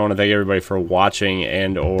of here. I want to thank everybody for watching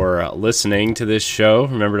and or listening to this show.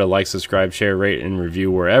 Remember to like, subscribe, share, rate, and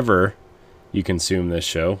review wherever you consume this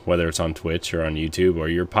show, whether it's on Twitch or on YouTube or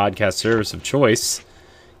your podcast service of choice.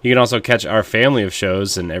 You can also catch our family of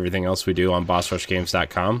shows and everything else we do on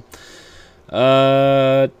BossRushGames.com.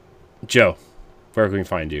 Joe, where can we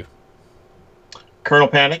find you? Colonel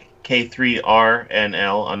Panic,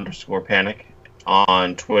 K3RNL_Panic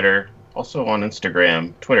on Twitter, also on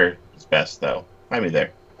Instagram. Twitter is best though. Find me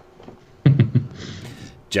there.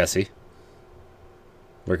 Jesse,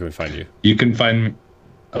 where can we find you? You can find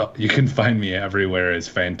me everywhere as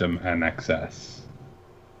Phantom NXS.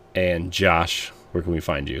 And Josh, where can we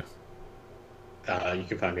find you? You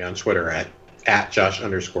can find me on Twitter at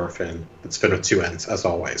Josh_Finn. It's Finn with 2 N's, as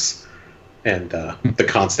always. And the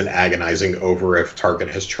constant agonizing over if Target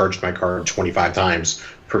has charged my card 25 times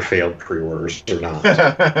for failed pre-orders or not.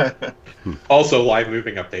 Also, live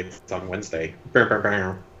moving updates on Wednesday.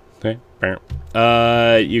 Okay.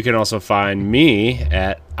 You can also find me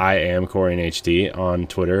at IamCorianHD on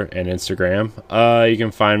Twitter and Instagram. You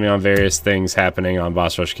can find me on various things happening on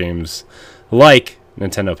Boss Rush Games, like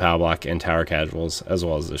Nintendo Power Block and Tower Casuals, as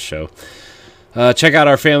well as this show. Check out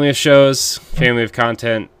our family of shows, family of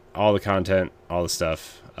content, all the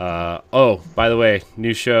stuff. Oh, by the way,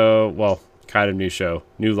 new show, well, kind of new show,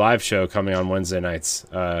 new live show coming on Wednesday nights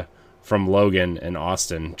from Logan and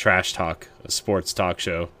Austin, Trash Talk, a sports talk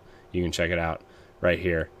show. You can check it out right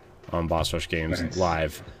here on Boss Rush Games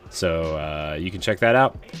Live. So you can check that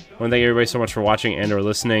out. I want to thank everybody so much for watching and or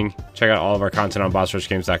listening. Check out all of our content on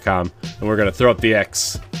BossRushGames.com. And we're going to throw up the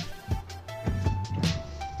X.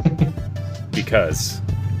 Because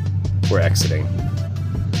we're exiting.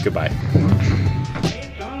 Goodbye.